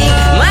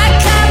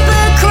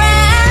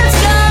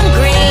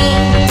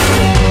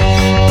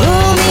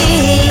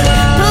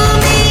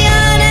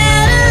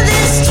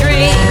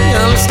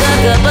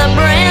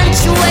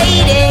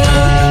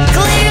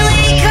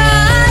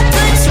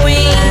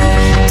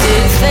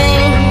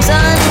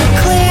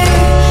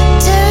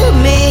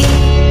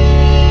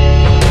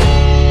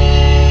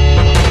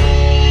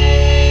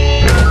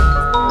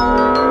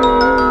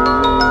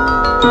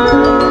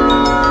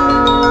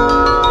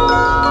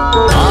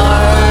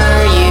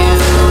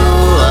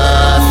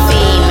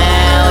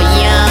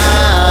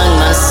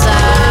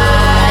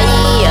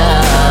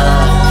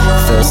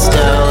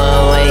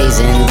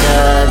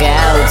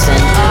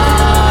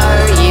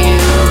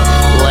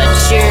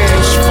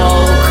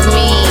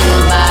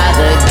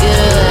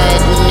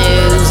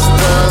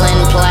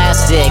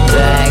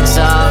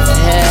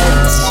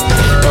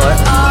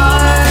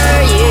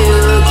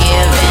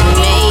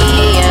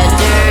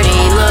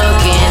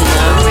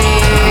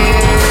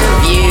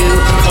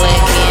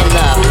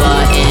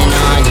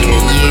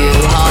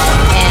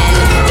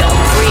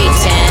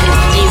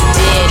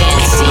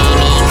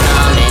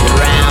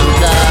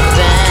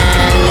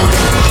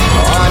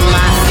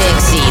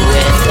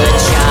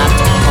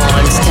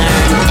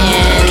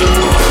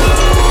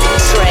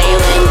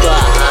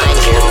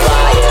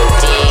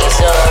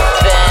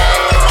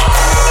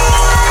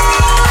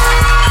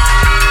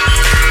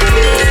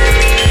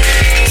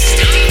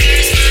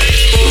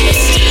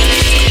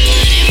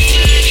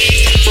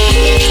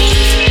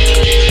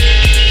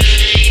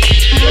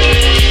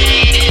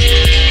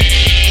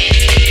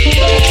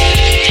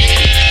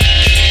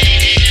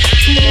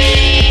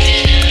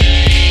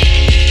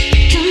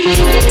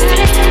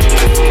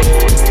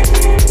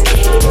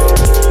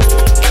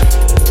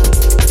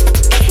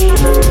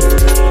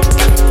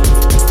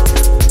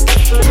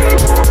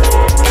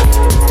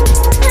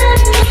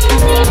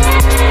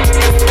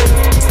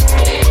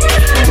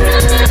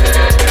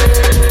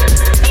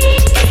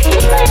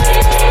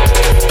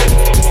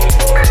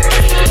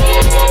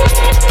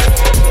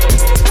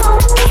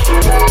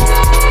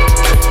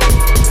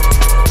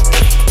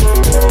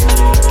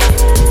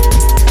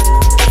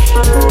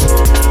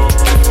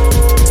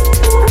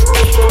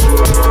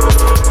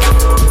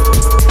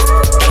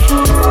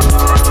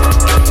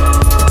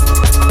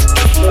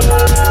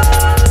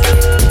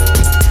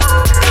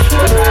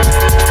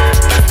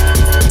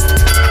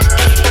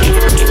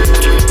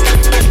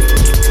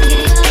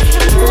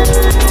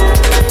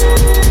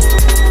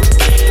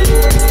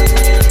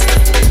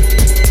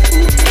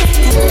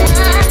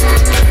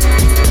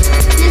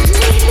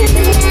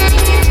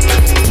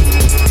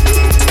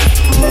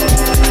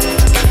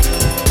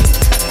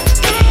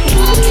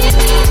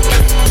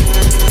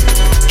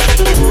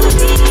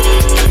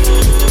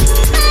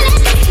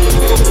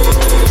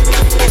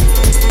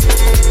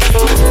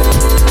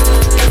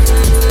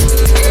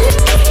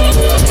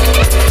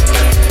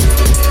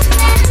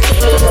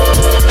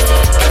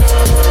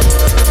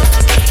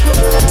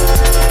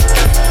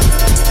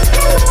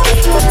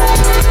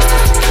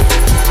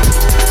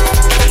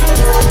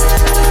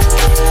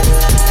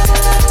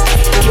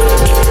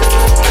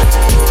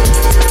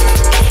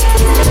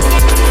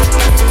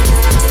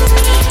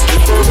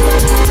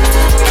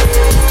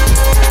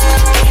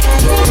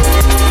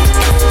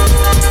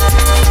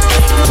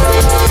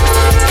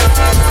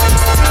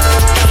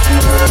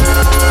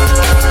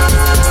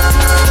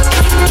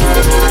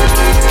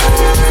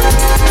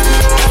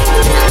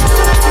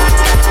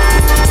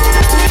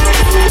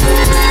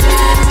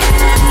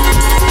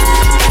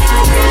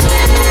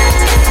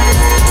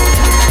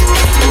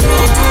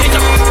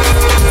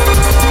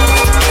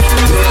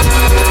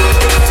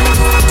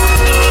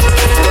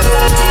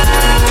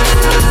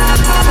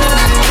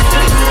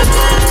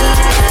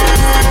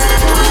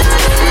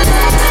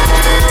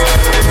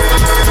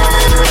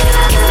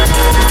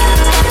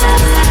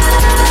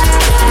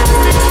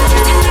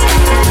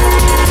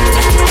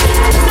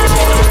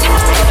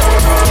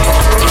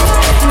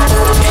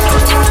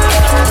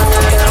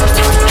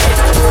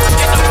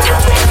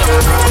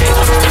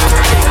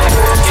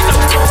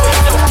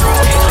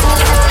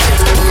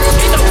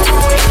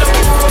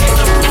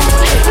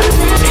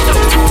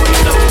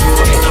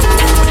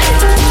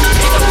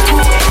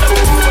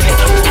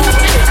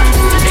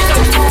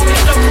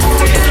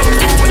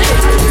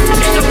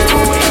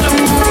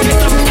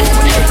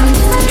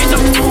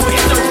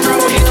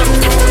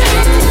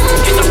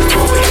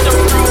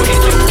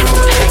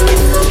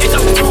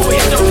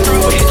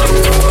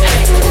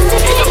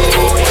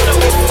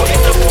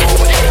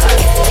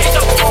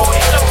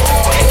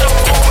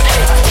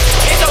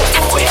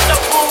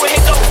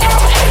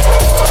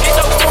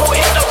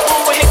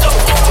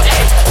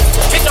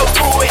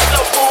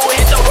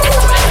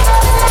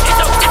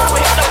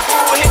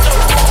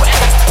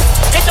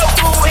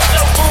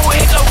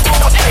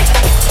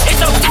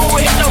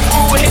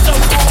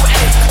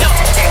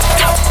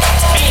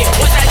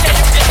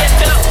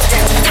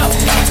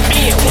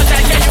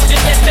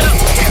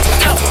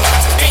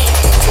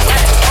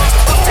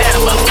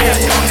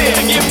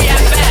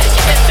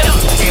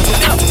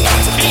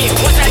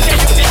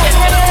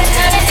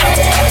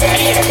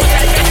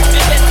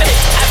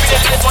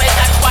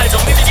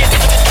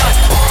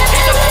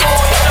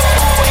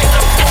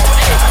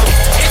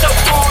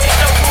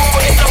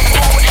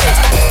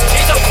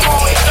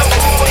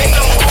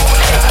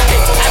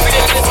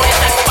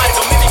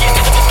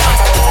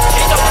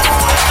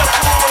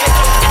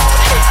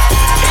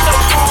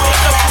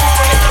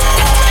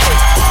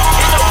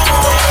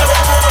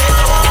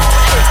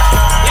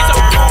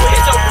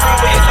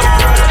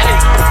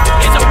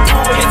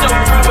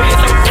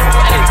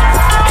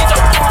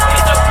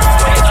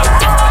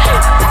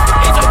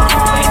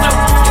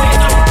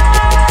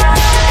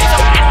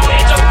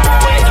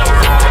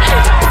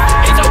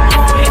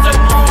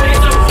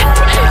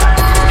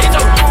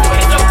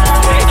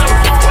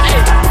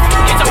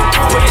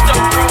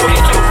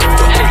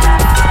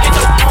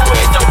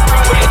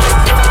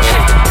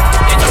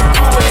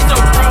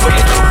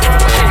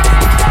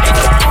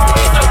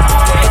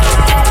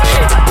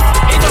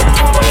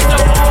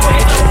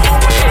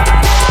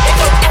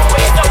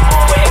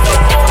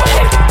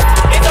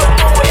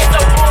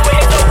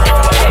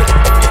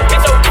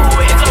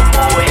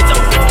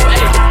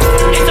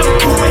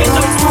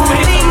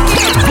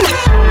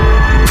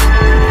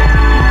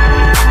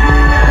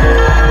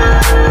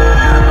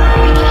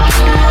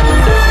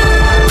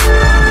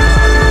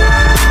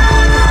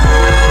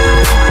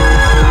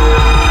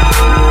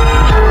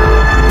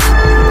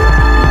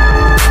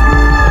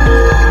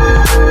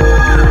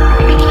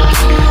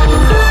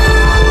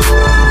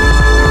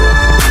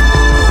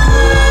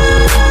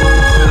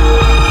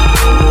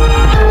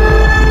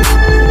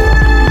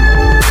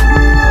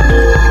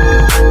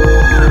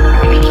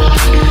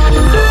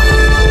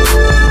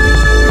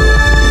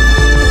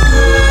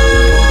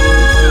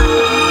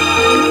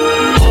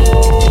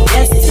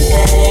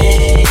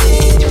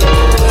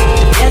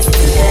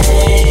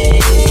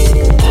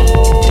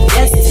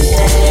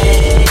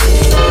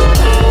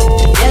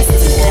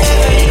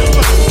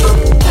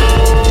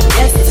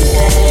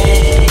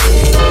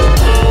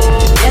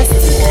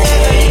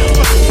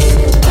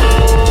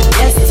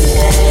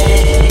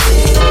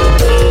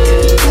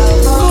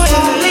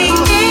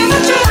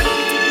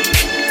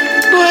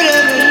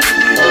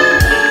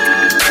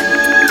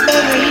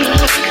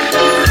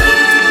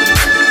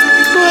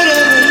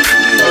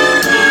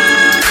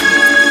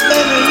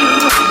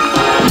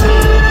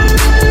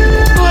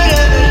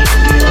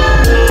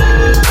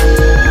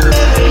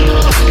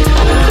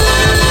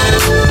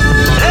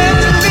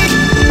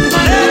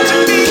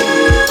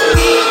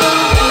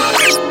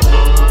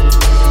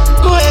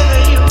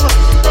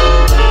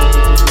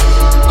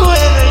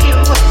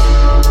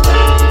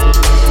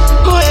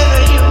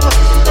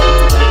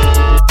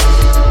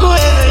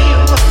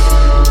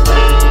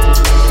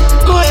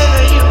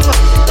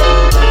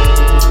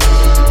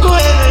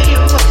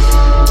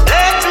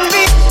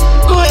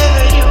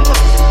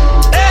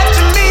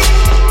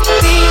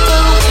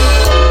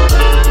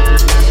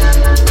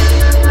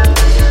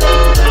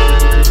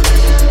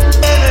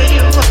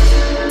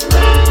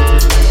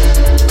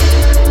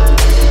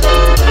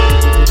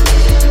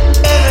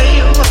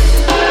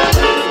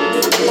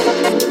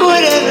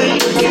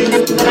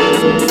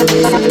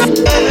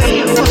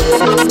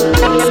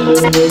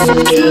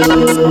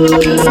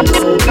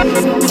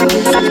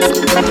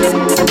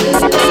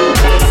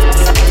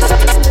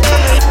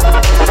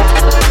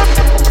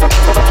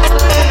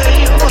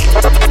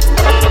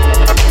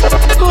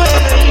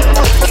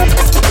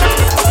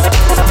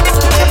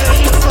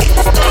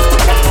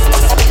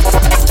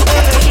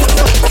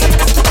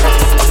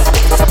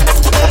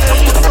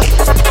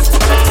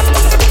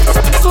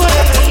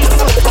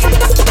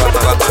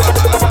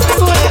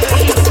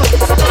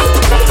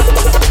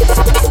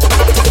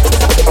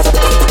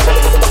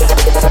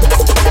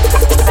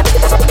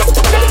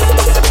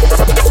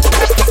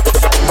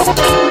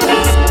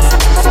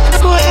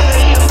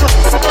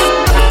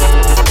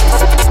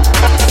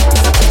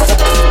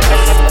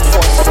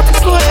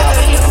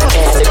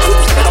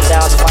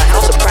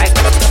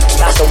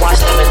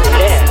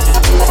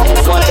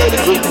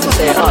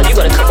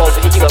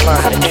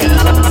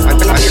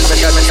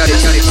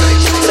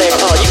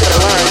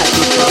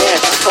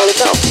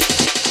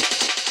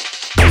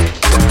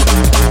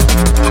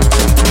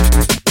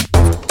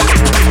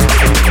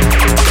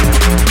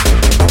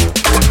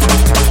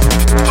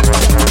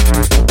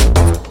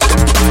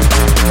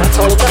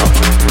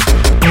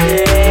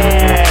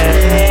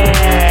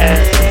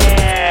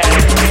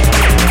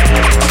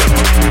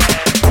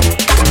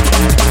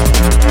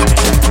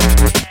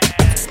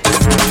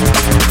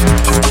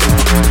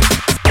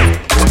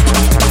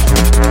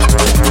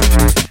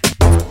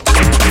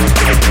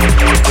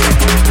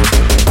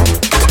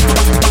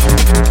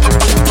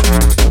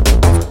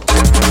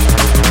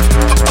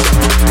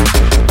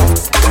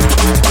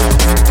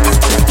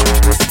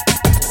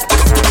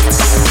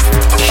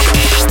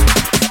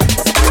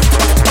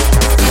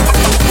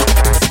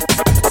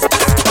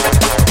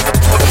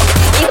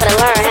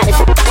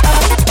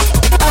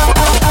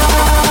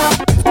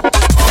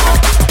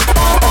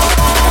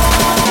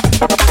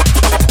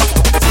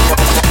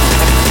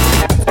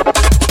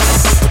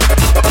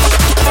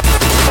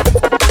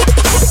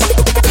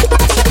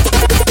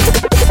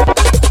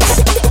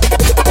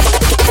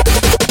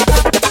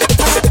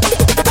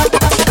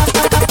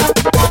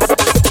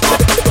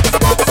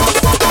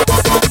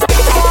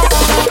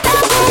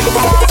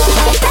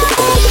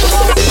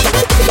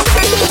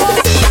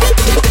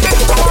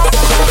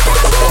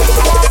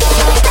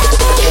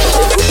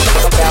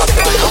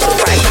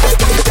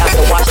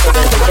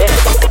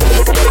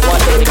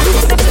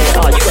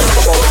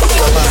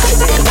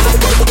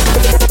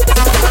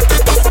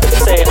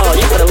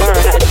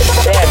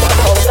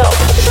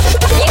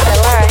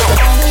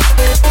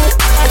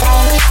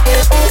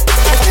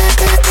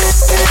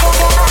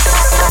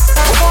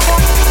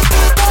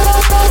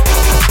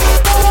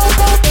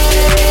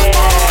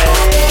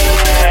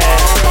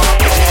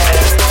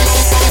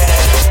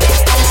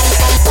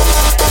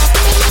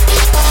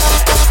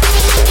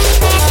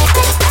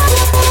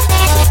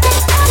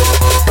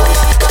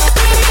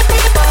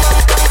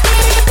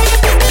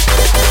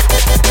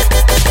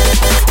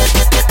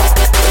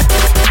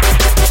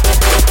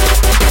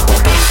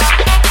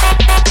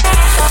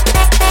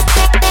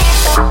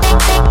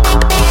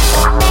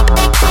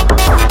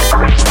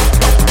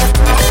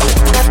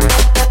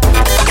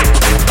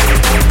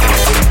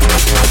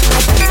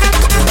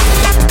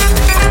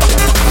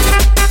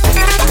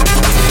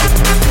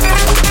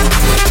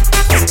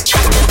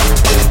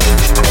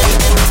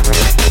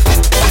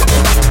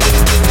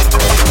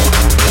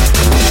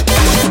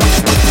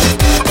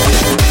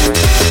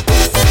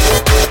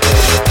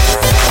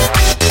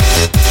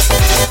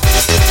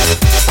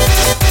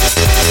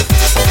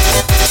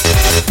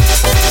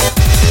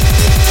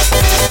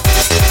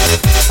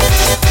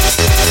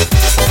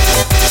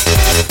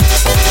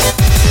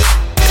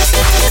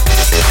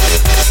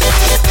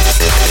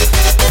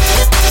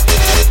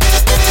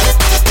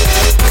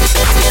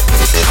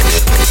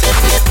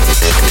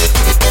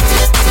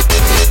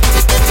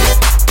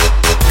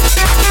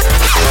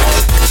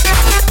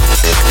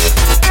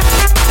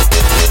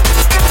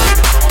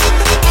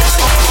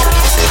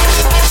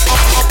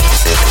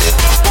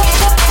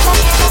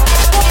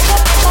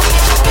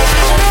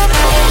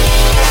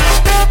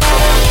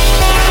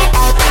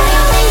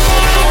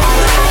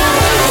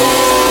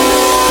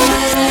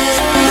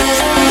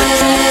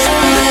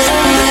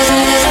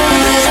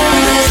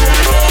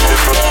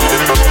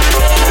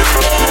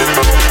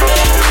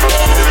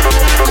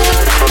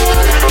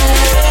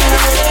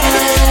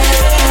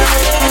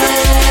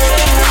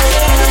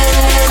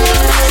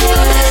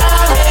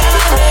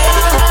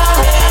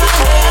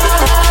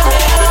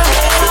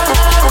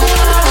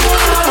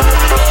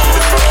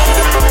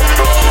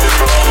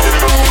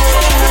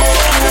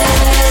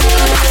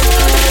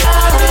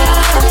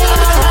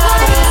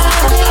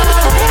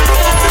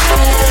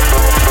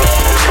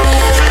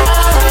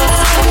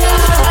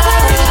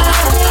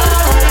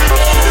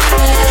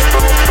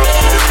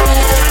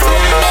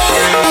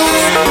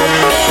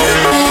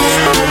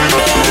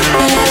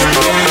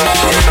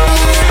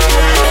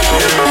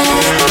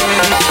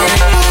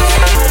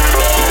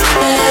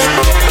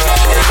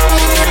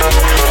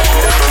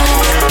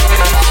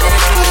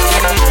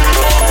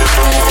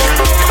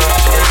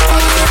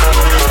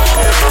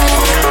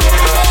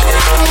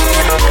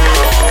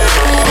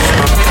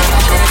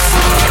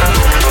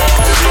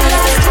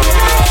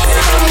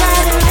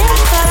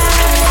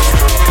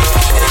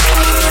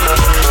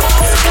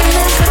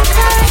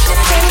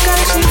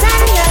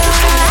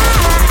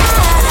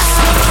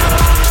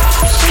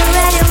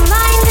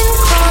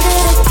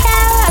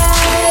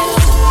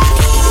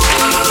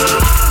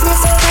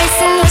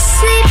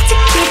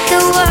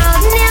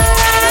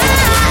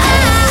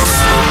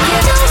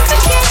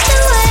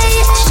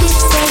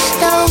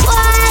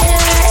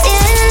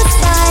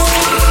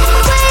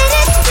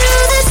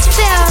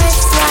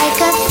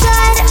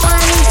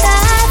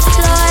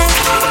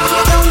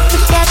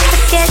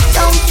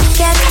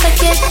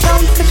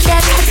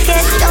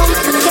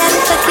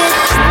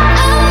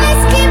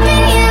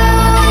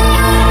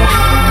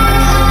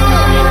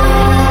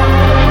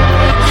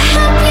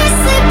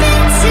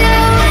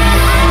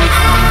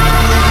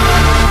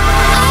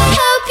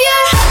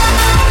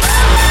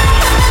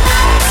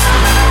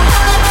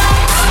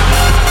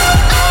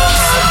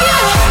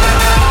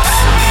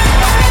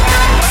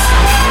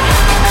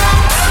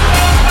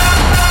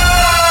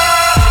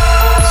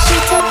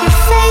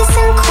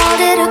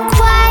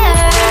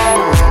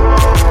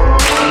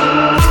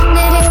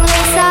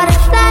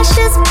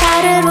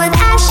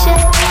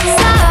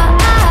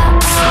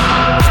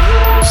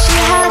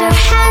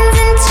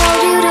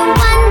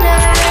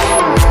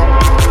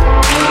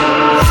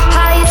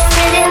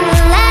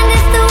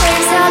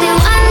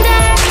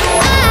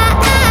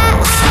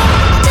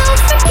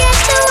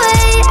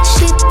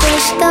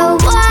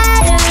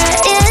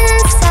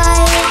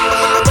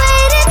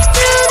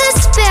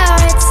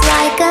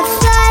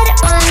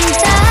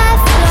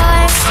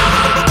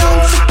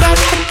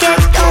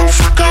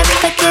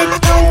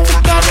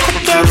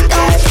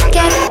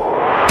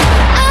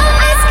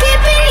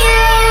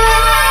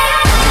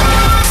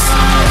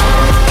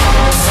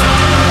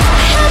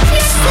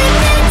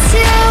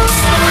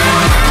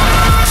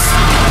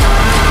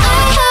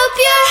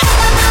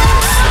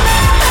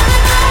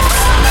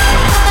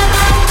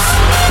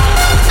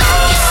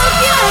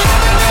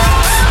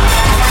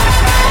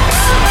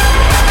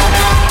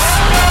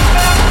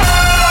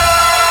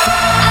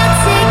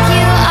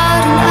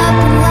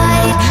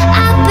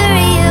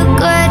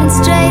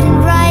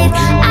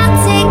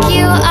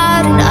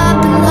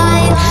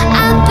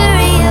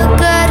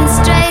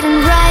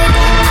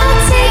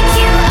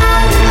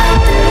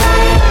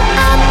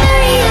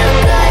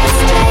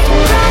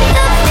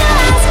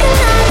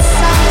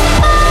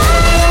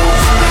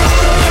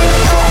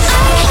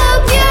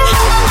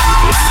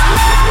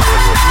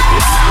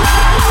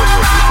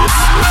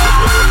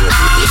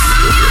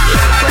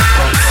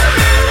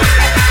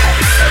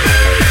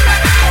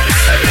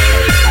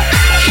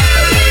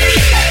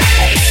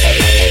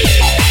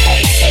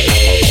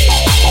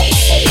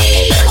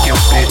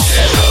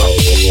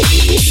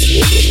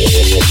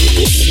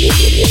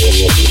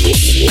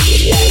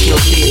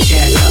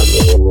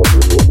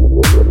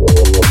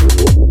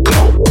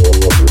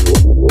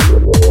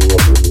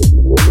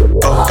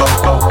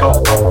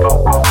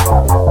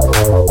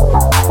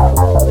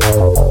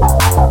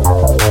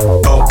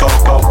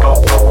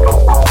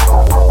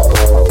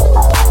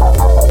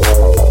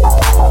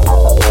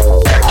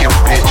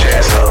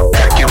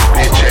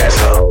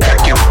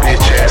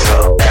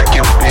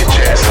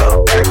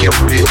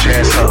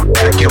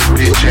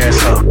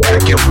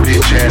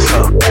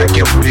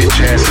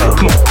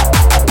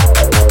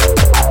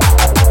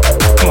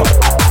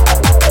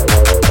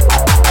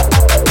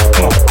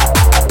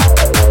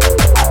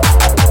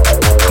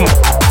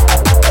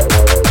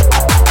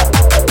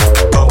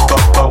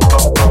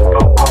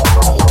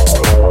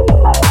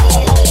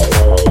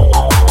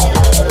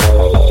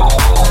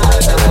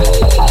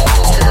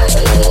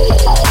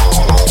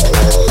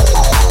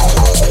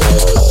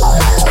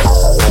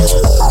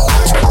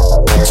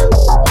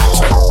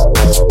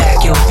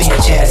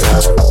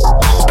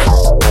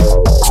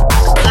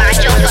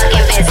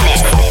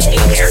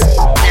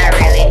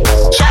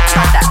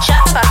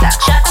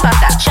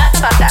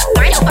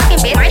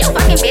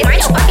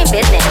your fucking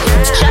business.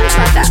 Shut the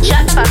fuck up,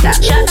 shut the fuck up,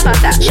 shut the fuck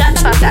up, shut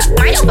the fuck up.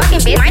 Mind your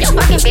fucking business, mind your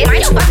fucking business,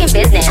 mind your fucking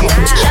business. Shut the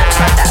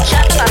fuck up,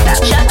 shut the fuck up,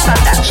 shut the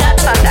fuck up, shut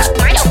the fuck up.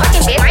 Mind your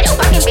fucking business, mind your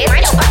fucking business, mind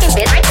your fucking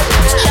business.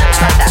 Shut the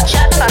fuck up,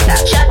 shut the fuck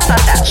up, shut the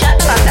fuck up, shut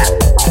the fuck up.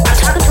 I'm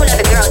talking to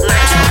another girl,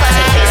 mind your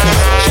fucking business.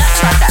 Shut the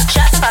fuck up,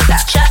 shut the fuck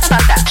up, shut the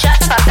fuck up, shut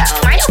the fuck up.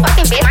 Mind your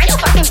fucking business, mind your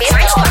fucking business,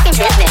 mind your fucking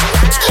business.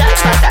 Shut the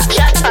fuck up,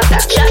 shut the fuck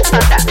up, shut the fuck up,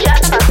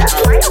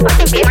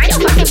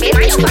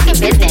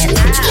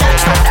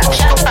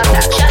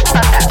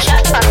 shut the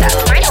fuck up.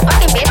 Mind your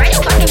fucking business, mind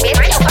your fucking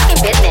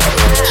business, mind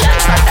your fucking business. Shut the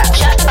fuck up,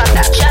 shut the fuck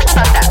up, shut the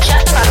fuck up,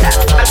 shut the fuck up.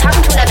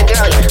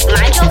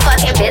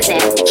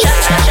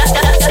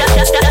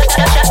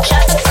 Mind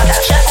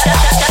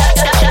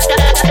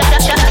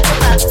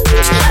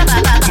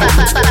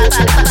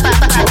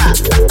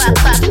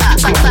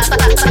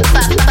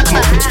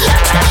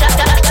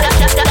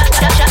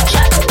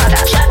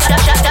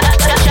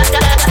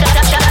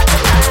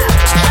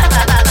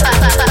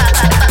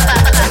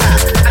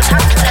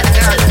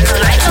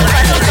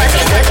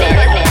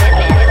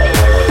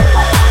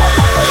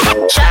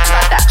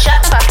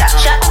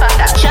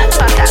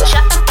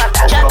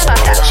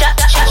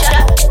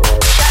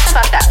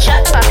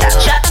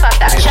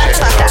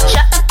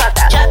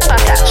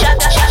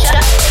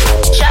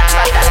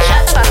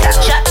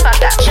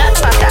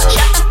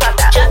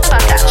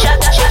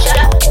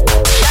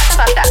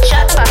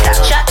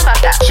fucking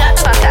business,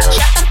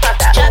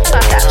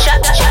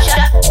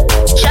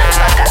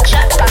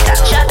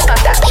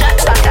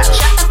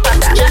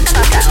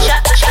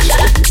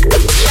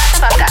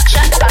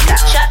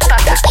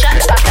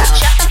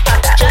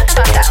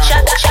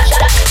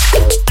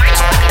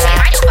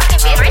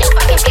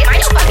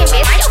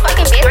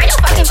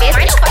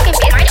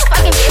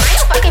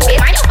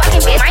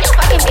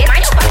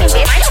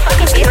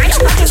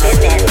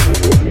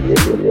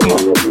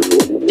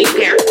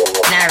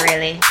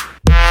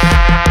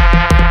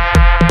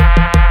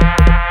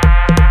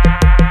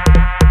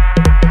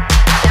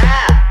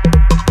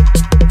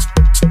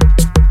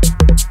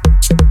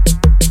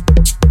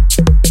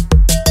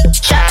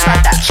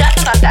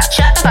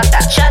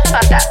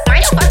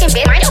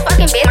 mind your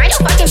fucking business, mind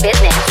your fucking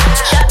business.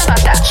 Shut the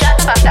fuck up, shut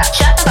the fuck up,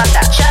 shut the fuck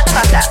up, shut the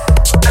fuck up.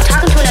 I'm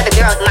talking to another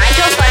girl, mind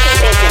your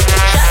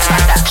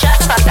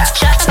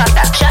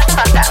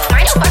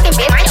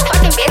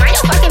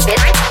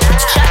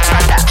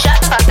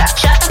fucking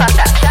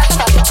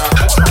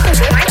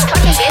business.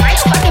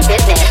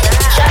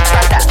 Shut the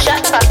fuck up, shut the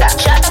fuck up,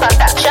 shut the fuck up,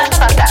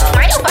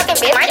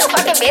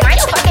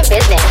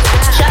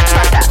 shut the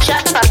fuck up,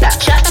 shut the fuck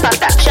up, shut the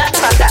fuck up, shut the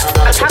fuck up.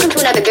 I'm talking to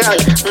another girl,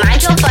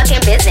 mind your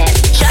fucking business.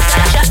 Shut the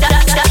fuck up, shut the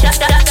fuck up, shut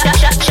the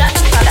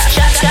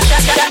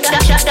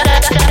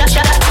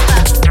fuck up.